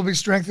night, it'll be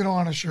Strength and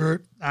Honor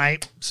shirt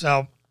night.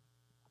 So,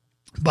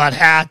 but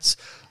hats,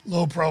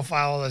 low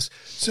profile of this.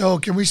 So,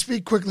 can we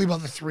speak quickly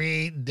about the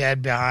 3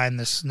 dead behind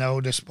the snow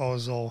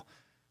disposal?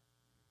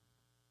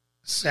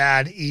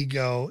 Sad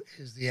ego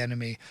is the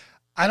enemy.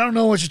 I don't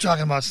know what you're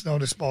talking about, snow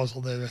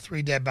disposal. There are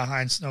 3 dead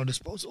behind snow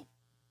disposal.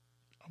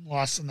 I'm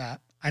lost in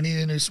that. I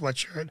need a new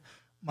sweatshirt.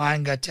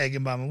 Mine got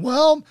taken by me.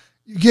 Well,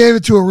 you gave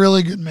it to a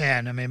really good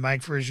man.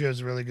 Mike Frigio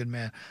is a really good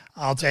man.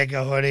 I'll take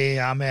a hoodie.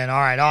 I'm in. All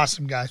right,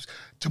 awesome, guys.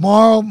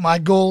 Tomorrow, my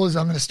goal is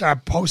I'm going to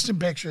start posting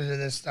pictures of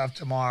this stuff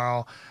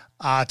tomorrow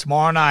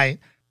night,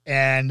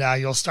 and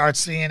you'll start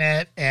seeing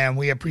it, and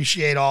we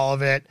appreciate all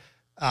of it,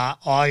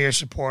 all your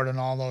support and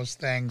all those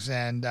things.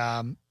 And,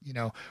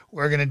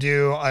 we're going to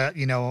do,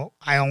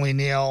 I only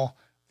kneel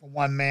for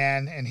one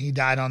man, and he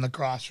died on the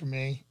cross for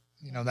me.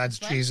 That's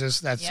Jesus.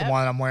 That's the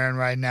one I'm wearing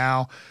right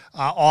now.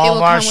 All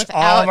of our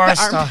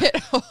stuff.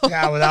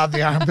 Yeah, without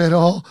the armpit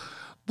hole.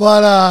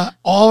 But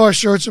all of our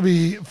shirts will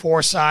be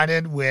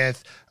 4-sided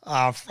with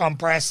front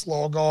press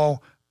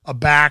logo, a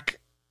back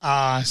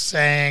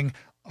saying,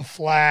 a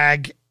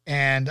flag,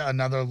 and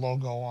another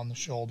logo on the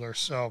shoulder.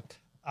 So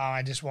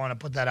I just want to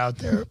put that out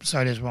there. So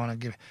I just want to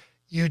give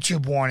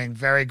YouTube warning.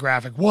 Very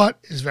graphic. What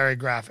is very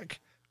graphic?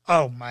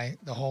 Oh,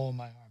 the hole in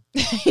my arm.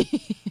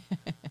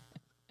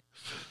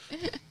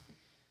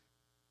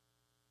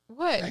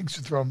 What? Thanks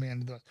for throwing me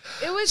under the bus.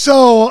 It was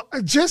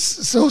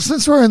So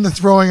since we're in the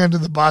throwing under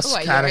the bus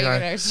What,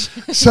 category,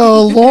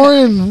 so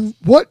Lauren,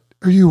 what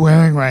are you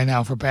wearing right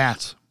now for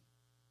bats?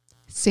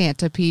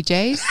 Santa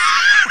PJs.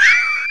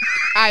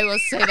 I will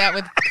say that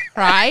with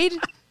pride.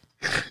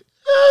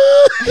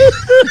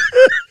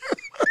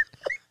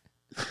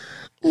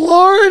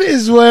 Lauren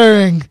is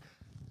wearing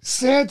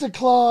Santa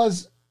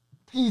Claus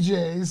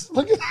PJs.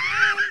 Look at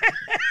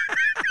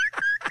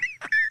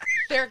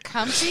They're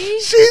comfy.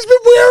 She's been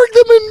wearing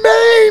them in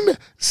Maine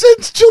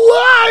since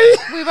July.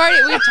 We've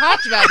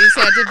talked about these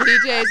Santa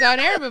PJs on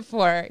air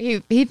before.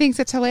 He thinks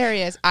it's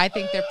hilarious. I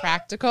think they're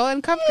practical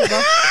and comfortable.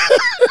 You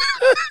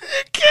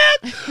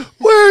can't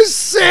wear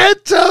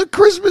Santa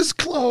Christmas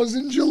clothes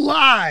in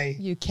July.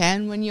 You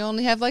can when you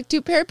only have like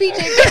 2 pair of PJs.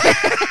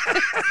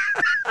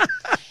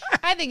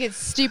 I think it's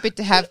stupid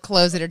to have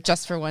clothes that are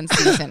just for one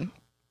season.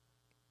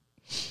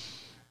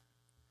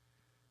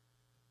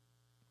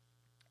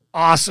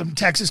 Awesome.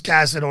 Texas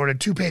Cast had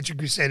ordered 2 Patriot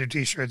Crusader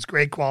t-shirts.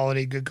 Great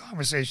quality, good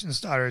conversation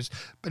starters.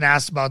 Been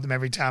asked about them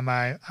every time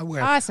I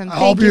wear them. Awesome. I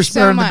hope you're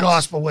sparing so the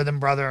gospel with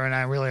them, brother, and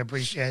I really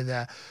appreciate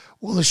that.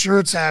 Well, the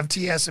shirts have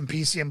TS and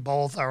PC, and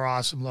both are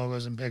awesome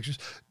logos and pictures.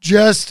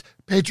 Just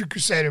Patriot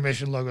Crusader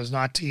Mission logos,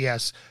 not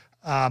TS.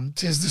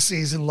 Tis the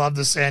season. Love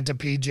the Santa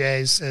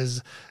PJs,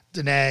 says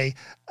Danae.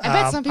 I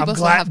bet some people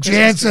still have Christmas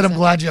Jan said, trees I'm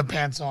glad you have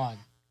pants on.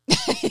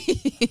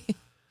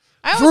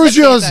 First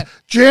shows,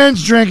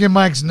 Jan's drinking,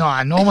 Mike's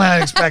not. Normally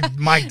I'd expect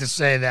Mike to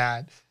say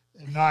that.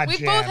 Not we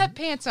Jan. both have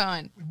pants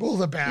on. We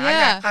both have pants.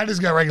 Yeah. I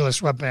just got regular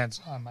sweatpants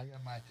on. I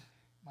got my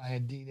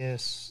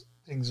Adidas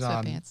things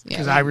on.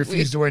 Because I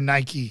refuse to wear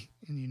Nike,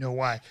 and you know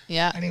why.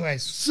 Yeah.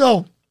 Anyways,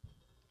 so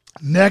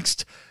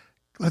next,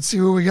 let's see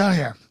what we got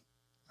here.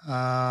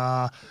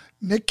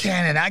 Nick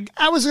Cannon.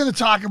 I was going to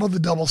talk about the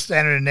double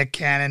standard of Nick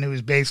Cannon, who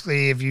is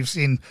basically, if you've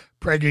seen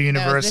Prager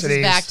University. This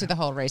is back to the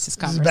whole racist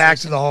conversation. This is back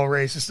to the whole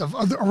racist stuff.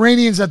 The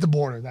Iranians at the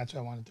border. That's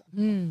what I wanted to talk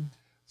about.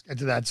 Let's get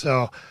to that.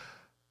 So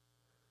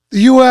the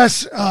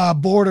U.S.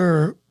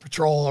 Border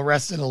Patrol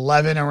arrested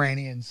 11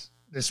 Iranians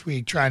this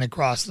week trying to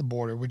cross the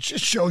border, which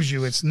just shows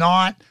you it's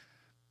not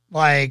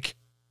like,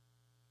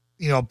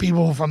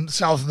 people from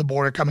south of the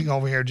border coming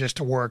over here just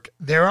to work.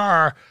 There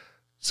are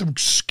some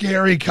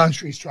scary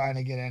countries trying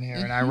to get in here,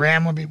 and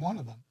Iran would be one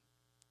of them.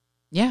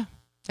 Yeah.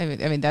 I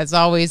mean, that's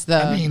always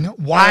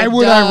why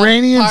would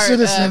Iranian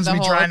citizens be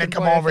trying to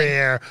come over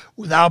here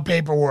without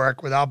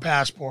paperwork, without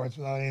passports,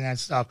 without any of that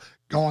stuff,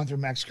 going through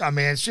Mexico? I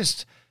mean, it's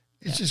just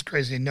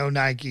crazy. No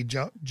Nike,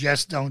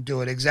 just don't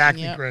do it.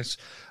 Exactly, Chris.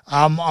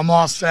 I'm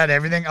all set.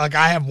 Everything. Like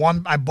I have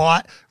one. I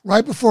bought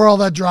right before all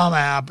that drama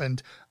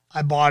happened.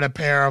 I bought a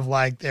pair of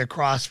their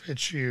CrossFit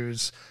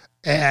shoes,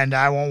 and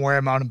I won't wear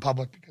them out in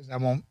public because I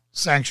won't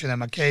sanction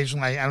them.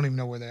 Occasionally, I don't even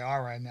know where they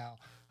are right now.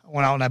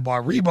 Went out and I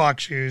bought Reebok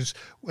shoes,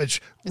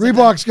 which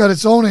Reebok's got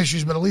its own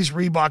issues, but at least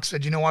Reebok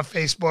said, you know what,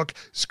 Facebook,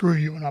 screw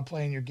you, we're not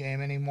playing your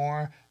game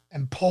anymore,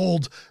 and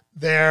pulled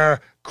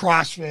their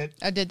CrossFit.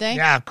 Oh, did they?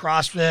 Yeah,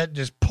 CrossFit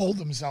just pulled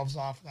themselves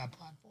off that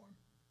platform.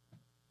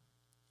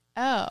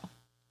 Oh.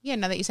 Yeah,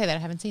 now that you say that,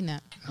 I haven't seen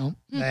that. No,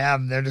 they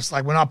haven't. They're just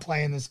like, we're not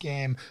playing this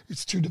game.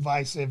 It's too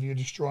divisive. You're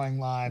destroying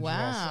lives.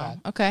 Wow.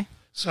 Okay.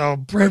 So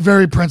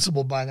very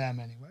principled by them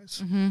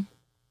anyways.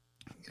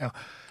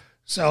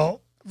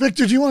 So...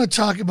 Victor, do you want to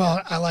talk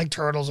about I like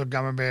turtles or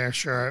Gummer Bear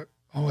shirt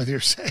with your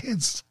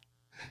sayings?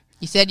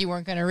 You said you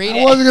weren't going to read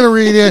it. I wasn't going to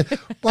read it,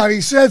 but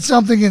he said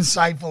something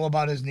insightful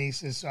about his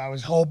nieces, so I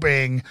was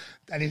hoping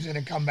that he's going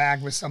to come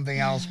back with something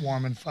else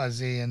warm and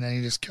fuzzy, and then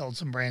he just killed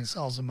some brain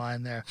cells of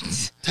mine there.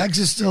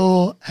 Texas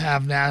still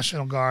have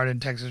National Guard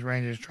and Texas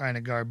Rangers trying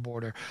to guard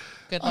border.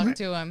 Good luck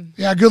to him.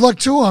 Yeah, good luck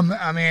to him.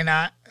 I mean,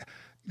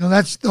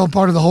 that's still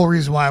part of the whole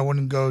reason why I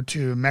wouldn't go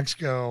to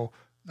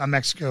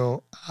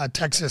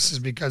Texas is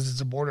because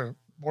it's a border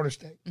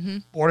state.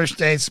 Border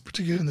states,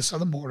 particularly in the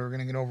southern border, are going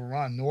to get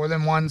overrun.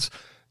 Northern ones,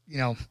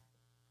 you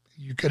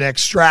could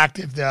extract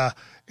if the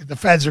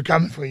feds are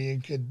coming for you. You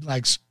could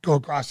go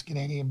across the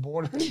Canadian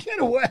border and get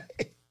away.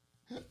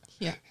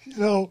 Yeah,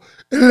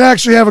 and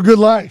actually have a good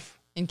life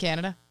in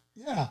Canada.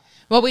 Yeah.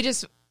 Well,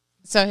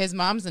 so his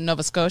mom's in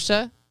Nova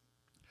Scotia,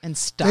 and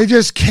stuff. They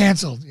just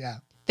canceled. Yeah.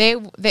 They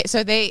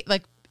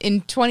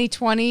in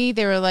 2020,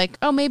 they were like,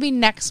 oh, maybe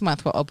next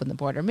month we'll open the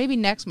border. Maybe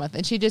next month.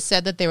 And she just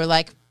said that they were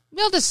like,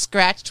 we'll just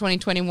scratch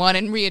 2021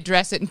 and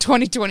readdress it in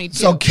 2022.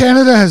 So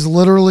Canada has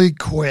literally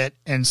quit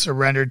and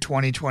surrendered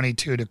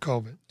 2022 to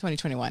COVID.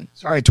 2021.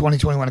 Sorry,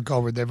 2021 to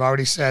COVID. They've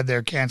already said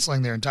they're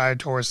canceling their entire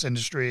tourist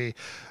industry,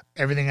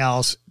 everything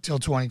else, till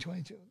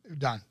 2022. They're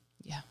done.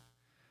 Yeah.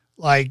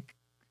 When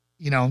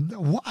are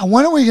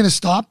we going to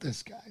stop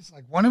this, guys?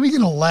 When are we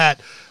going to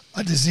let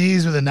a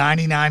disease with a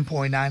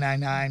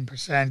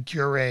 99.999%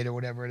 cure rate or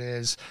whatever it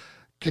is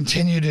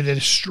continue to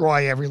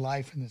destroy every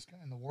life in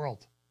the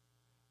world?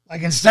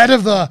 Instead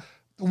of the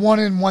 1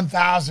 in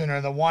 1,000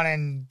 or the 1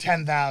 in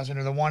 10,000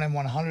 or the 1 in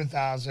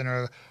 100,000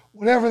 or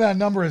whatever that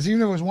number is,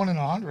 even if it was 1 in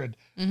 100,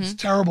 it's a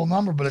terrible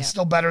number, but it's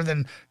still better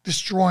than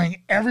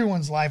destroying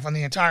everyone's life on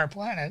the entire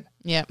planet.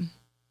 Yep.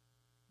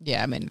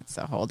 Yeah, I mean, it's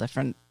a whole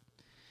different,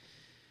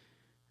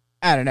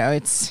 I don't know,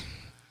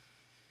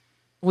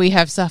 we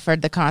have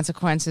suffered the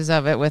consequences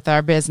of it with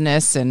our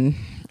business, and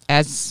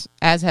as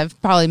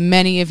have probably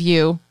many of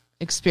you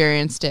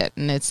experienced it,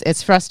 and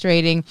it's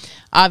frustrating.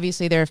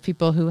 Obviously, there are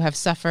people who have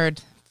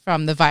suffered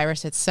from the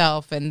virus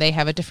itself, and they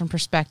have a different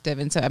perspective,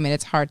 and so I mean,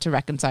 it's hard to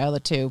reconcile the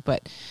two.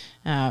 But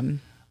I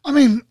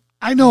mean,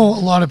 I know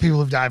a lot of people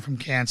have died from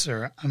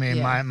cancer. I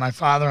mean, my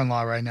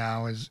father-in-law right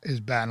now is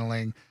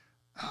battling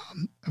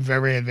a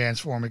very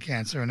advanced form of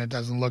cancer, and it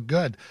doesn't look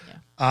good.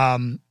 Yeah.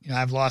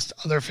 I've lost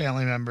other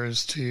family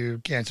members to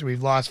cancer.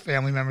 We've lost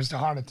family members to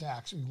heart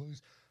attacks.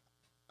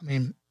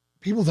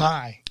 People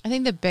die. I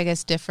think the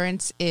biggest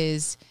difference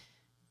is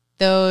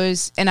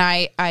those, and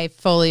I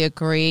fully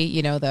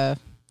agree, the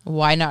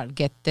why not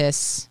get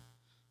this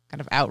kind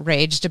of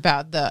outraged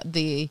about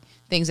the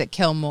things that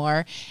kill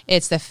more.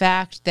 It's the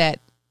fact that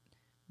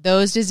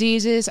those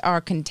diseases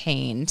are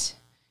contained.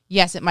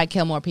 Yes, it might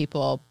kill more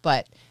people,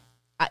 but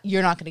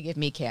you're not going to give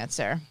me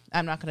cancer.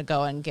 I'm not going to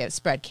go and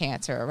spread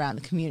cancer around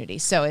the community.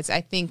 So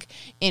I think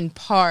in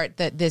part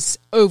that this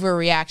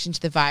overreaction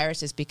to the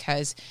virus is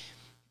because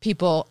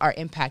people are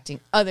impacting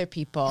other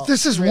people.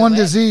 This is one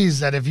disease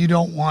that if you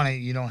don't want it,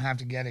 you don't have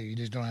to get it. You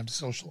just don't have to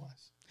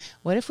socialize.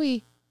 What if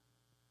we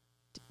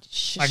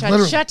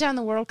shut down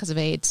the world because of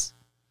AIDS?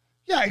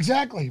 Yeah,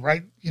 exactly.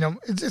 Right.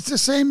 It's the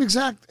same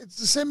exact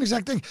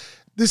thing.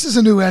 This is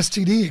a new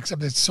STD,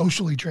 except it's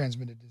socially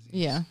transmitted disease.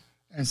 Yeah.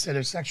 Instead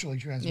of sexually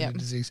transmitted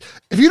disease.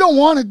 If you don't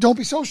want it, don't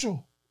be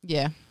social.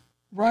 Yeah.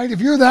 Right? If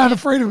you're that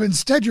afraid of it,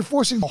 instead you're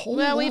forcing the whole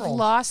world. Well, we've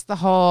lost the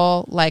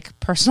whole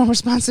personal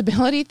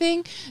responsibility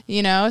thing,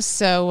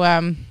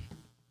 so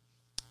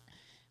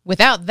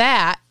without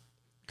that,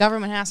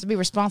 government has to be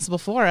responsible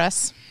for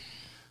us.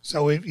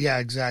 So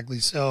exactly.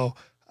 So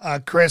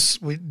Chris,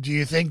 do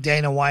you think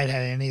Dana White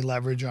had any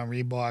leverage on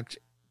Reebok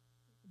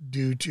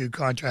due to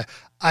contract?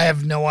 I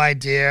have no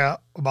idea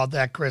about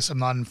that, Chris. I'm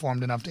not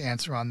informed enough to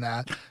answer on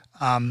that.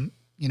 I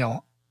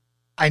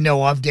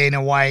know of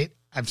Dana White.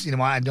 I've seen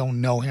him. I don't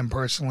know him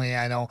personally.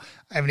 I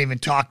haven't even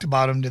talked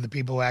about him to the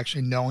people who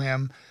actually know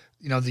him.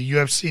 The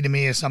UFC to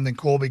me is something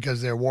cool because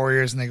they're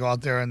warriors and they go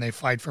out there and they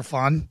fight for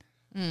fun.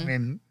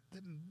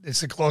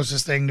 It's the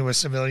closest thing to a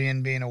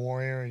civilian being a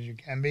warrior as you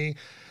can be,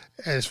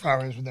 as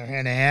far as with their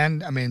hand to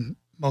hand.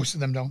 Most of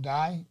them don't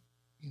die,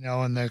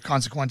 and the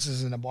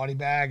consequences in a body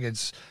bag,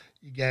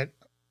 you get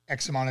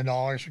X amount of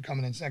dollars for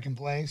coming in second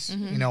place,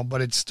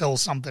 but it's still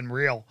something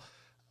real.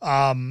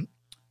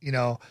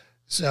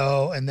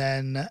 So, and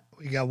then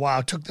we go, wow,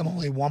 it took them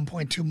only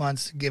 1.2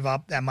 months to give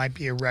up. That might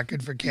be a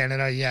record for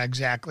Canada. Yeah,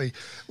 exactly.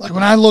 Like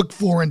when I look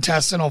for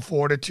intestinal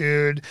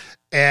fortitude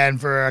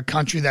and for a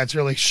country that's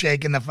really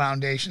shaken the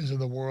foundations of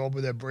the world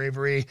with their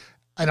bravery,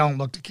 I don't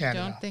look to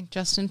Canada. Don't think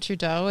Justin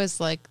Trudeau is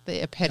like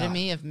the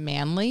epitome of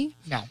manly?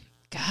 No.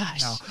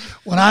 Gosh. No.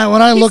 When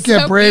I look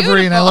at bravery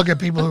beautiful. And I look at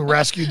people who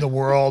rescued the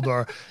world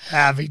or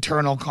have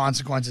eternal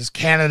consequences,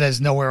 Canada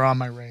is nowhere on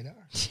my radar.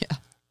 Yeah.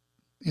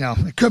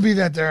 It could be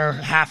that they're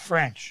half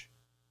French.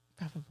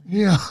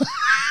 Probably.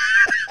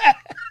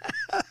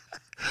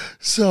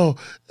 So,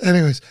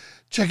 anyways,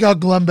 check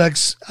out Glenn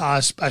Beck's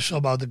special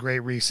about the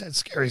Great Reset.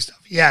 Scary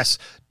stuff. Yes,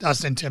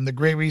 Dustin, Tim, the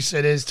Great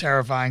Reset is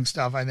terrifying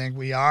stuff. I think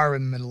we are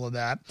in the middle of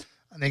that.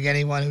 I think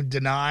anyone who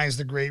denies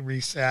the Great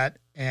Reset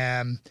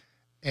and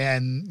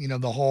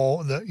all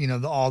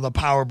the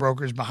power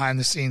brokers behind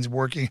the scenes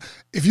working.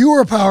 If you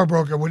were a power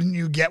broker, wouldn't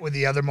you get with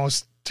the other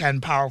most 10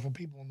 powerful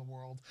people in the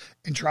world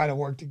and try to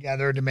work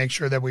together to make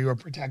sure that we were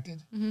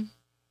protected? Mm-hmm.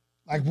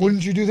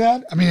 Wouldn't you do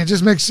that? It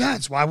just makes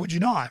sense. Why would you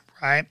not?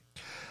 Right?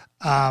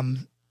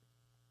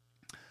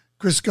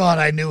 Chris Scott,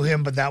 I knew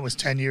him, but that was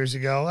 10 years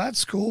ago.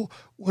 That's cool.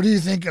 What do you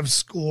think of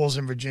schools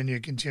in Virginia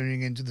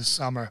continuing into the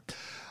summer?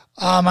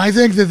 I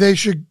think that there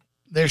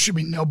should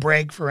be no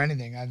break for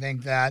anything. I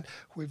think that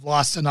we've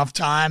lost enough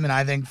time, and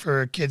I think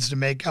for kids to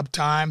make up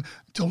time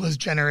until this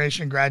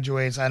generation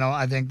graduates,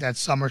 I think that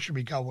summer should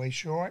be cut way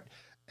short,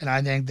 and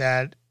I think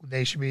that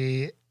they should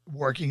be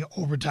working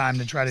overtime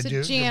to try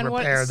to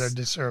repair their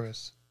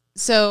disservice.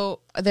 So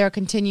they're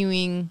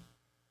continuing,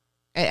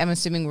 I'm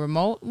assuming,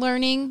 remote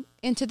learning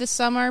into the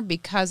summer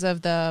because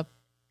of the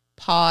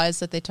pause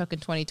that they took in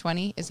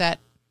 2020. Is that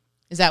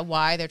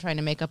why they're trying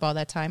to make up all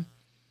that time?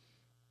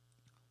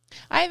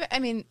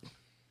 They've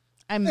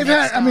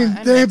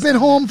been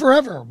home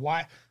forever.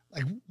 Why?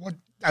 What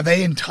are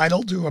they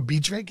entitled to a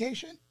beach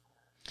vacation?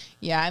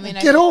 Yeah,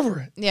 get over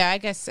it. Yeah, I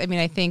guess.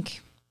 I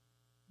think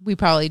we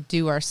probably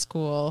do our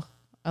school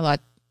a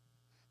lot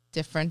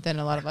different than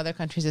a lot of other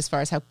countries as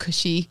far as how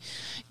cushy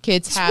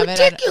kids have it.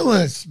 It's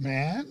ridiculous,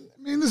 man.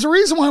 There's a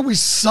reason why we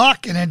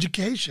suck in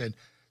education.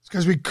 It's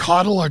because we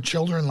coddle our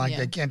children like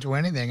they can't do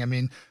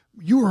anything.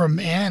 You were a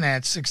man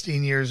at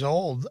 16 years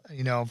old,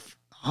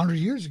 100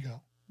 years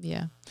ago.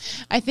 Yeah.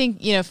 I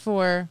think, I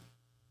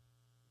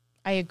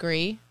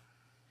agree.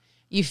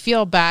 You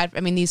feel bad.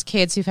 These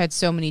kids who've had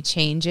so many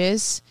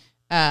changes,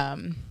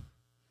 for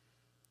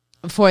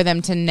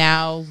them to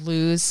now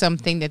lose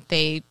something that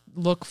they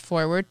look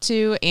forward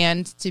to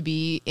and to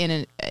be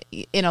in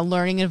a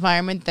learning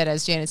environment that,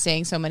 as Janet's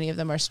saying, so many of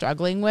them are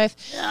struggling with,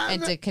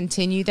 and to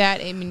continue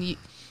that.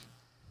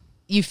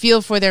 You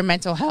feel for their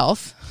mental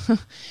health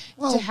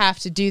to have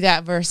to do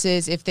that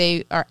versus if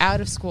they are out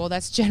of school.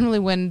 That's generally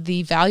when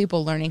the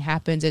valuable learning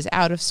happens, is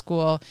out of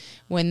school,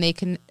 when they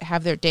can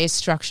have their days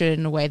structured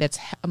in a way that's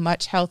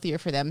much healthier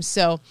for them.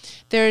 So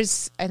I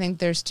think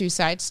there's two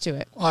sides to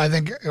it. Well, I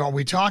think, are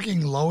we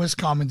talking lowest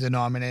common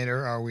denominator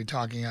or are we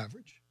talking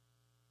average?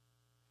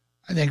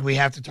 I think we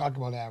have to talk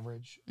about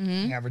average.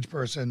 Mm-hmm. The average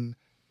person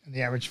and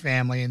the average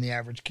family and the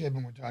average kid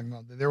when we're talking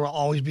about that. There will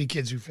always be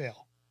kids who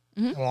fail.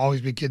 Mm-hmm. There will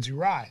always be kids who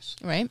rise.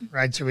 Right.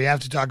 So we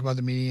have to talk about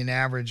the median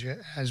average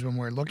as when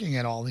we're looking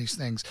at all these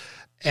things.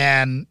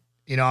 And,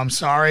 I'm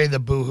sorry, the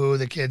boo-hoo,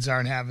 the kids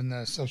aren't having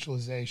the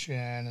socialization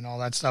and all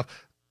that stuff.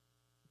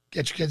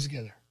 Get your kids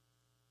together.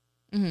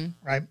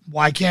 Mm-hmm. Right?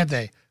 Why can't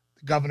they?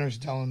 The governor's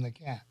telling them they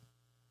can't.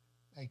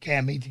 They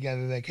can't meet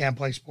together. They can't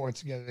play sports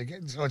together.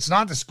 So it's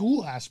not the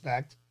school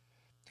aspect.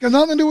 It's got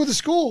nothing to do with the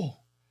school.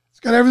 It's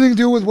got everything to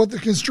do with what the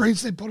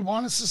constraints they put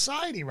upon a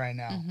society right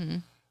now. Mm-hmm.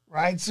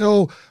 Right?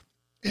 So,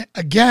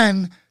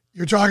 again,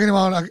 you're talking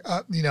about,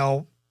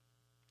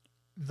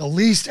 the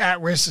least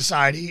at-risk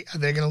society. Are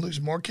they going to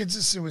lose more kids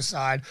to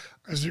suicide?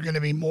 Or is there going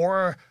to be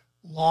more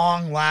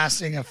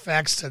long-lasting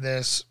effects to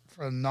this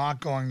from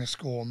not going to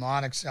school,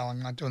 not excelling,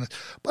 not doing this?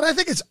 But I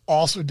think it's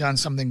also done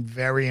something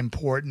very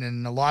important,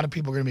 and a lot of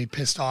people are going to be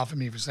pissed off at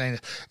me for saying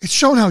this. It's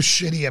shown how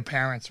shitty of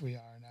parents we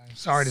are. And I'm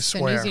sorry to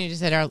swear. News Unit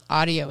just said our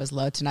audio is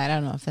low tonight. I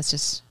don't know if that's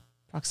just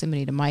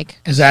proximity to Mike.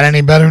 Is that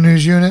any better,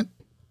 News Unit?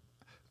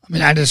 I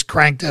mean, I just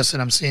cranked this,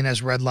 and I'm seeing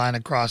this red line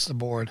across the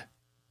board.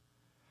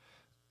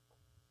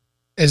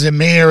 Is it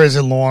me or is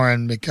it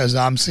Lauren? Because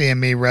I'm seeing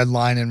me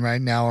redlining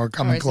right now or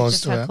coming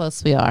close to it. How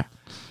close we are.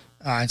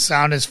 All right,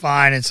 sound is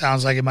fine. It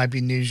sounds like it might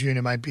be News Unit,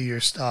 it might be your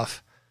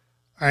stuff.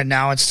 All right,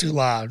 now it's too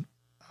loud.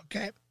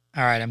 Okay.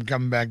 All right, I'm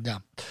coming back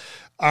down.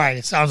 All right,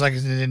 it sounds like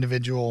it's an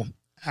individual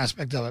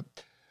aspect of it.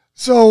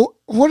 So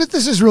what if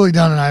this is really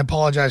done, and I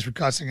apologize for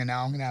cussing, and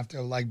now I'm going to have to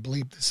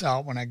bleep this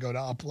out when I go to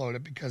upload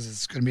it because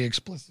it's going to be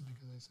explicit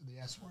because I said the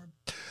S word.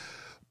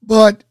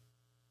 But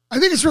I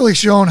think it's really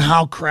shown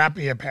how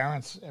crappy a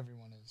parents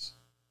everyone is.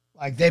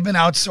 Like, they've been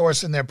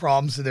outsourcing their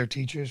problems to their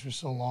teachers for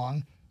so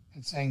long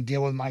and saying,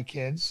 deal with my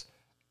kids.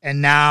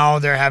 And now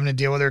they're having to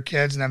deal with their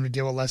kids and having to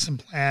deal with lesson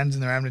plans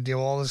and they're having to deal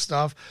with all this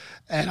stuff.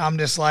 And I'm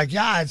just like,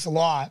 yeah, it's a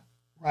lot,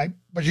 right?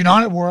 But you're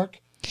not at work.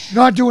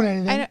 You're not doing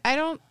anything.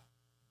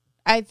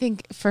 I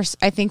think for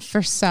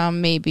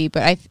some maybe,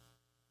 but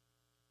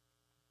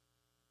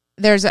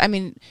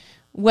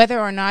whether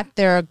or not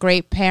they're a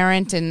great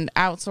parent and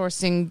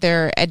outsourcing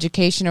their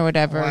education or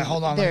whatever. All right,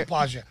 hold on, let me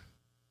pause you.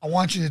 I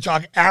want you to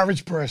talk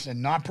average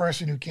person, not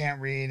person who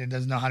can't read and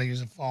doesn't know how to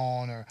use a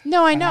phone or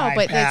no, I know,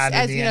 but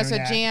as you know, so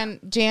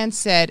Jan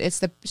said it's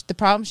the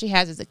problem she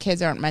has is that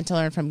kids aren't meant to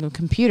learn from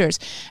computers.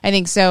 I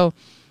think so.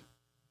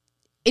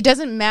 It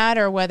doesn't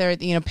matter whether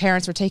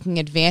parents were taking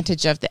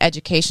advantage of the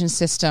education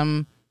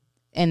system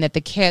and that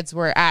the kids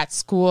were at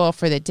school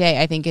for the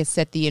day. I think it's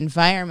that the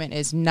environment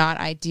is not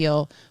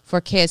ideal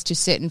for kids to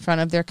sit in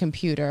front of their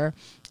computer,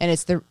 and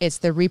it's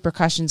the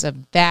repercussions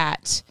of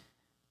that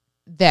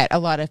a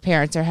lot of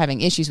parents are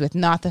having issues with,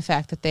 not the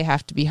fact that they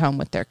have to be home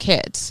with their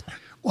kids.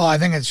 Well, I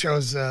think it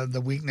shows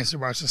the weakness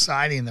of our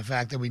society and the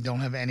fact that we don't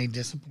have any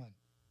discipline.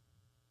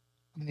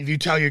 I mean, if you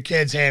tell your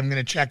kids, hey, I'm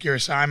going to check your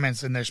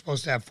assignments, and they're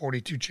supposed to have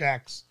 42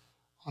 checks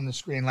on the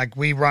screen, like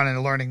we run in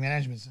a learning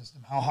management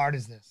system, how hard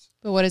is this?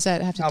 But what does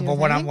that have to do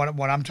with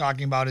what I'm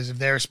talking about is if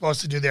they're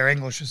supposed to do their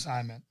English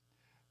assignment,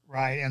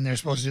 right, and they're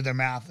supposed to do their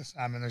math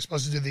assignment, they're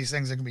supposed to do these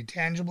things that can be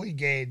tangibly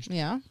gauged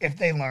if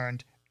they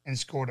learned and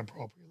scored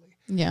appropriately.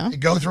 Yeah. They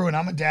go through, and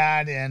I'm a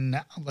dad,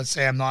 and let's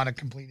say I'm not a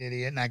complete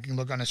idiot, and I can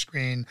look on a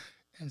screen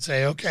and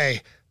say,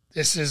 okay,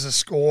 this is a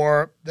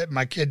score that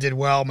my kid did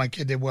well, my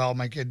kid did well,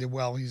 my kid did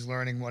well, he's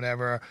learning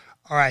whatever.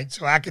 All right,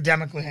 so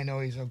academically I know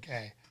he's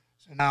okay.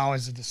 So now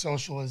is it the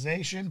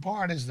socialization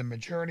part, is the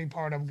maturity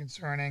part I'm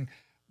concerning?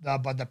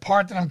 But the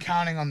part that I'm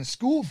counting on the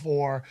school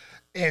for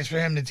is for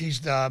him to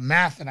teach the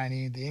math that I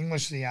need, the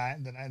English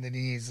that he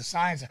needs, the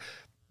science.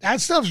 That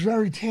stuff's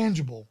very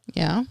tangible.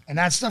 Yeah. And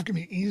that stuff can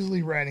be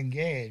easily read and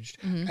gauged.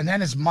 Mm-hmm. And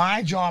then it's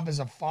my job as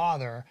a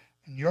father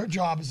and your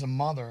job as a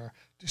mother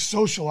to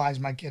socialize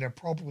my kid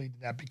appropriately to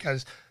that,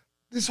 because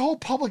this whole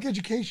public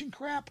education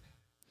crap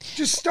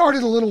just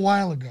started a little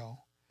while ago.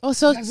 Well,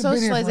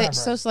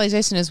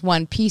 socialization is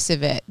one piece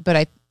of it,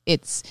 but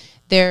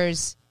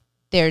there's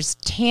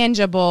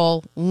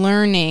tangible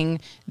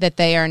learning that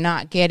they are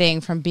not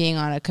getting from being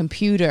on a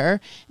computer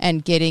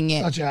and getting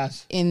it such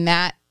as in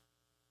that.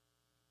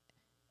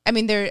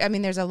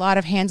 There's a lot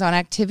of hands-on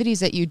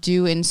activities that you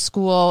do in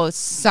school,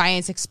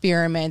 science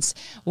experiments,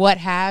 what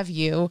have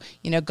you,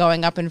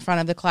 going up in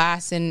front of the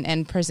class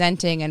and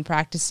presenting and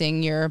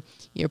practicing your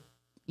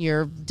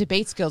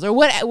debate skills or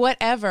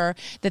whatever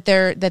that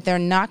they're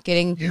not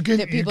getting.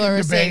 That people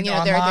are saying,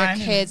 their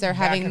kids are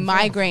having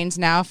migraines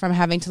now from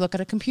having to look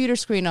at a computer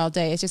screen all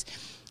day.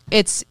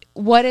 It's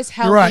what is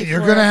healthy. You're right. You're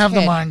going to have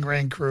kid. The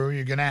migraine crew.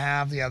 You're going to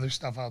have the other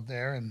stuff out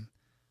there, and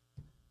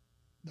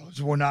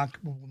those will not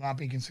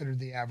be considered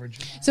the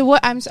average. So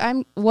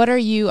what are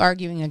you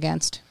arguing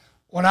against?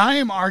 What I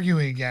am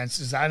arguing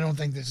against is I don't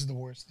think this is the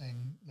worst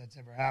thing that's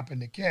ever happened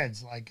to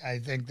kids. Like, I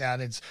think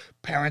that it's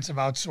parents have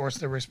outsourced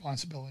their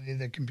responsibility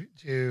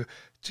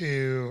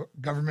to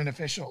government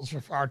officials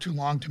for far too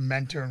long to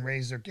mentor and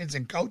raise their kids,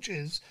 and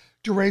coaches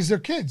to raise their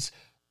kids.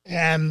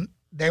 And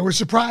they were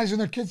surprised when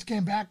their kids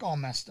came back all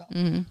messed up.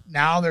 Mm-hmm.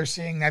 Now they're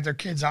seeing that their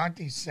kids aren't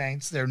these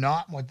saints. They're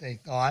not what they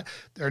thought.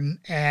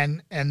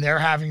 And they're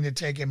having to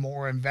take a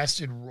more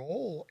invested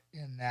role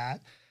in that.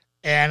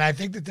 And I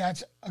think that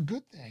that's a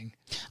good thing.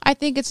 I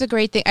think it's a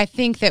great thing. I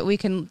think that we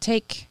can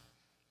take.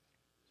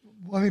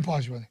 Let me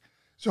pause you one thing.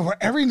 So for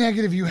every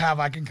negative you have,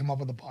 I can come up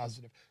with a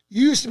positive.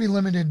 You used to be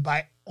limited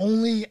by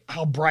only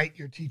how bright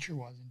your teacher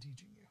was in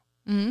teaching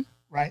you. Mm-hmm.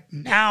 Right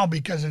now,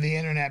 because of the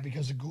internet,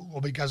 because of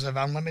Google, because of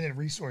unlimited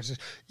resources,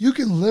 you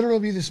can literally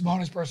be the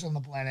smartest person on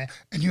the planet,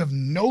 and you have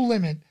no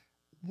limit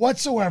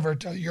whatsoever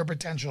to your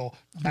potential,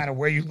 no matter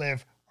where you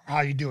live or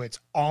how you do it. It's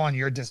all on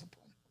your discipline.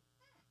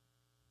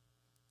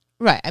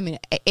 Right. I mean,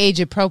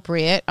 age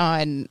appropriate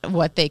on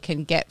what they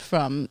can get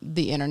from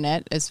the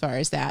internet as far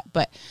as that.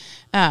 But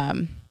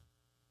I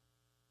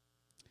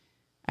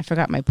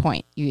forgot my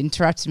point. You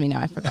interrupted me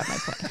now. I forgot my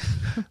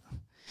point.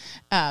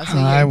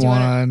 I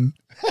won.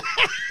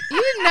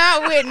 You did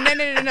not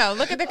win. No.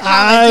 Look at the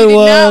comments. You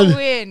did not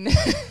win.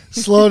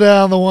 Slow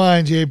down the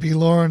wine, JP.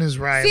 Lauren is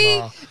right. See?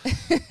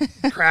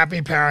 Well,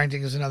 crappy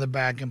parenting is another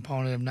bad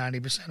component of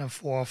 90% of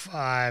 4,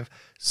 5,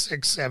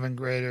 6, 7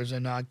 graders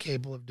are not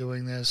capable of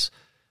doing this.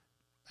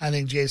 I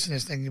think Jason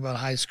is thinking about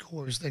high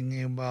schoolers,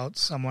 thinking about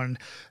someone.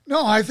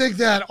 No, I think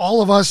that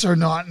all of us are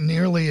not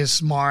nearly as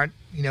smart,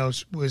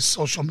 with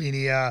social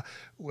media,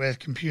 with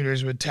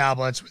computers, with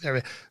tablets, with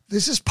everything.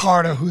 This is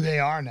part of who they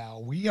are now.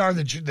 We are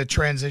the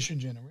transition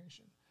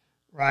generation,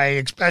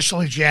 right?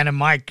 Especially Jan and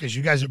Mike, because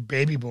you guys are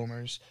baby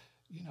boomers.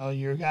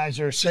 You guys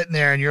are sitting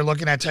there and you're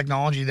looking at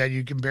technology that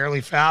you can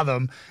barely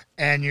fathom,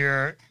 and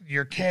your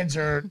kids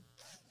are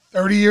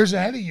 30 years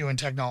ahead of you in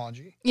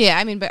technology. Yeah,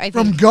 I mean, but I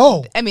think from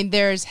go. I mean,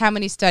 there's how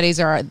many studies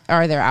are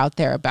there out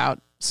there about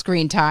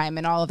screen time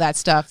and all of that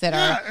stuff that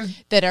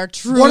are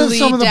truly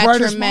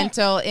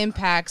detrimental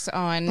impacts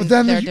on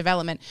their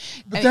development.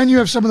 But then you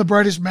have some of the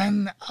brightest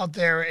men out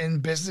there in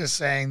business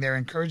saying they're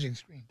encouraging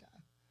screen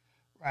time,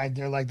 right?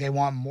 They're like, they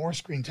want more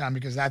screen time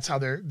because that's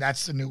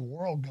the new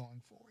world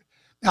going forward.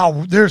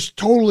 Now, there's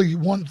totally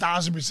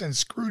 1,000%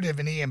 screwed if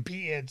an EMP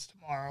hits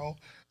tomorrow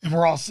and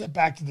we're all set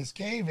back to this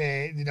cave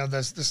age,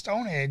 the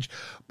Stone Age.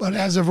 But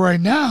as of right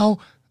now,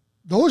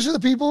 those are the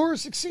people who are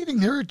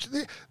succeeding.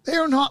 They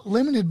are not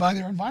limited by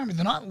their environment.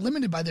 They're not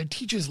limited by their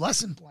teacher's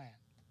lesson plan.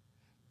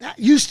 That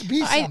used to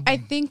be something. I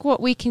think what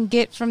we can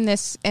get from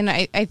this, and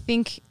I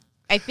think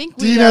we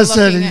Dina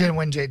said he didn't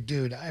win, Jay.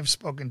 Dude, I've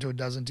spoken to a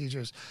dozen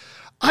teachers.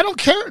 I don't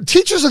care.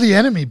 Teachers are the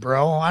enemy,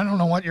 bro. I don't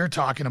know what you're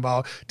talking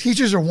about.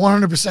 Teachers are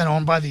 100%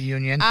 owned by the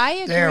union. I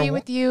agree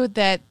with you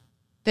that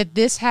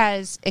this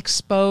has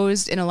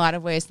exposed, in a lot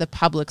of ways, the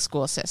public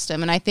school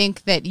system. And I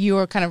think that you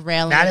are kind of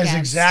railing against. That is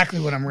exactly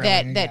what I'm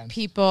railing against. That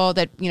people,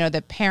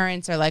 that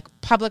parents are like,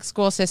 public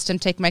school system,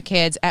 take my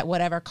kids at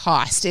whatever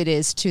cost it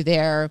is to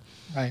their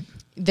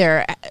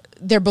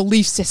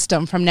belief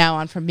system from now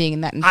on, from being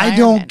in that environment. I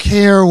don't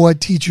care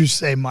what teachers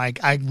say, Mike.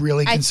 I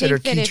really consider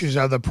teachers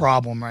are the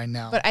problem right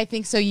now. But I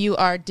think so you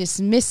are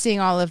dismissing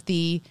all of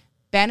the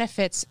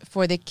benefits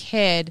for the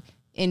kid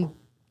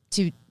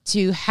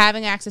to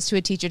having access to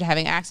a teacher, to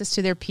having access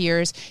to their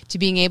peers, to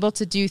being able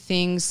to do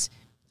things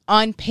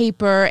on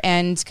paper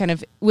and kind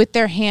of with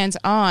their hands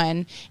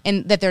on,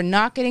 and that they're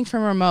not getting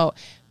from remote.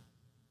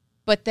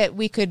 But that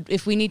we could,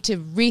 if we need to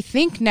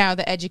rethink now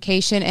the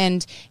education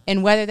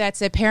and whether that's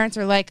that parents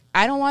are like,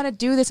 I don't want to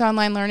do this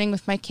online learning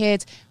with my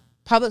kids.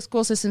 Public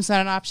school system's not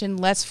an option.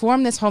 Let's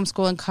form this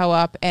homeschooling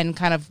co-op and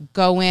kind of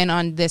go in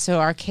on this so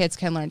our kids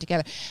can learn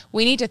together.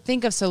 We need to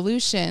think of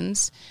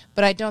solutions,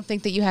 but I don't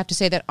think that you have to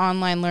say that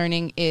online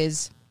learning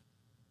is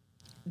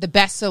the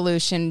best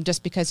solution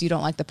just because you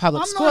don't like the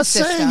public school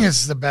system. I'm not saying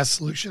it's the best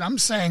solution. I'm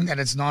saying that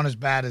it's not as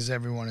bad as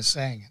everyone is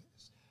saying it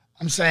is.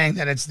 I'm saying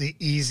that it's the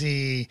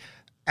easy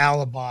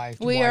alibi.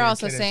 We are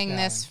also saying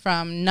this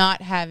from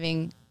not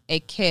having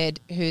a kid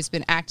who's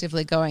been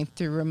actively going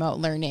through remote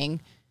learning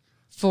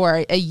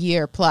for a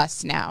year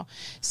plus now.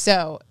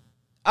 So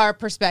our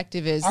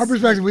perspective is...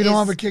 we don't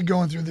have a kid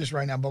going through this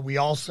right now, but we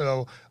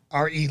also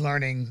are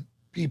e-learning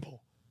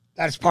people.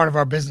 That's part of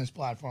our business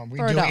platform.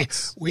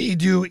 We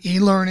do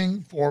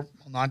e-learning for,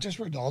 not just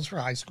for adults, for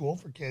high school,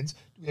 for kids.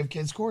 Do we have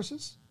kids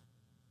courses?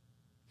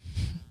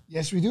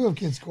 Yes, we do have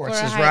kids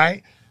courses,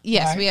 right?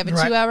 Yes, right? We have a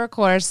 2-hour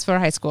course for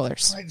high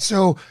schoolers. Right.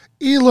 So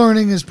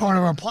e-learning is part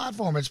of our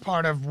platform. It's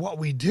part of what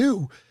we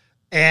do.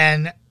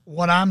 And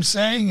what I'm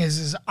saying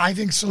is I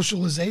think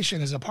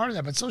socialization is a part of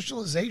that, but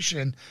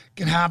socialization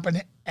can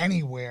happen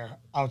anywhere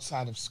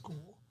outside of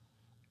school.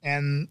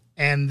 And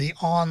the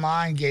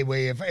online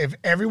gateway, if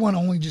everyone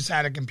only just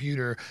had a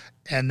computer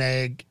and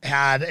they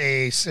had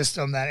a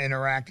system that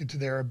interacted to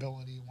their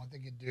ability and what they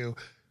could do,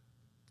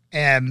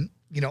 and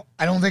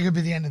I don't think it'd be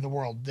the end of the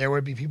world. There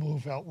would be people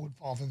who would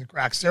fall through the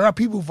cracks. There are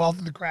people who fall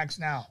through the cracks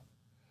now.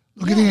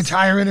 Look at the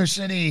entire inner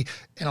city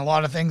and a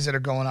lot of things that are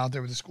going out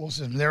there with the school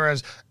system. There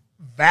is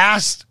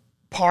vast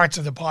parts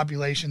of the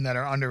population that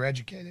are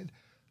undereducated.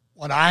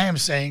 What I am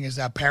saying is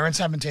that parents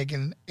haven't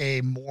taken a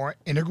more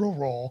integral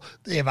role.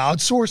 They have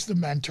outsourced the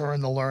mentor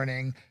and the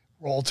learning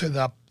role to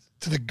the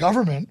to the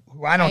government,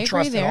 who I don't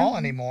trust at all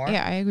anymore.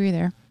 Yeah, I agree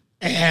there.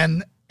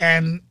 And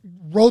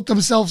wrote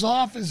themselves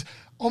off as,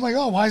 oh my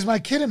God, why is my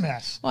kid a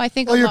mess? Well, I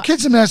think your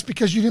kid's a mess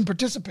because you didn't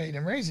participate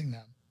in raising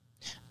them.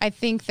 I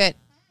think that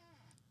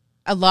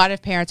a lot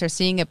of parents are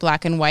seeing it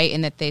black and white,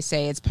 in that they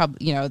say it's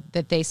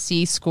that they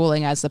see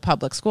schooling as the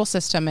public school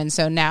system, and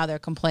so now they're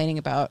complaining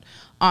about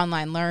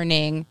online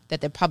learning,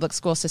 that the public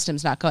school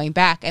system's not going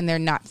back, and they're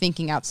not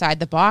thinking outside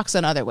the box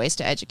on other ways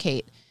to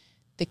educate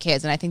the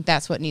kids. And I think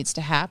that's what needs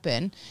to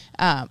happen.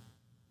 I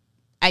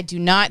do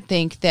not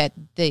think that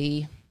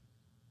the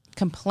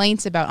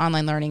complaints about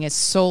online learning is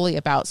solely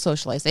about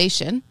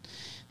socialization.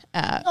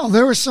 No,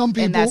 there are some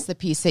people, and that's the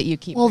piece that you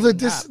keep. Well,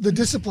 the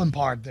discipline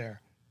part there.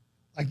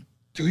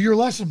 Do your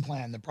lesson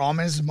plan. The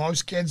problem is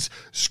most kids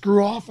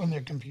screw off on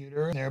their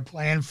computer and they're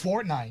playing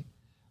Fortnite,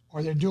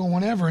 or they're doing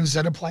whatever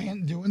instead of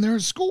doing their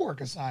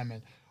schoolwork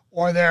assignment,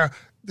 or the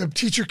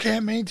teacher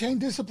can't maintain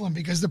discipline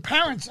because the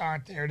parents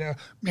aren't there to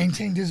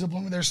maintain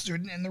discipline with their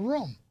student in the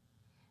room,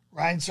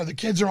 right? So the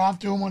kids are off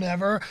doing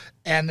whatever,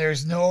 and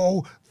there's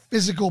no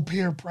physical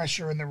peer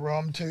pressure in the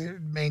room to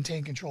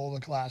maintain control of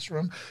the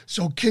classroom.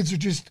 So kids are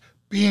just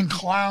being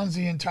clowns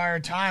the entire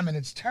time, and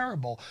it's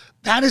terrible.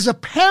 That is a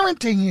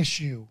parenting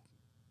issue.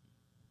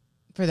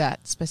 For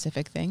that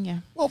specific thing,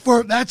 yeah.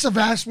 Well, that's a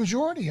vast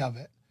majority of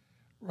it,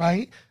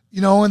 right?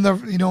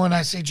 When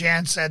I say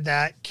Jan said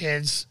that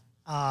kids,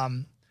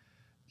 were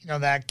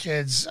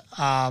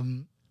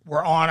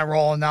on a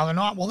roll and now they're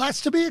not. Well, that's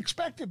to be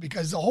expected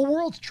because the whole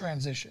world's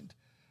transitioned.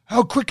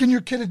 How quick can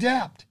your kid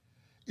adapt?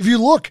 If you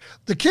look,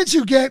 the kids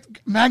who get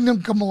magna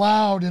cum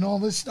laude and all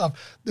this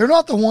stuff, they're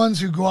not the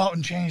ones who go out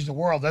and change the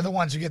world. They're the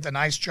ones who get the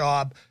nice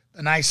job,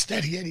 the nice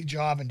steady Eddie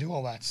job, and do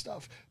all that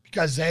stuff.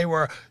 Because they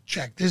were,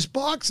 check this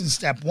box in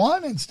step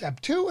 1 and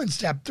step 2 and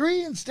step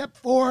 3 and step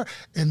 4.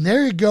 And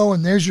there you go.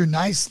 And there's your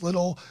nice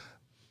little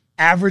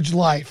average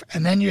life.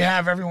 And then you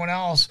have everyone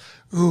else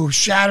who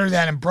shattered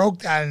that and broke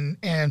that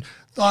and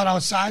thought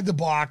outside the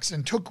box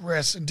and took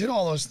risks and did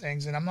all those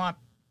things. And I'm not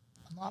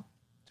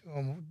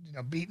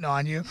beating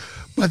on you,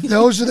 but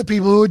those are the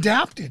people who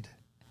adapted,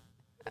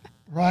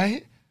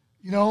 right?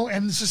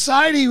 And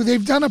society,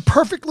 they've done a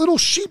perfect little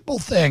sheeple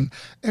thing.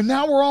 And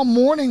now we're all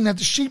mourning that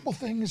the sheeple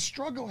thing is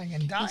struggling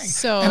and dying.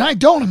 And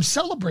I'm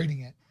celebrating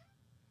it.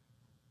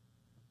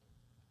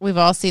 We've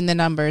all seen the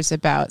numbers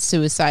about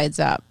suicides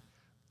up,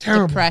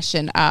 terrible,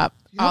 depression up,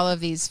 all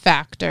of these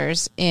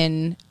factors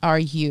in our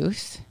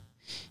youth.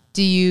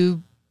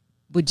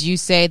 Would you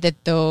say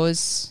that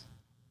those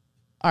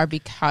are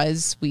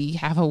because we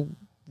have a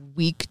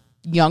weak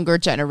younger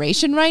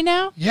generation right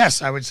now?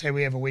 Yes, I would say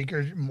we have a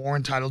weaker, more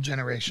entitled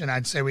generation.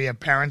 I'd say we have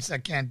parents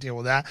that can't deal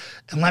with that.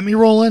 And let me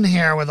roll in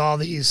here with all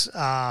these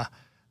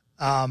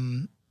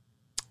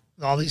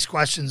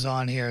questions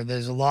on here.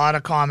 There's a lot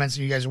of comments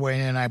and you guys are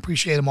weighing in. I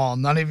appreciate them all.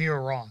 None of you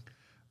are wrong.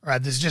 All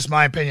right, this is just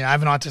my opinion. I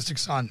have an autistic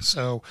son,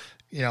 so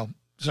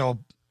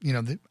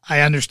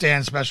I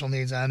understand special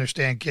needs. I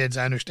understand kids.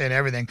 I understand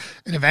everything.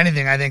 And if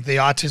anything, I think the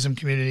autism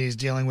community is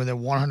dealing with it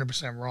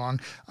 100% wrong.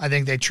 I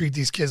think they treat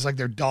these kids like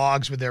they're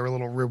dogs with their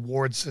little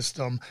reward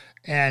system,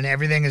 and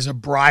everything is a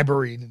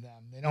bribery to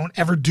them. They don't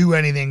ever do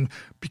anything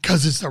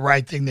because it's the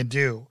right thing to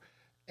do.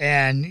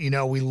 And,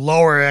 we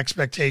lower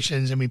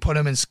expectations and we put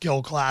them in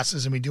skill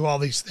classes and we do all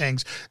these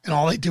things. And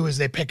all they do is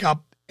they pick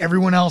up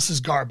everyone else's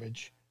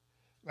garbage,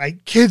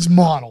 right? Kids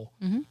model.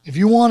 Mm-hmm. If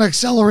you want to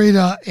accelerate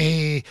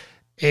an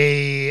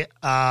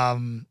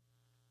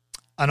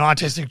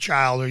autistic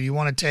child, or you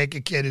want to take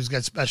a kid who's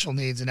got special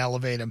needs and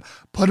elevate him,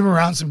 put him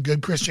around some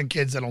good Christian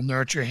kids that'll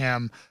nurture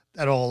him,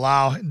 that'll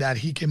allow that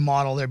he can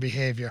model their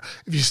behavior.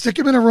 If you stick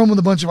him in a room with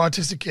a bunch of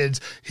autistic kids,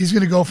 he's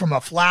going to go from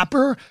a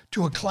flapper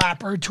to a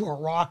clapper to a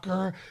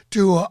rocker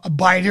to a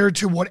biter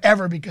to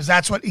whatever, because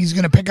that's what he's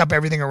going to pick up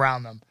everything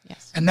around them.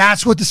 Yes. And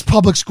that's what this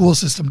public school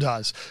system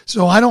does.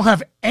 So I don't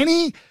have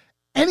any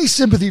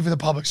sympathy for the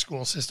public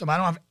school system. I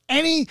don't have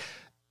any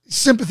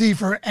sympathy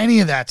for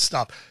any of that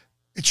stuff.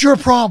 It's your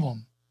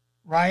problem,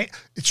 right?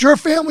 It's your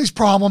family's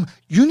problem.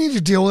 You need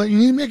to deal with it. You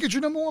need to make it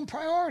your number one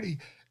priority.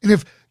 And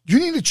if you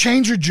need to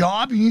change your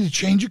job, you need to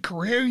change your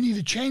career, you need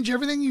to change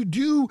everything you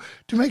do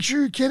to make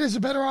sure your kid has a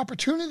better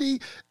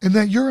opportunity and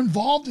that you're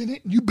involved in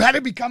it, you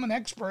better become an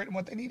expert in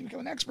what they need to become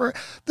an expert,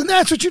 then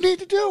that's what you need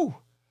to do.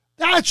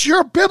 That's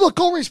your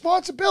biblical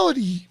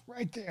responsibility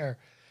right there.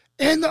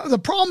 And the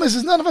problem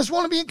is none of us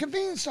want to be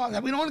inconvenienced on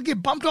that. We don't want to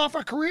get bumped off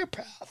our career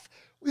path.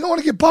 We don't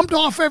want to get bumped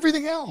off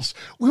everything else.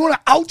 We want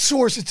to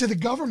outsource it to the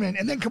government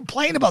and then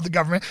complain about the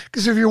government.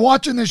 Because if you're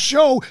watching this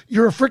show,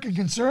 you're a freaking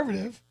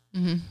conservative.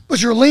 Mm-hmm.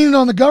 But you're leaning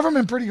on the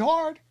government pretty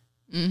hard.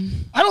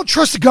 Mm-hmm. I don't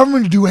trust the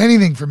government to do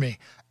anything for me.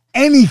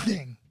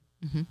 Anything.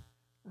 Mm-hmm.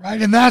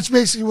 Right? And that's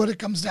basically what it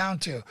comes down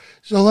to.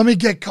 So let me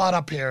get caught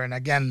up here. And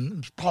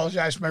again,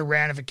 apologize for my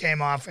rant if it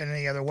came off in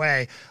any other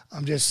way.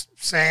 I'm just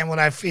saying what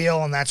I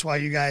feel, and that's why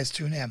you guys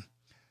tune in.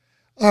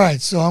 All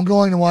right, so I'm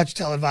going to watch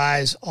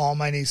Televised. All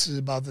my nieces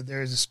about that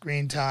there is a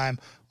screen time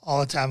all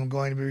the time. I'm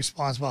going to be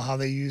responsible how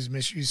they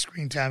misuse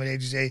screen time at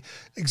ages 8.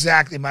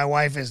 Exactly. My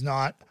wife is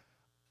not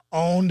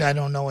owned. I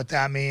don't know what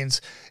that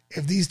means.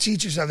 if these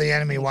teachers are the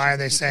enemy, why are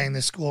they saying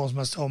the schools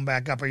must open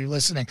back up? Are you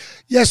listening?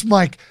 Yes,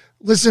 Mike.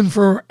 Listen,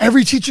 for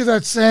every teacher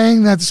that's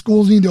saying that the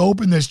schools need to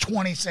open, there's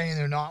 20 saying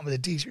they're not with the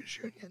teachers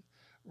union,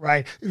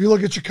 right? If you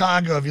look at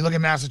Chicago, if you look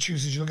at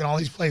Massachusetts, you look at all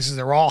these places,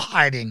 they're all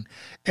hiding.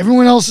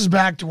 Everyone else is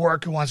back to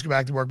work who wants to go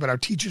back to work, but our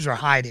teachers are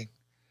hiding,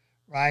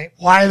 right?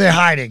 Why are they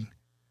hiding?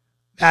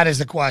 That is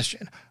the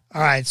question.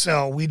 All right,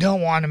 so we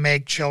don't want to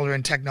make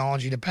children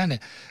technology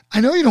dependent.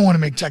 I know you don't want to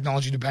make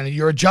technology dependent.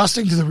 You're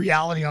adjusting to the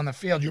reality on the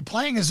field. You're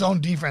playing a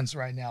zone defense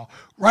right now.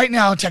 Right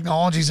now,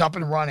 technology's up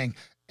and running,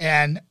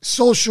 and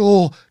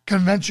social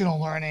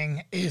conventional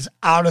learning is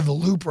out of the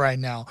loop right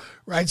now,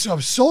 right? So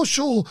if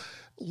social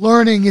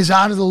learning is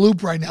out of the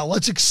loop right now,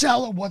 let's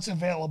excel at what's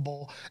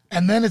available,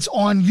 and then it's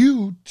on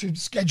you to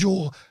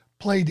schedule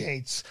play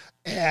dates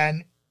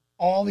and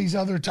all these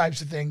other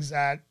types of things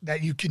that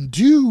you can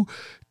do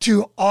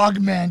to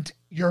augment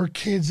your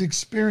kids'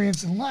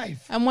 experience in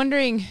life. I'm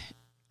wondering,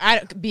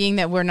 being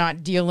that we're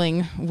not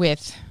dealing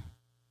with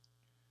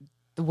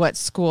what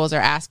schools are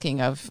asking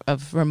of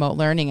remote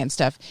learning and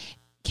stuff,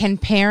 can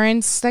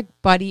parents like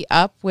buddy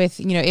up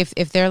with,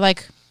 if they're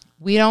like,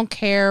 we don't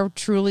care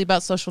truly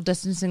about social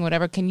distancing,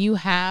 whatever, can you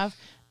have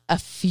a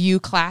few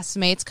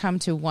classmates come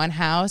to one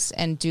house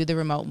and do the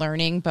remote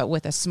learning, but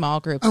with a small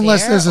group?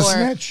 Unless there's a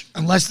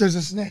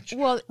snitch.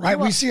 Well,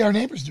 we see our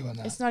neighbors doing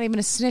that. It's not even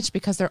a snitch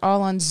because they're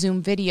all on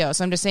Zoom video.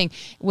 So I'm just saying,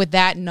 would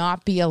that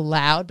not be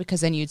allowed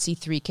because then you'd see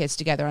 3 kids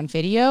together on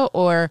video?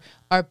 Or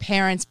are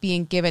parents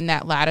being given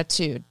that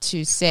latitude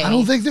to say? I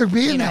don't think they're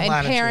being that and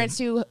latitude. Parents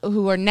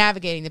who are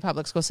navigating the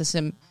public school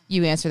system,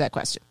 you answer that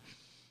question.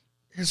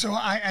 So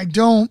I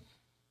don't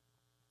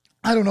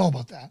know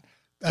about that.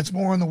 That's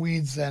more in the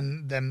weeds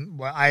than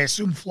I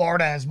assume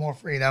Florida has more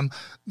freedom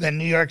than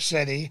New York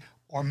City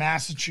or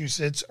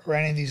Massachusetts or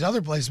any of these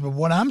other places. But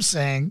what I'm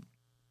saying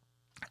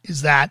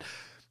is that,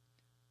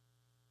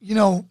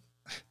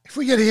 if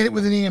we get hit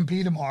with an EMP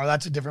tomorrow,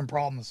 that's a different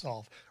problem to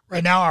solve.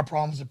 Right now, our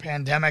problem is a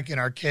pandemic, and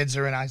our kids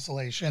are in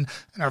isolation,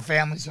 and our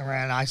families are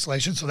in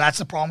isolation. So that's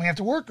the problem we have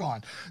to work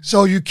on.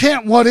 So you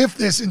can't what if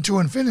this into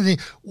infinity.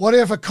 What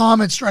if a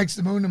comet strikes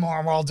the moon tomorrow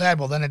and we're all dead?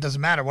 Well, then it doesn't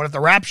matter. What if the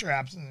rapture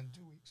happens in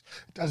 2 weeks?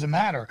 It doesn't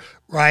matter,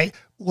 right?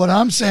 What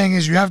I'm saying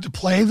is you have to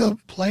play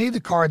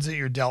the cards that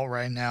you're dealt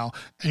right now,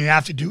 and you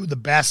have to do the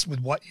best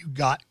with what you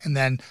got, and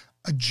then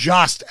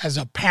adjust as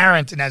a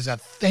parent and as a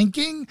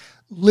thinking,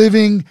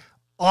 living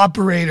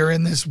operator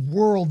in this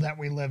world that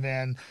we live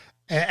in.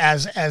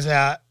 As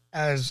a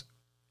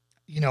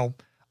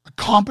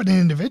competent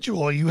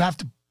individual, you have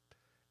to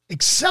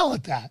excel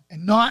at that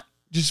and not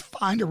just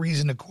find a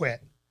reason to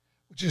quit,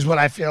 which is what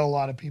I feel a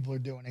lot of people are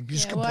doing and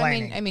just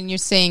complaining. Well, I mean, you're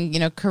saying,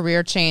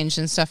 career change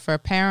and stuff for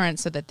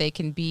parents so that they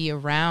can be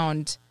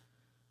around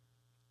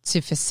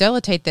to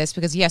facilitate this,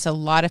 because yes, a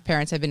lot of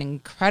parents have been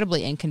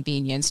incredibly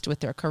inconvenienced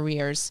with their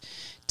careers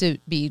to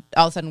be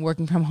all of a sudden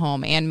working from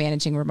home and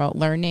managing remote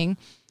learning,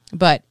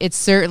 but it's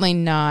certainly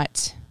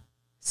not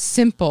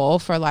simple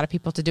for a lot of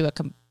people to do a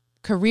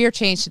career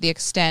change to the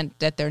extent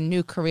that their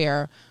new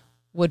career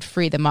would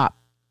free them up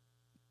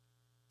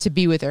to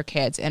be with their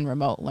kids and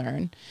remote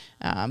learn,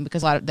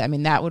 because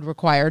that would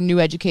require new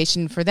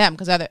education for them,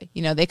 because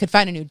they could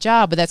find a new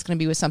job, but that's going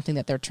to be with something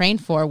that they're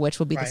trained for, which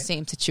will be the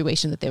same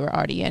situation that they were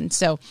already in.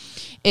 So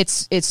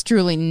it's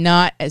truly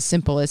not as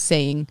simple as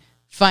saying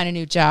find a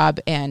new job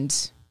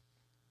and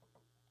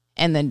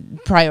then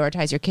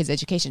prioritize your kids'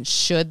 education.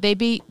 Should they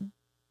be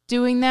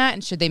doing that,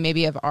 and should they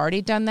maybe have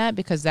already done that,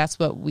 because that's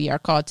what we are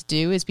called to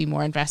do, is be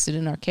more invested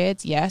in our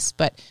kids? Yes,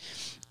 but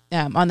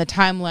on the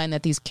timeline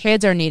that these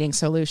kids are needing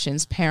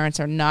solutions, parents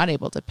are not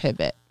able to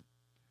pivot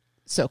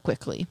so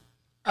quickly.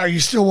 Are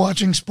you still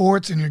watching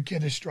sports and your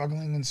kid is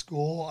struggling in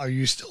school? Are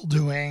you still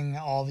doing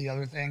all the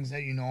other things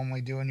that you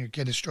normally do and your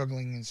kid is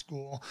struggling in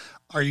school?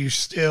 Are you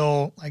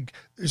still,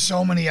 there's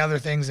so many other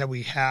things that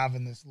we have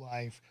in this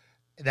life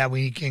that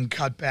we can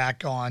cut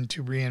back on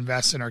to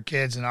reinvest in our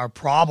kids. And our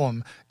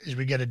problem is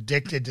we get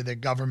addicted to the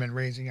government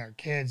raising our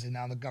kids, and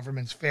now the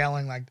government's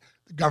failing like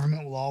the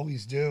government will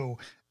always do.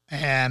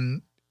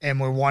 And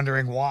we're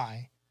wondering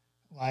why.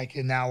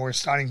 And now we're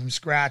starting from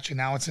scratch, and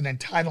now it's an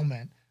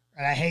entitlement.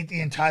 And I hate the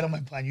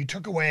entitlement plan. You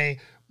took away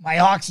my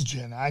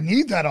oxygen. I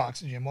need that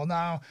oxygen. Well,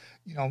 now,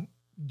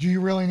 do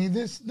you really need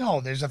this? No,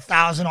 there's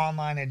 1,000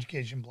 online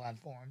education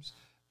platforms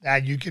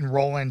that you can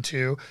roll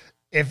into.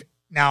 If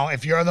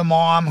you're the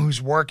mom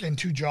who's working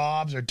 2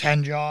 jobs or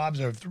 10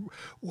 jobs or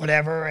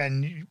whatever,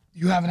 and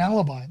you have an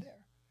alibi there,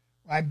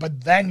 right?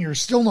 But then you're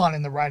still not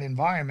in the right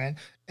environment,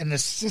 and the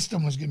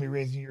system was going to be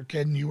raising your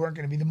kid, and you weren't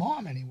going to be the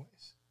mom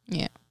anyways.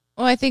 Yeah.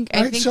 Well, I think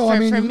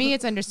for me,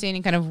 it's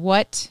understanding kind of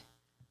what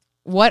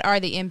are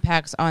the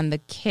impacts on the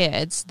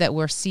kids that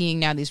we're seeing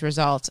now, these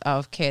results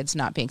of kids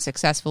not being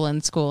successful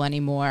in school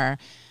anymore,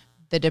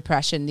 the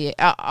depression,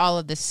 all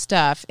of this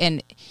stuff.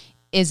 And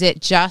is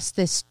it just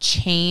this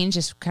change,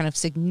 this kind of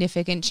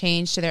significant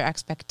change to their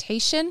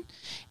expectation?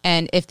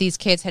 And if these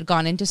kids had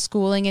gone into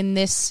schooling in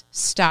this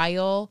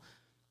style,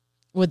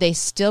 would they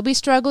still be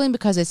struggling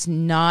because it's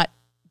not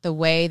the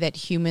way that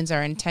humans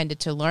are intended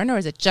to learn, or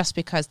is it just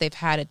because they've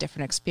had a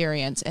different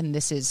experience and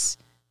this is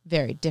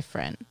very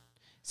different?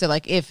 So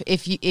like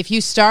if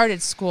you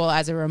started school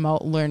as a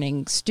remote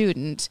learning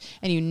student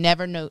and you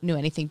never knew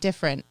anything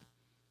different,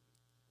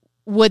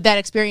 would that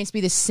experience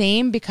be the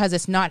same because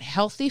it's not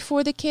healthy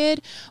for the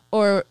kid,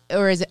 or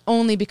is it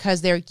only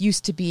because they're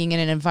used to being in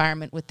an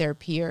environment with their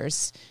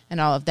peers and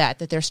all of that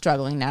they're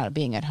struggling now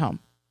being at home?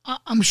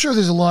 I'm sure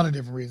there's a lot of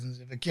different reasons.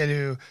 If a kid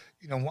who,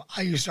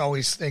 I used to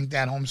always think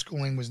that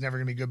homeschooling was never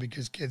going to be good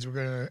because kids were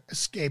going to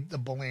escape the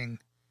bullying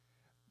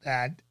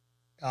that.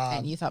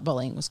 And you thought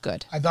bullying was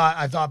good. I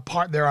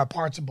thought there are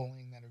parts of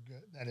bullying that are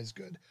good. That is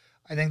good.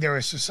 I think there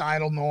are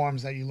societal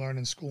norms that you learn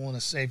in school in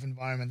a safe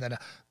environment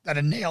that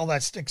a nail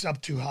that sticks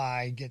up too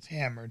high gets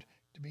hammered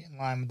to be in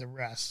line with the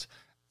rest.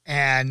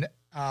 And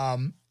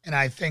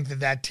I think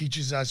that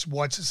teaches us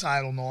what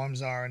societal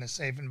norms are in a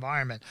safe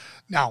environment.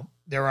 Now,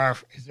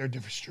 is there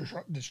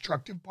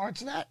destructive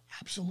parts of that?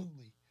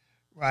 Absolutely,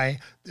 right?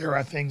 There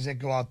are things that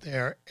go out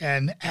there.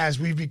 And as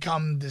we've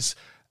become this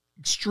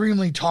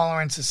extremely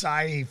tolerant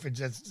society for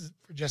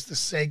just the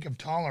sake of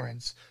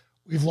tolerance,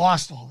 we've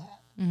lost all that.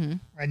 Mm-hmm.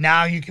 Right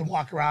now, you can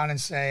walk around and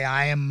say,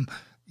 I am,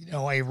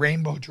 a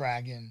rainbow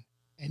dragon,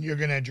 and you're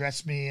going to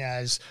address me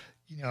as,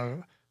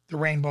 the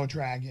rainbow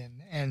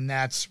dragon, and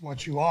that's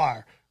what you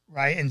are,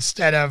 right?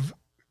 Instead of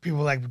people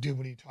like, dude,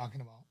 what are you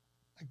talking about?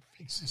 Like,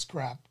 fix this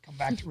crap. Come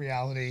back to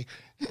reality.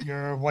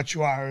 You're what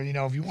you are.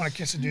 If you want to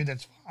kiss a dude,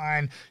 that's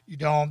fine. You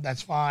don't,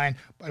 that's fine.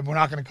 But we're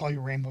not going to call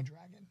you rainbow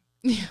dragon.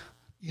 Yeah.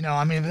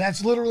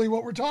 That's literally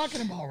what we're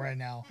talking about right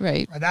now.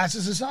 Right. That's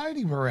the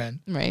society we're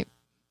in. Right.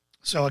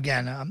 So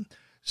again,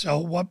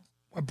 what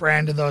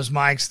brand are those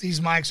mics?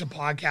 These mics are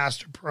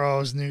Podcaster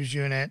Pros, News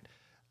Unit,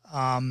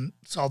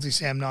 Salty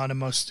Sam not in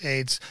most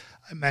states.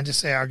 I meant to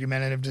say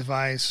argumentative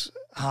device,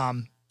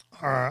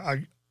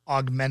 or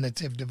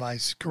augmentative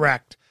device.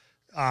 Correct.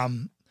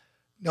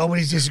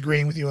 Nobody's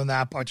disagreeing with you on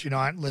that, but you're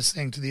not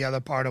listening to the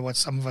other part of what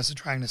some of us are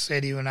trying to say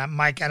to you. And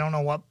Mike, I don't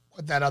know what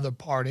that other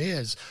part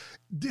is.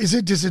 Is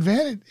it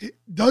disadvantage?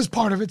 Does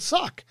part of it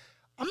suck?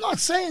 I'm not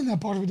saying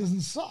that part of it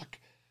doesn't suck.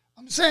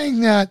 I'm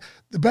saying that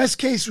the best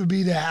case would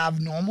be to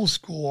have normal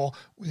school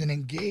with an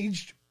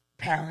engaged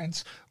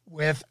parents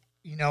with,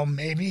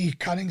 maybe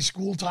cutting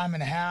school time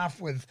in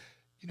half with,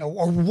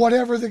 or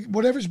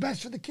whatever's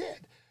best for the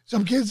kid.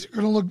 Some kids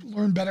are going to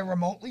learn better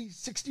remotely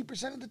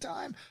 60% of the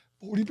time,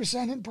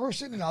 40% in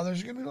person, and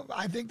others are going to be,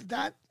 I think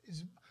that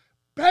is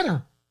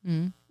better,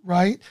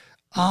 right?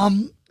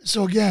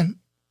 So again,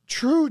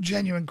 true,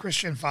 genuine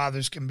Christian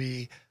fathers can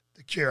be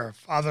the cure.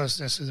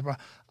 Fatherlessness is the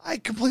problem. I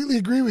completely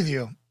agree with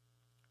you,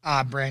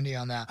 Brandy,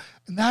 on that.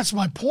 And that's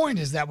my point,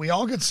 is that we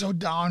all get so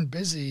darn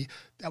busy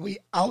that we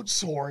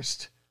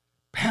outsourced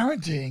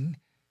parenting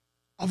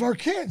of our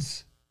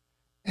kids.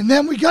 And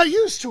then we got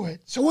used to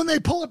it. So when they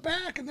pull it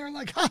back and they're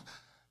like,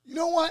 you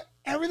know what?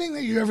 Everything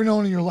that you've ever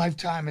known in your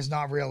lifetime is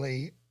not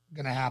really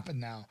going to happen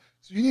now.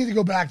 So you need to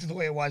go back to the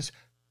way it was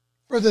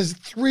for the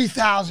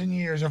 3,000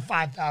 years or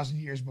 5,000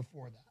 years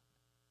before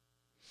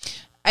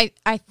that.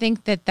 I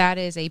think that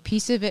is a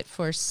piece of it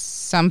for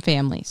some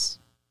families.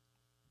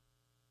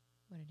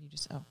 What did you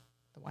just, the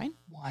wine?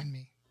 Wine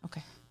me.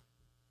 Okay.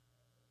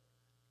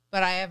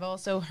 But I have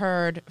also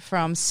heard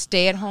from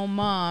stay-at-home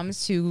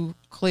moms who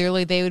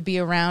clearly they would be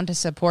around to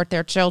support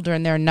their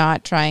children. They're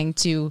not trying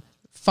to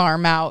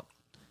farm out,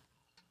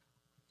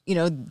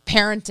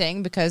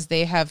 parenting because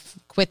they have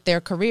quit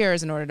their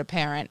careers in order to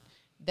parent,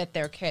 that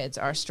their kids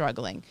are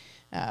struggling.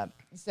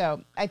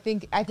 So I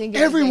think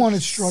everyone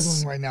is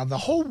struggling right now. The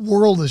whole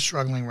world is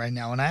struggling right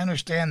now, and I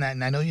understand that,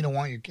 and I know you don't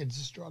want your kids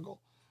to struggle,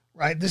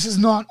 right? This is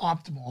not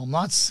optimal. I'm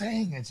not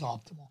saying it's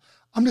optimal.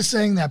 I'm just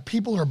saying that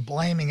people are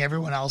blaming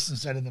everyone else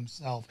instead of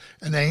themselves,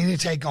 and they need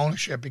to take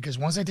ownership, because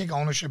once they take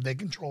ownership, they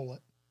control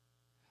it,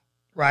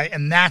 right?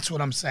 And that's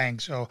what I'm saying.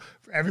 So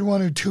for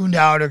everyone who tuned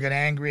out or got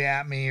angry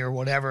at me or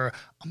whatever,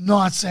 I'm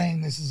not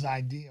saying this is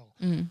ideal.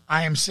 Mm-hmm.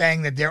 I am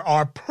saying that there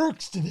are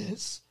perks to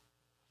this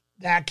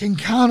that can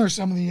counter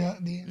some of the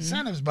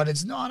incentives, but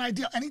it's not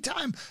ideal.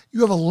 Anytime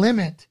you have a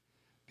limit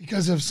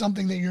because of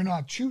something that you're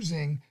not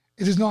choosing,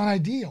 it is not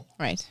ideal.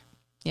 Right.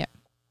 Yeah.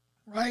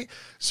 Right.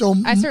 So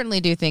I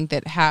certainly do think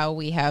that how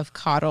we have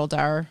coddled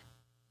our,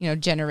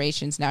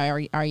 generations now,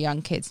 our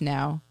young kids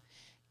now,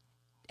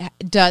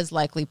 does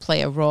likely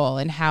play a role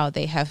in how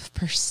they have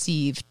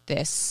perceived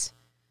this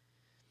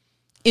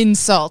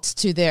insult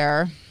to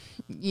their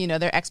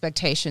their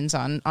expectations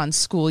on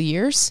school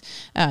years.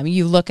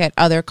 You look at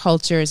other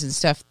cultures and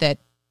stuff that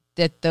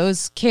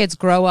those kids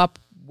grow up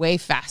way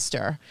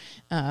faster.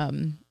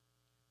 And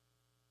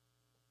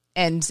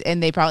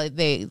they're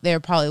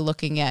probably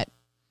looking at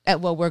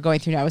what we're going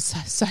through now is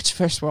such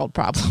first world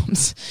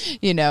problems,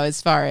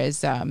 as far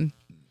as,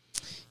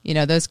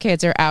 those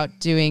kids are out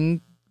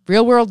doing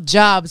real world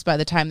jobs by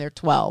the time they're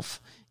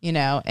 12, and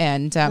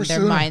their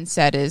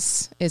mindset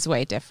is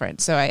way different.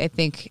 So I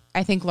think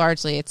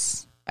largely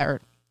it's,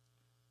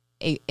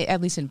 at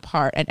least in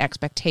part, an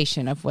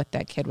expectation of what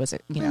that kid was,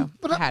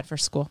 had for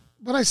school.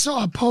 But I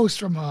saw a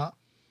post from a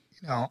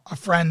a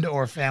friend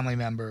or family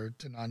member,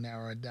 to not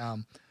narrow it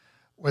down,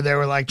 where they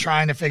were like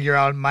trying to figure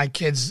out, my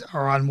kids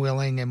are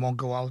unwilling and won't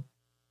go out.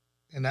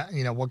 And,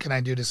 what can I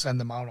do to send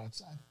them out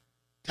outside?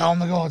 Tell them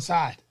to go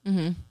outside.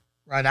 Mm-hmm.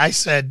 Right? I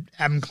said,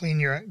 have them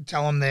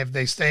tell them that if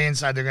they stay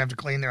inside, they're going to have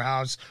to clean their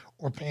house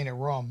or paint a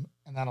room,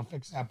 and that'll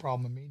fix that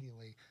problem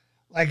immediately.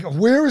 Like,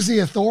 where is the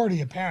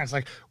authority of parents?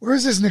 Like, where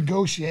is this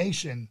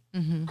negotiation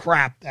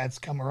crap that's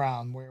come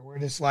around where we're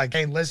just like,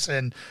 hey,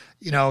 listen,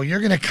 you're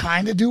going to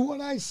kind of do what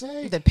I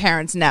say? The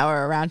parents now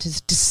are around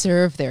to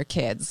serve their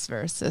kids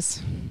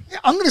versus... Yeah,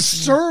 I'm going to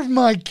serve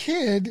my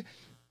kid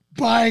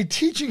by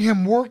teaching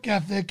him work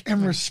ethic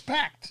and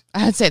respect.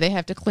 I'd say they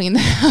have to clean the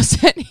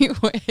house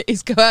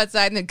anyways. Go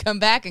outside and then come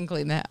back and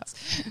clean the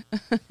house.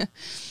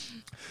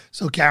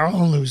 So Carol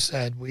and Lou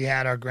said, we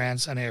had our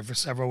grandson here for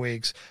several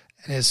weeks,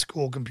 and his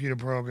school computer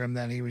program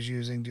that he was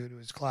using due to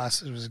his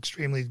classes was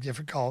extremely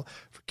difficult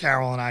for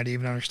Carol and I to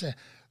even understand.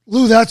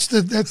 Lou, that's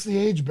the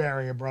age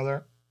barrier,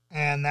 brother.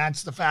 And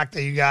that's the fact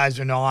that you guys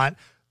are not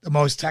the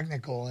most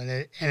technical. And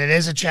it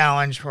is a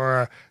challenge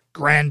for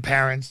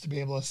grandparents to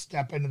be able to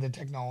step into the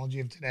technology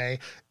of today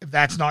if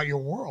that's not your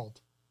world.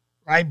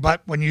 Right?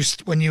 But when you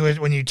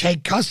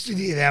take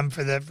custody of them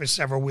for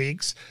several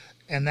weeks,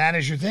 and that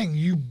is your thing,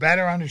 you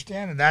better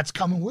understand that that's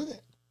coming with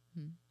it.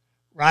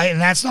 Right?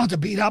 And that's not to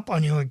beat up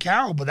on you and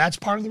Carol, but that's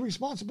part of the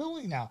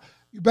responsibility now.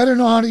 You better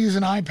know how to use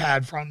an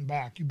iPad front and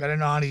back. You better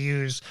know how to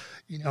use,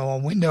 a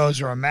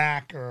Windows or a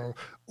Mac or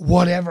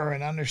whatever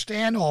and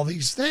understand all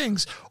these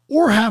things,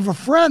 or have a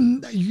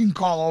friend that you can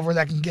call over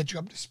that can get you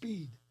up to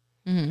speed.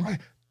 Mm-hmm. Right?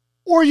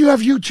 Or you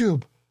have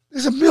YouTube.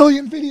 There's a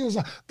million videos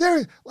out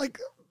there. Like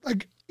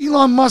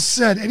Elon Musk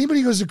said, anybody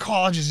who goes to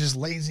college is just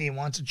lazy and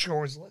wants a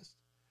chores list.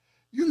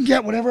 You can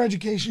get whatever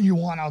education you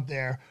want out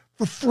there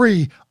for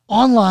free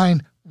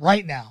online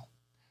right now.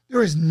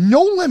 There is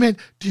no limit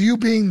to you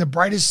being the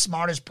brightest,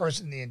 smartest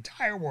person in the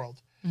entire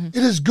world. Mm-hmm.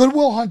 It is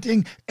Goodwill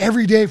Hunting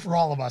every day for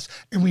all of us.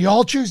 And we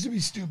all choose to be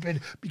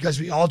stupid because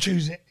we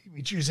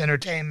choose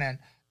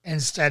entertainment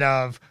instead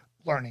of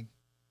learning.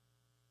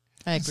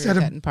 I agree with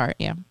that in part,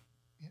 yeah.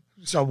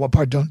 So what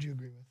part don't you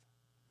agree with?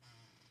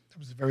 That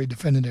was very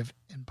definitive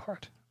in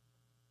part.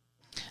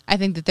 I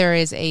think that there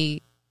is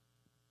a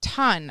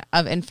ton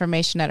of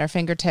information at our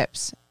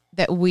fingertips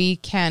that we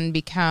can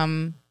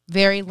become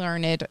very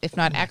learned, if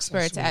not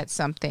experts at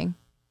something.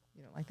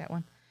 You don't like that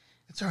one?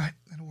 It's all right.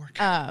 It'll work.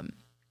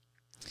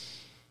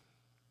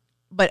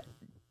 But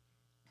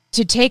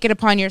to take it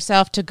upon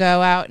yourself to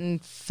go out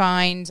and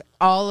find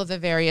all of the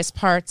various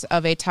parts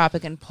of a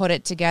topic and put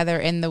it together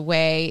in the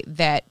way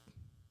that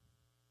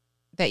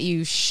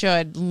you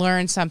should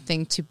learn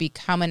something to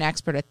become an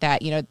expert at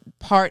that.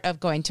 Part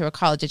of going to a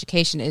college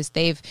education is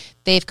they've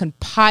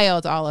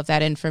compiled all of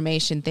that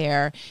information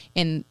there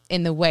in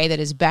the way that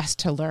is best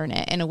to learn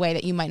it, in a way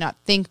that you might not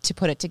think to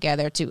put it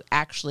together to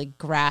actually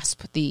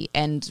grasp the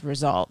end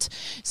result.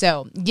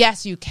 So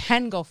yes, you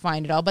can go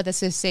find it all, but that's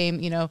the same,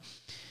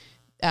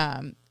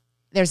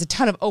 there's a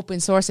ton of open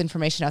source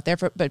information out there,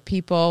 but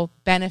people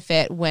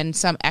benefit when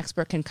some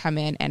expert can come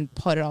in and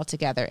put it all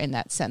together in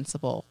that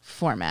sensible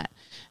format.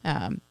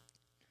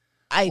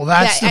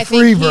 That's the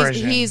free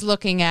version. He's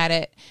looking at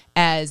it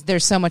as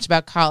there's so much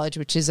about college,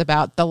 which is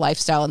about the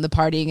lifestyle and the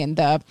partying and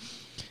the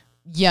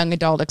young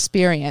adult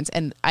experience.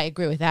 And I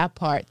agree with that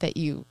part, that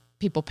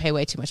people pay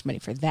way too much money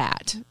for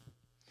that.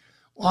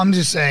 Well, I'm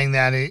just saying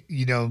that,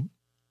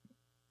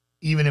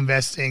 even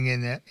investing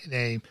in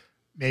a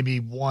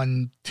maybe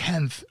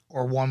 1/10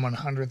 or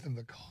 1/100th of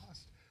the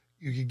cost,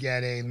 you could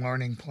get a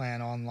learning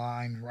plan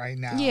online right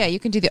now. Yeah, you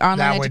can do the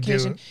online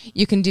education.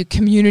 You can do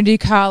community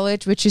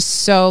college, which is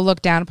so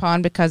looked down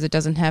upon because it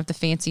doesn't have the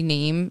fancy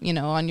name,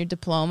 on your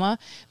diploma.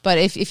 But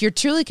if you're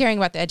truly caring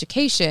about the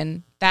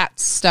education, that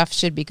stuff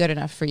should be good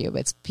enough for you.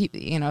 It's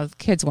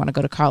kids want to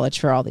go to college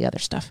for all the other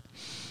stuff.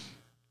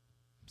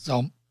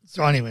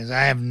 So anyways,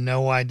 I have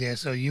no idea.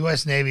 So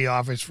U.S. Navy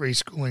offers free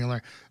schooling and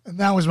learning. And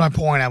that was my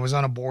point. I was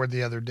on a board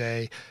the other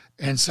day,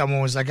 and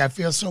someone was like, I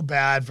feel so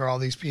bad for all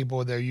these people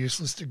with their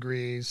useless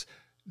degrees,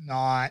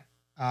 not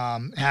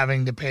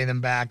having to pay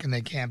them back, and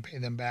they can't pay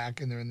them back,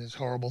 and they're in this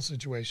horrible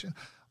situation.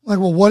 I'm like,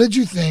 well, what did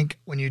you think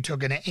when you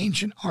took an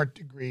ancient art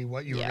degree,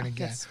 what you were going to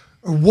get?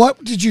 Or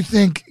what did you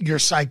think your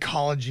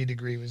psychology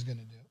degree was going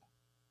to do?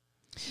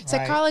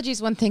 Psychology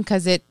is one thing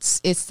because it's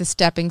the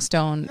stepping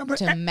stone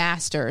to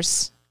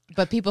masters.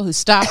 But people who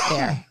stop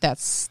there,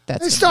 that's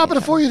they stop at a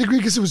 4-year degree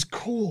because it was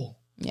cool.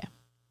 Yeah.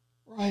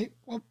 Right?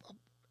 Well,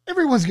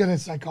 everyone's getting a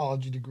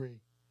psychology degree.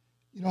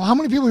 How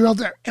many people are out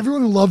there?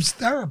 Everyone who loves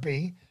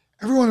therapy,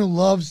 everyone who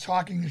loves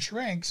talking to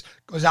shrinks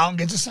goes out and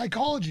gets a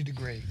psychology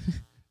degree.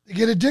 They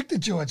get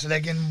addicted to it so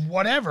they can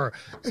whatever.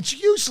 It's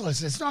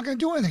useless. It's not going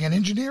to do anything. An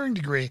engineering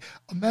degree,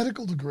 a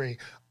medical degree,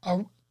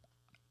 a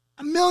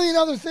million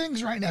other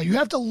things right now. You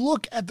have to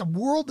look at the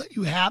world that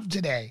you have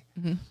today.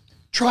 Mm-hmm.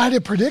 Try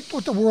to predict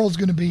what the world's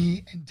going to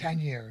be in 10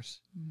 years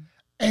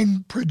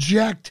and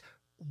project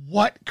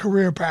what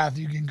career path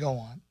you can go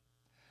on.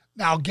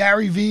 Now,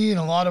 Gary Vee and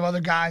a lot of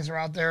other guys are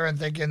out there and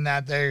thinking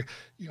that they're,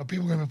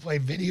 people are going to play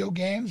video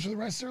games for the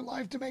rest of their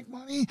life to make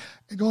money.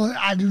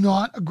 I do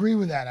not agree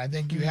with that. I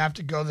think you have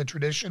to go the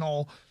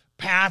traditional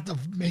path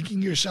of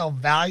making yourself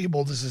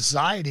valuable to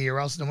society, or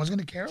else no one's going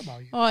to care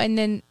about you. Well, and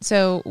then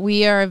so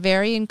we are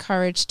very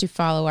encouraged to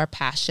follow our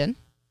passion.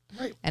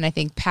 Right. And I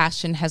think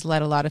passion has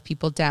led a lot of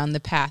people down the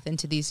path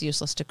into these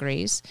useless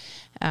degrees.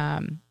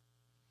 And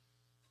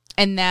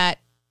that,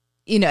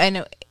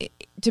 and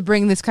to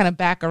bring this kind of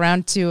back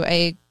around to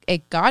a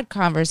God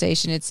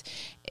conversation, it's,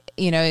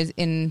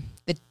 in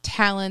the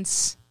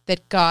talents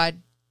that God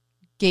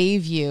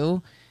gave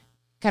you,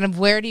 kind of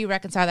where do you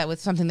reconcile that with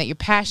something that you're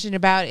passionate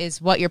about?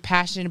 Is what you're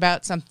passionate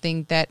about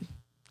something that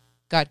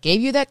God gave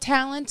you that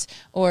talent?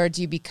 Or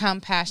do you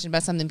become passionate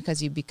about something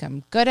because you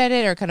become good at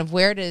it? Or kind of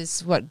where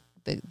does what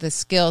the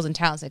skills and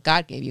talents that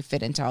God gave you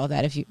fit into all of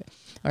that? I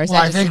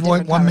think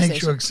what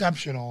makes you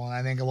exceptional, and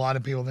I think a lot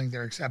of people think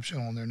they're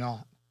exceptional and they're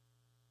not.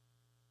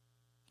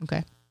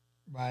 Okay.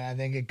 Right. I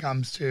think it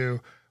comes to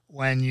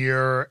when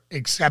you're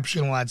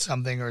exceptional at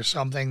something, or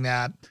something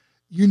that,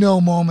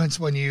 moments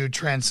when you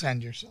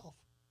transcend yourself,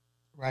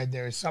 right?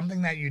 There's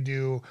something that you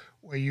do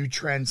where you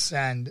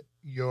transcend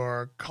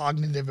your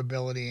cognitive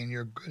ability and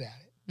you're good at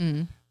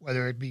it,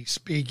 whether it be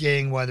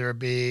speaking, whether it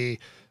be,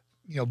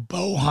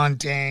 bow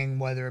hunting,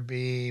 whether it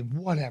be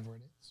whatever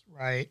it is,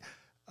 right?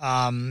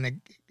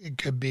 It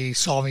could be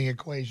solving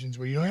equations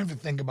where you don't have to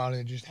think about it.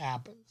 It just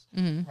happens,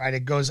 right?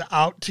 It goes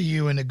out to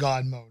you into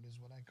God mode is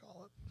what I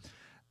call it.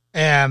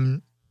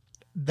 And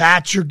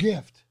that's your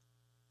gift,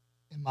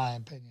 in my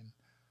opinion.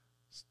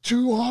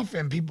 Too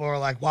often people are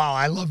like, wow,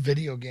 I love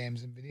video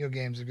games, and video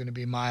games are going to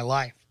be my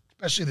life,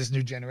 especially this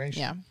new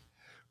generation. Yeah.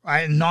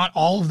 Right. And not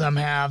all of them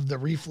have the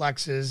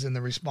reflexes and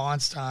the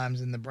response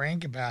times and the brain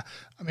capacity.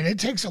 I mean, it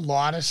takes a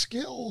lot of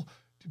skill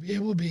to be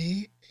able to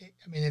be,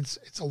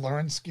 it's a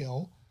learned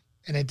skill,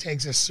 and it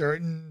takes a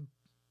certain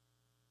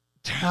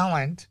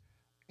talent,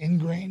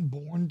 ingrained,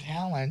 born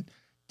talent,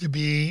 to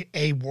be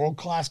a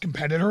world-class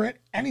competitor at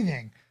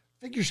anything.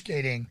 Figure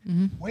skating,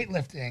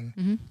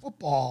 weightlifting,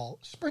 football,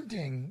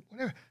 sprinting,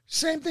 whatever.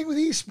 Same thing with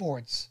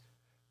esports,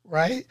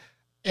 right?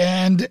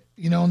 And,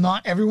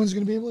 not everyone's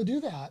going to be able to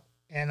do that.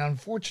 And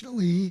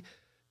unfortunately,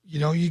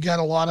 you got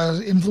a lot of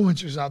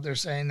influencers out there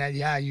saying that,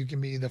 yeah, you can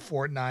be the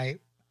Fortnite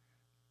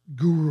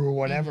guru or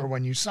whatever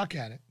when you suck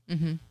at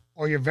it,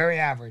 or you're very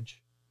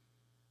average.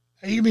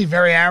 You can be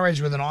very average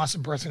with an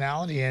awesome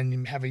personality and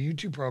you have a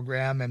YouTube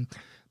program, and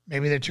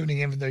maybe they're tuning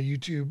in for their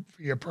YouTube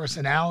for your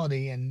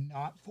personality and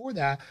not for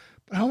that.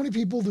 But how many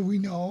people do we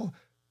know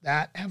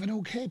that have an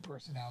okay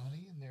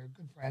personality and they're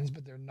good friends,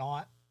 but they're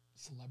not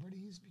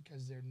celebrities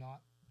because they're not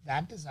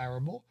that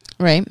desirable?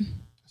 Right.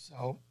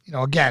 So,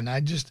 again, I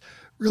just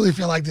really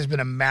feel like there's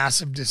been a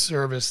massive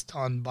disservice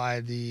done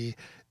by the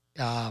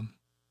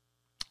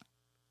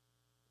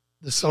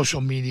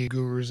social media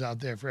gurus out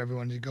there for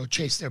everyone to go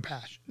chase their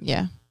passion.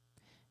 Yeah.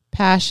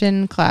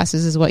 Passion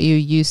classes is what you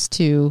used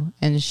to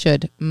and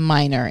should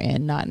minor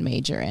in, not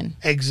major in.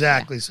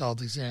 Exactly, yeah.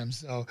 Salty Sam.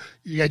 So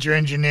you got your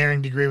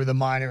engineering degree with a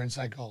minor in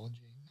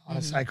psychology, not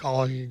a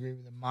psychology degree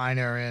with a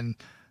minor in,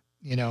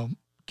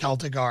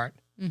 Celtic art,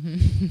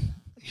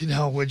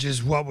 which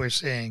is what we're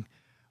seeing.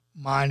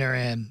 Minor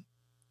in.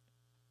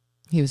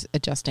 He was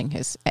editing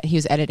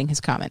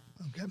his comment.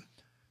 Okay.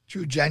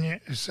 True, genuine.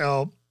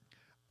 So,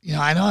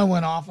 I know I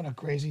went off on a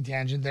crazy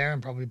tangent there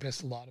and probably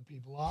pissed a lot of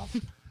people off.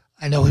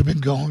 I know we've been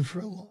going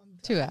for a long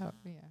time. 2 hours.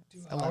 Yeah.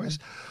 2 hours.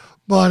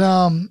 But,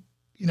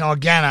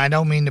 again, I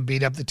don't mean to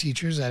beat up the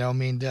teachers. I don't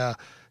mean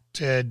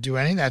to do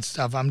any of that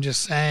stuff. I'm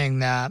just saying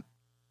that,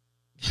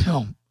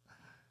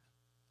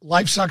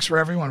 life sucks for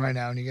everyone right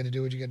now, and you got to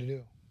do what you got to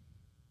do.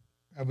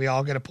 We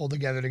all got to pull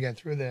together to get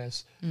through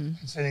this. And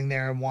sitting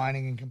there and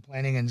whining and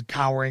complaining and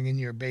cowering in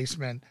your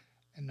basement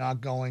and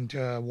not going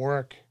to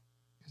work.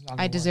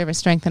 I deserve a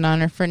strength and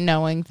honor for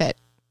knowing that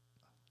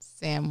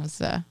Sam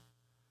was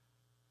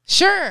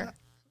sure.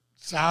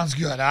 Sounds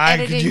good.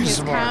 I could use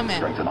some more.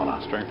 Strength and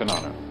honor. Strength and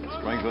honor.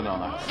 Strength and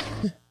honor.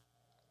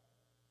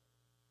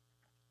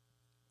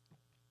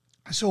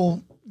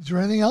 So, is there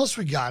anything else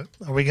we got?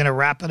 Are we going to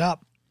wrap it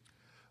up?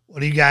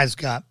 What do you guys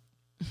got?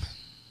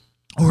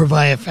 Or have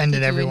I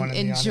offended everyone in the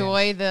audience?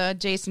 Enjoy the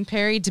Jason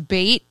Perry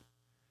debate.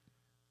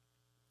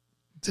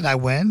 Did I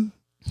win?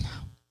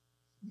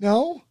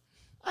 No?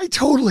 I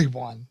totally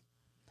won.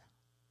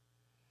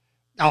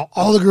 Now,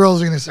 all the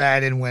girls are going to say I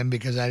didn't win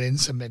because I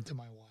didn't submit to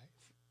my wife.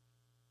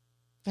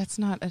 That's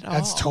not at all.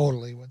 That's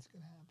totally what's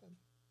going to happen.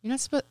 You're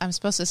not I'm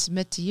supposed to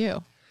submit to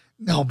you.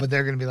 No, but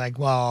they're going to be like,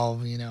 well,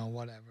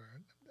 whatever.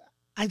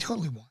 I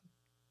totally won.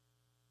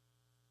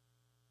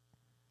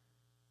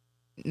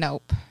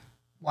 Nope.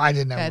 Why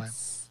didn't I win?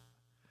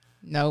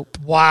 Nope.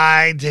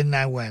 Why didn't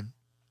I win?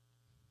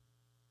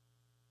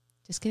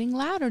 Just getting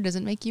louder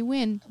doesn't make you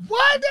win.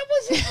 What? That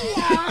wasn't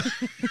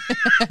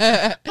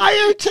loud.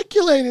 I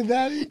articulated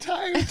that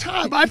entire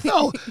time. I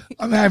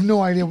have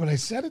no idea what I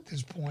said at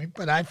this point,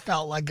 but I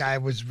felt like I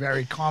was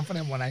very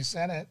confident when I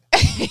said it.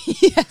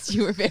 Yes,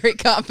 you were very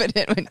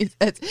confident when you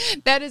said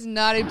it. That is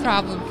not a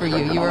problem for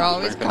you. You were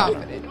always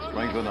confident.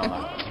 Strength and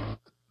honor.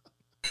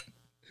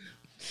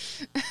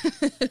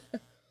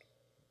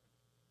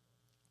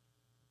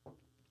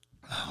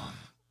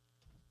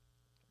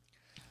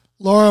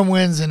 Lauren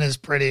wins and is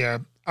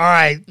prettier. All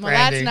right, Brandy. Well,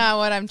 that's not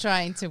what I'm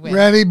trying to win.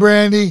 Ready,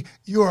 Brandy?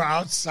 You are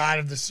outside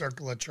of the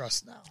circle of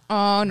trust now.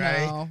 Oh,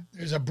 Ready? no.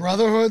 There's a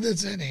brotherhood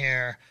that's in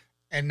here,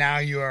 and now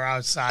you are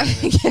outside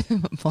of it. Give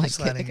him a blanket. Just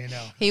letting you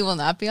know. He will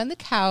not be on the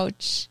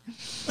couch.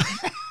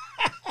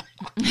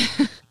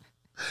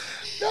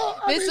 No,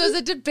 This was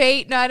a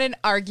debate, not an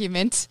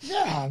argument.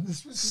 Yeah,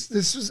 this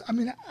was. I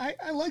mean,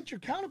 I liked your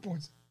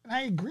counterpoints, and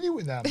I agree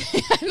with them.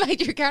 I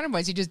liked your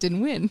counterpoints. You just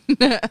didn't win.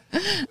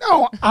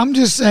 No, I'm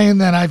just saying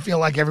that I feel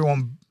like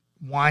everyone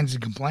whines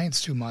and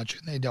complains too much,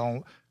 and they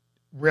don't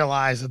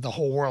realize that the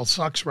whole world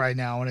sucks right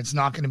now, and it's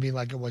not going to be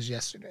like it was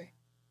yesterday.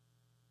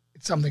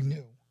 It's something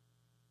new.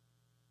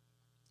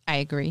 I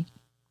agree.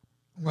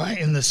 Right,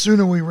 and the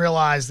sooner we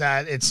realize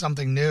that it's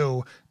something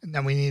new and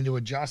then we need to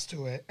adjust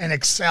to it and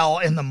excel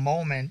in the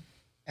moment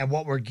at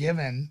what we're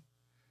given,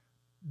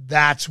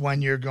 that's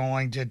when you're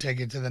going to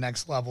take it to the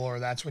next level, or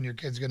that's when your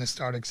kid's going to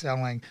start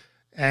excelling.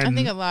 And I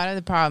think a lot of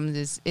the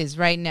problems is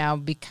right now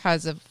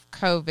because of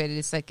COVID.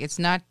 It's like it's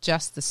not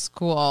just the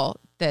school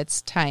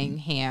that's tying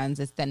hands;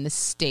 it's then the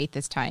state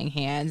that's tying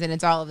hands, and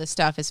it's all of this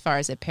stuff. As far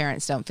as that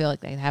parents don't feel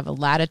like they have a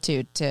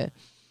latitude to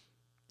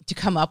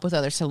come up with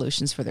other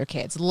solutions for their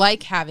kids,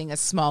 like having a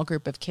small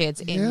group of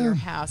kids in your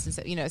house,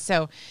 and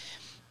so.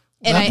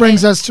 And that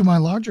brings us to my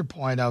larger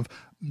point of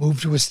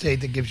move to a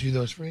state that gives you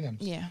those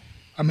freedoms. Yeah.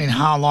 I mean,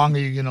 how long are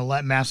you going to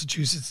let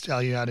Massachusetts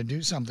tell you how to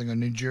do something, or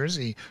New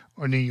Jersey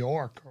or New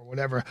York or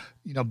whatever,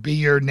 be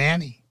your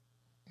nanny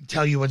and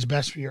tell you what's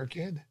best for your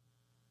kid?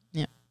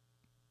 Yeah.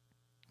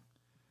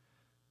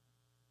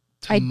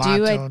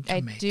 Tomato.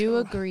 I do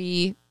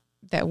agree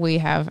that we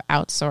have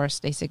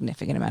outsourced a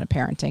significant amount of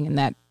parenting, and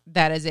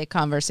that is a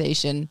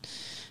conversation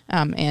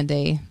and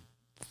a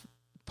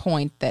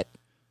point that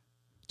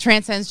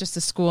transcends just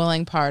the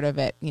schooling part of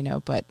it,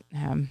 but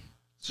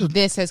so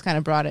this has kind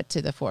of brought it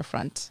to the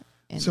forefront.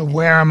 So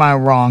where am I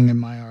wrong in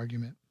my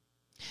argument?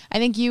 I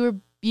think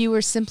you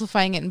were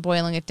simplifying it and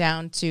boiling it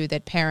down to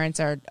that parents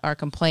are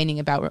complaining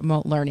about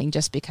remote learning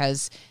just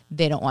because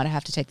they don't want to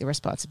have to take the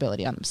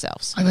responsibility on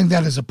themselves. I think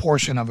that is a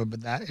portion of it,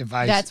 but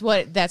that's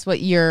what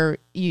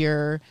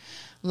your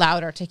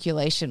loud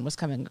articulation was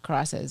coming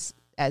across as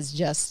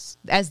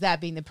that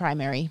being the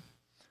primary.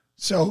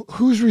 So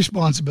whose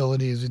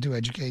responsibility is it to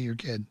educate your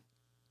kid?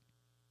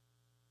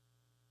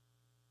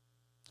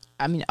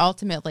 I mean,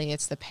 ultimately,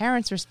 it's the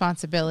parent's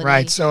responsibility.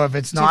 Right. So if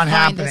it's not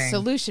happening, the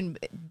solution.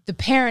 The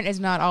parent is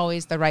not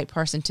always the right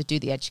person to do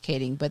the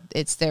educating, but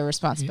it's their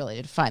responsibility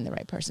to find the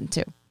right person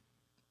too.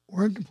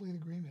 We're in complete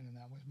agreement, and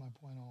that was my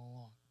point all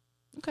along.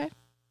 Okay.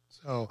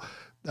 So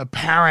the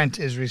parent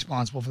is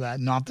responsible for that,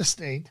 not the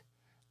state.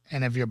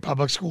 And if your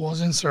public school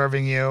isn't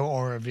serving you,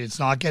 or if it's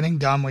not getting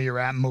done where you're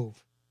at,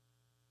 move.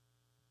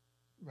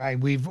 Right?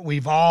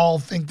 We've all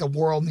think the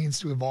world needs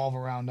to evolve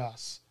around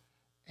us.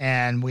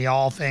 And we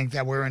all think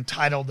that we're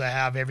entitled to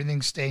have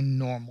everything stay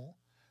normal.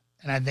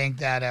 And I think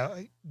that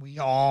we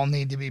all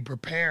need to be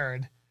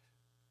prepared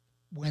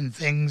when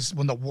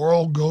the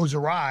world goes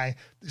awry.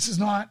 This is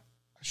not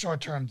a short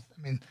term.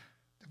 I mean,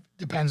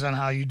 depends on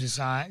how you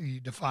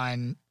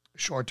define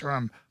short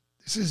term.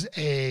 This is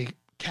a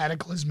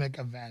cataclysmic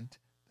event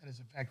that is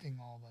affecting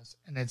all of us,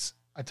 and it's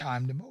a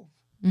time to move.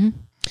 Mm-hmm.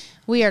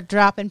 We are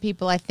dropping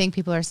people. I think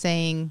people are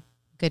saying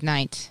good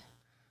night.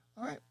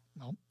 All right.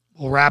 Well,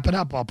 we'll wrap it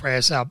up. I'll pray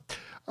us out.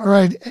 All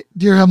right.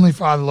 Dear Heavenly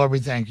Father, Lord, we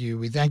thank you.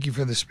 We thank you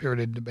for the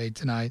spirited debate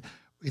tonight.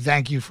 We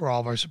thank you for all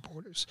of our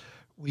supporters.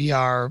 We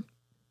are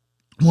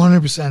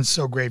 100%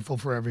 so grateful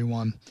for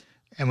everyone.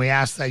 And we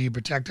ask that you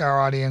protect our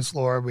audience,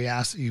 Lord. We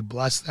ask that you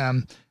bless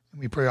them.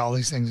 And we pray all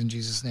these things in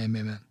Jesus' name.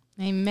 Amen.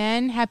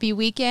 Amen. Happy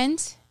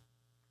weekend.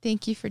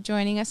 Thank you for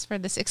joining us for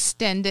this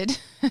extended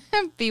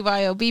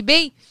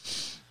BYOBB.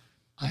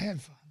 I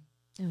had fun.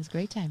 It was a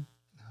great time.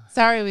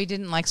 Sorry we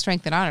didn't like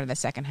Strength and Honor the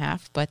second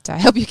half, but I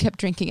hope you kept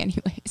drinking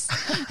anyways.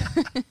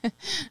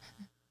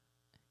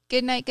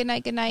 Good night, good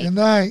night, good night. Good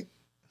night.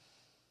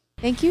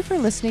 Thank you for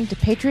listening to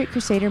Patriot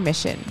Crusader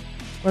Mission,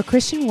 where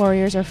Christian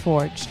warriors are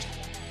forged.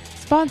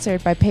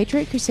 Sponsored by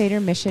Patriot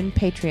Crusader Mission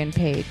Patreon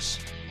page.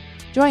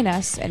 Join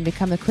us and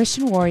become the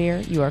Christian warrior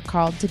you are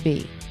called to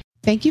be.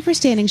 Thank you for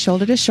standing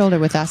shoulder to shoulder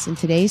with us in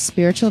today's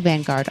Spiritual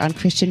Vanguard on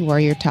Christian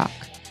Warrior Talk,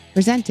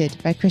 presented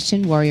by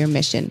Christian Warrior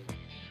Mission.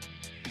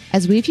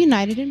 As we've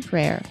united in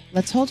prayer,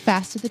 let's hold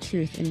fast to the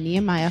truth in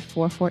Nehemiah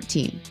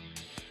 4:14.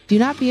 Do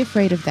not be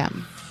afraid of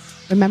them.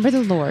 Remember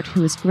the Lord,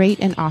 who is great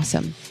and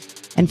awesome,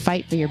 and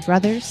fight for your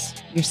brothers,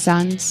 your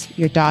sons,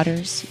 your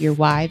daughters, your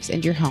wives,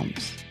 and your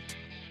homes.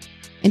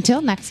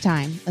 Until next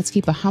time, let's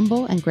keep a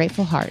humble and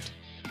grateful heart,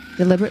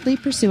 deliberately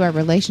pursue our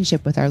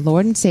relationship with our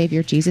Lord and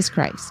Savior, Jesus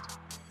Christ,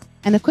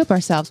 and equip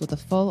ourselves with the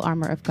full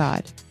armor of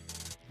God.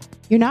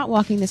 You're not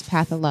walking this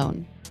path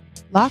alone.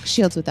 Lock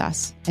shields with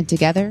us, and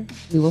together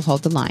we will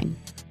hold the line.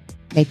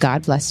 May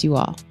God bless you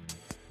all.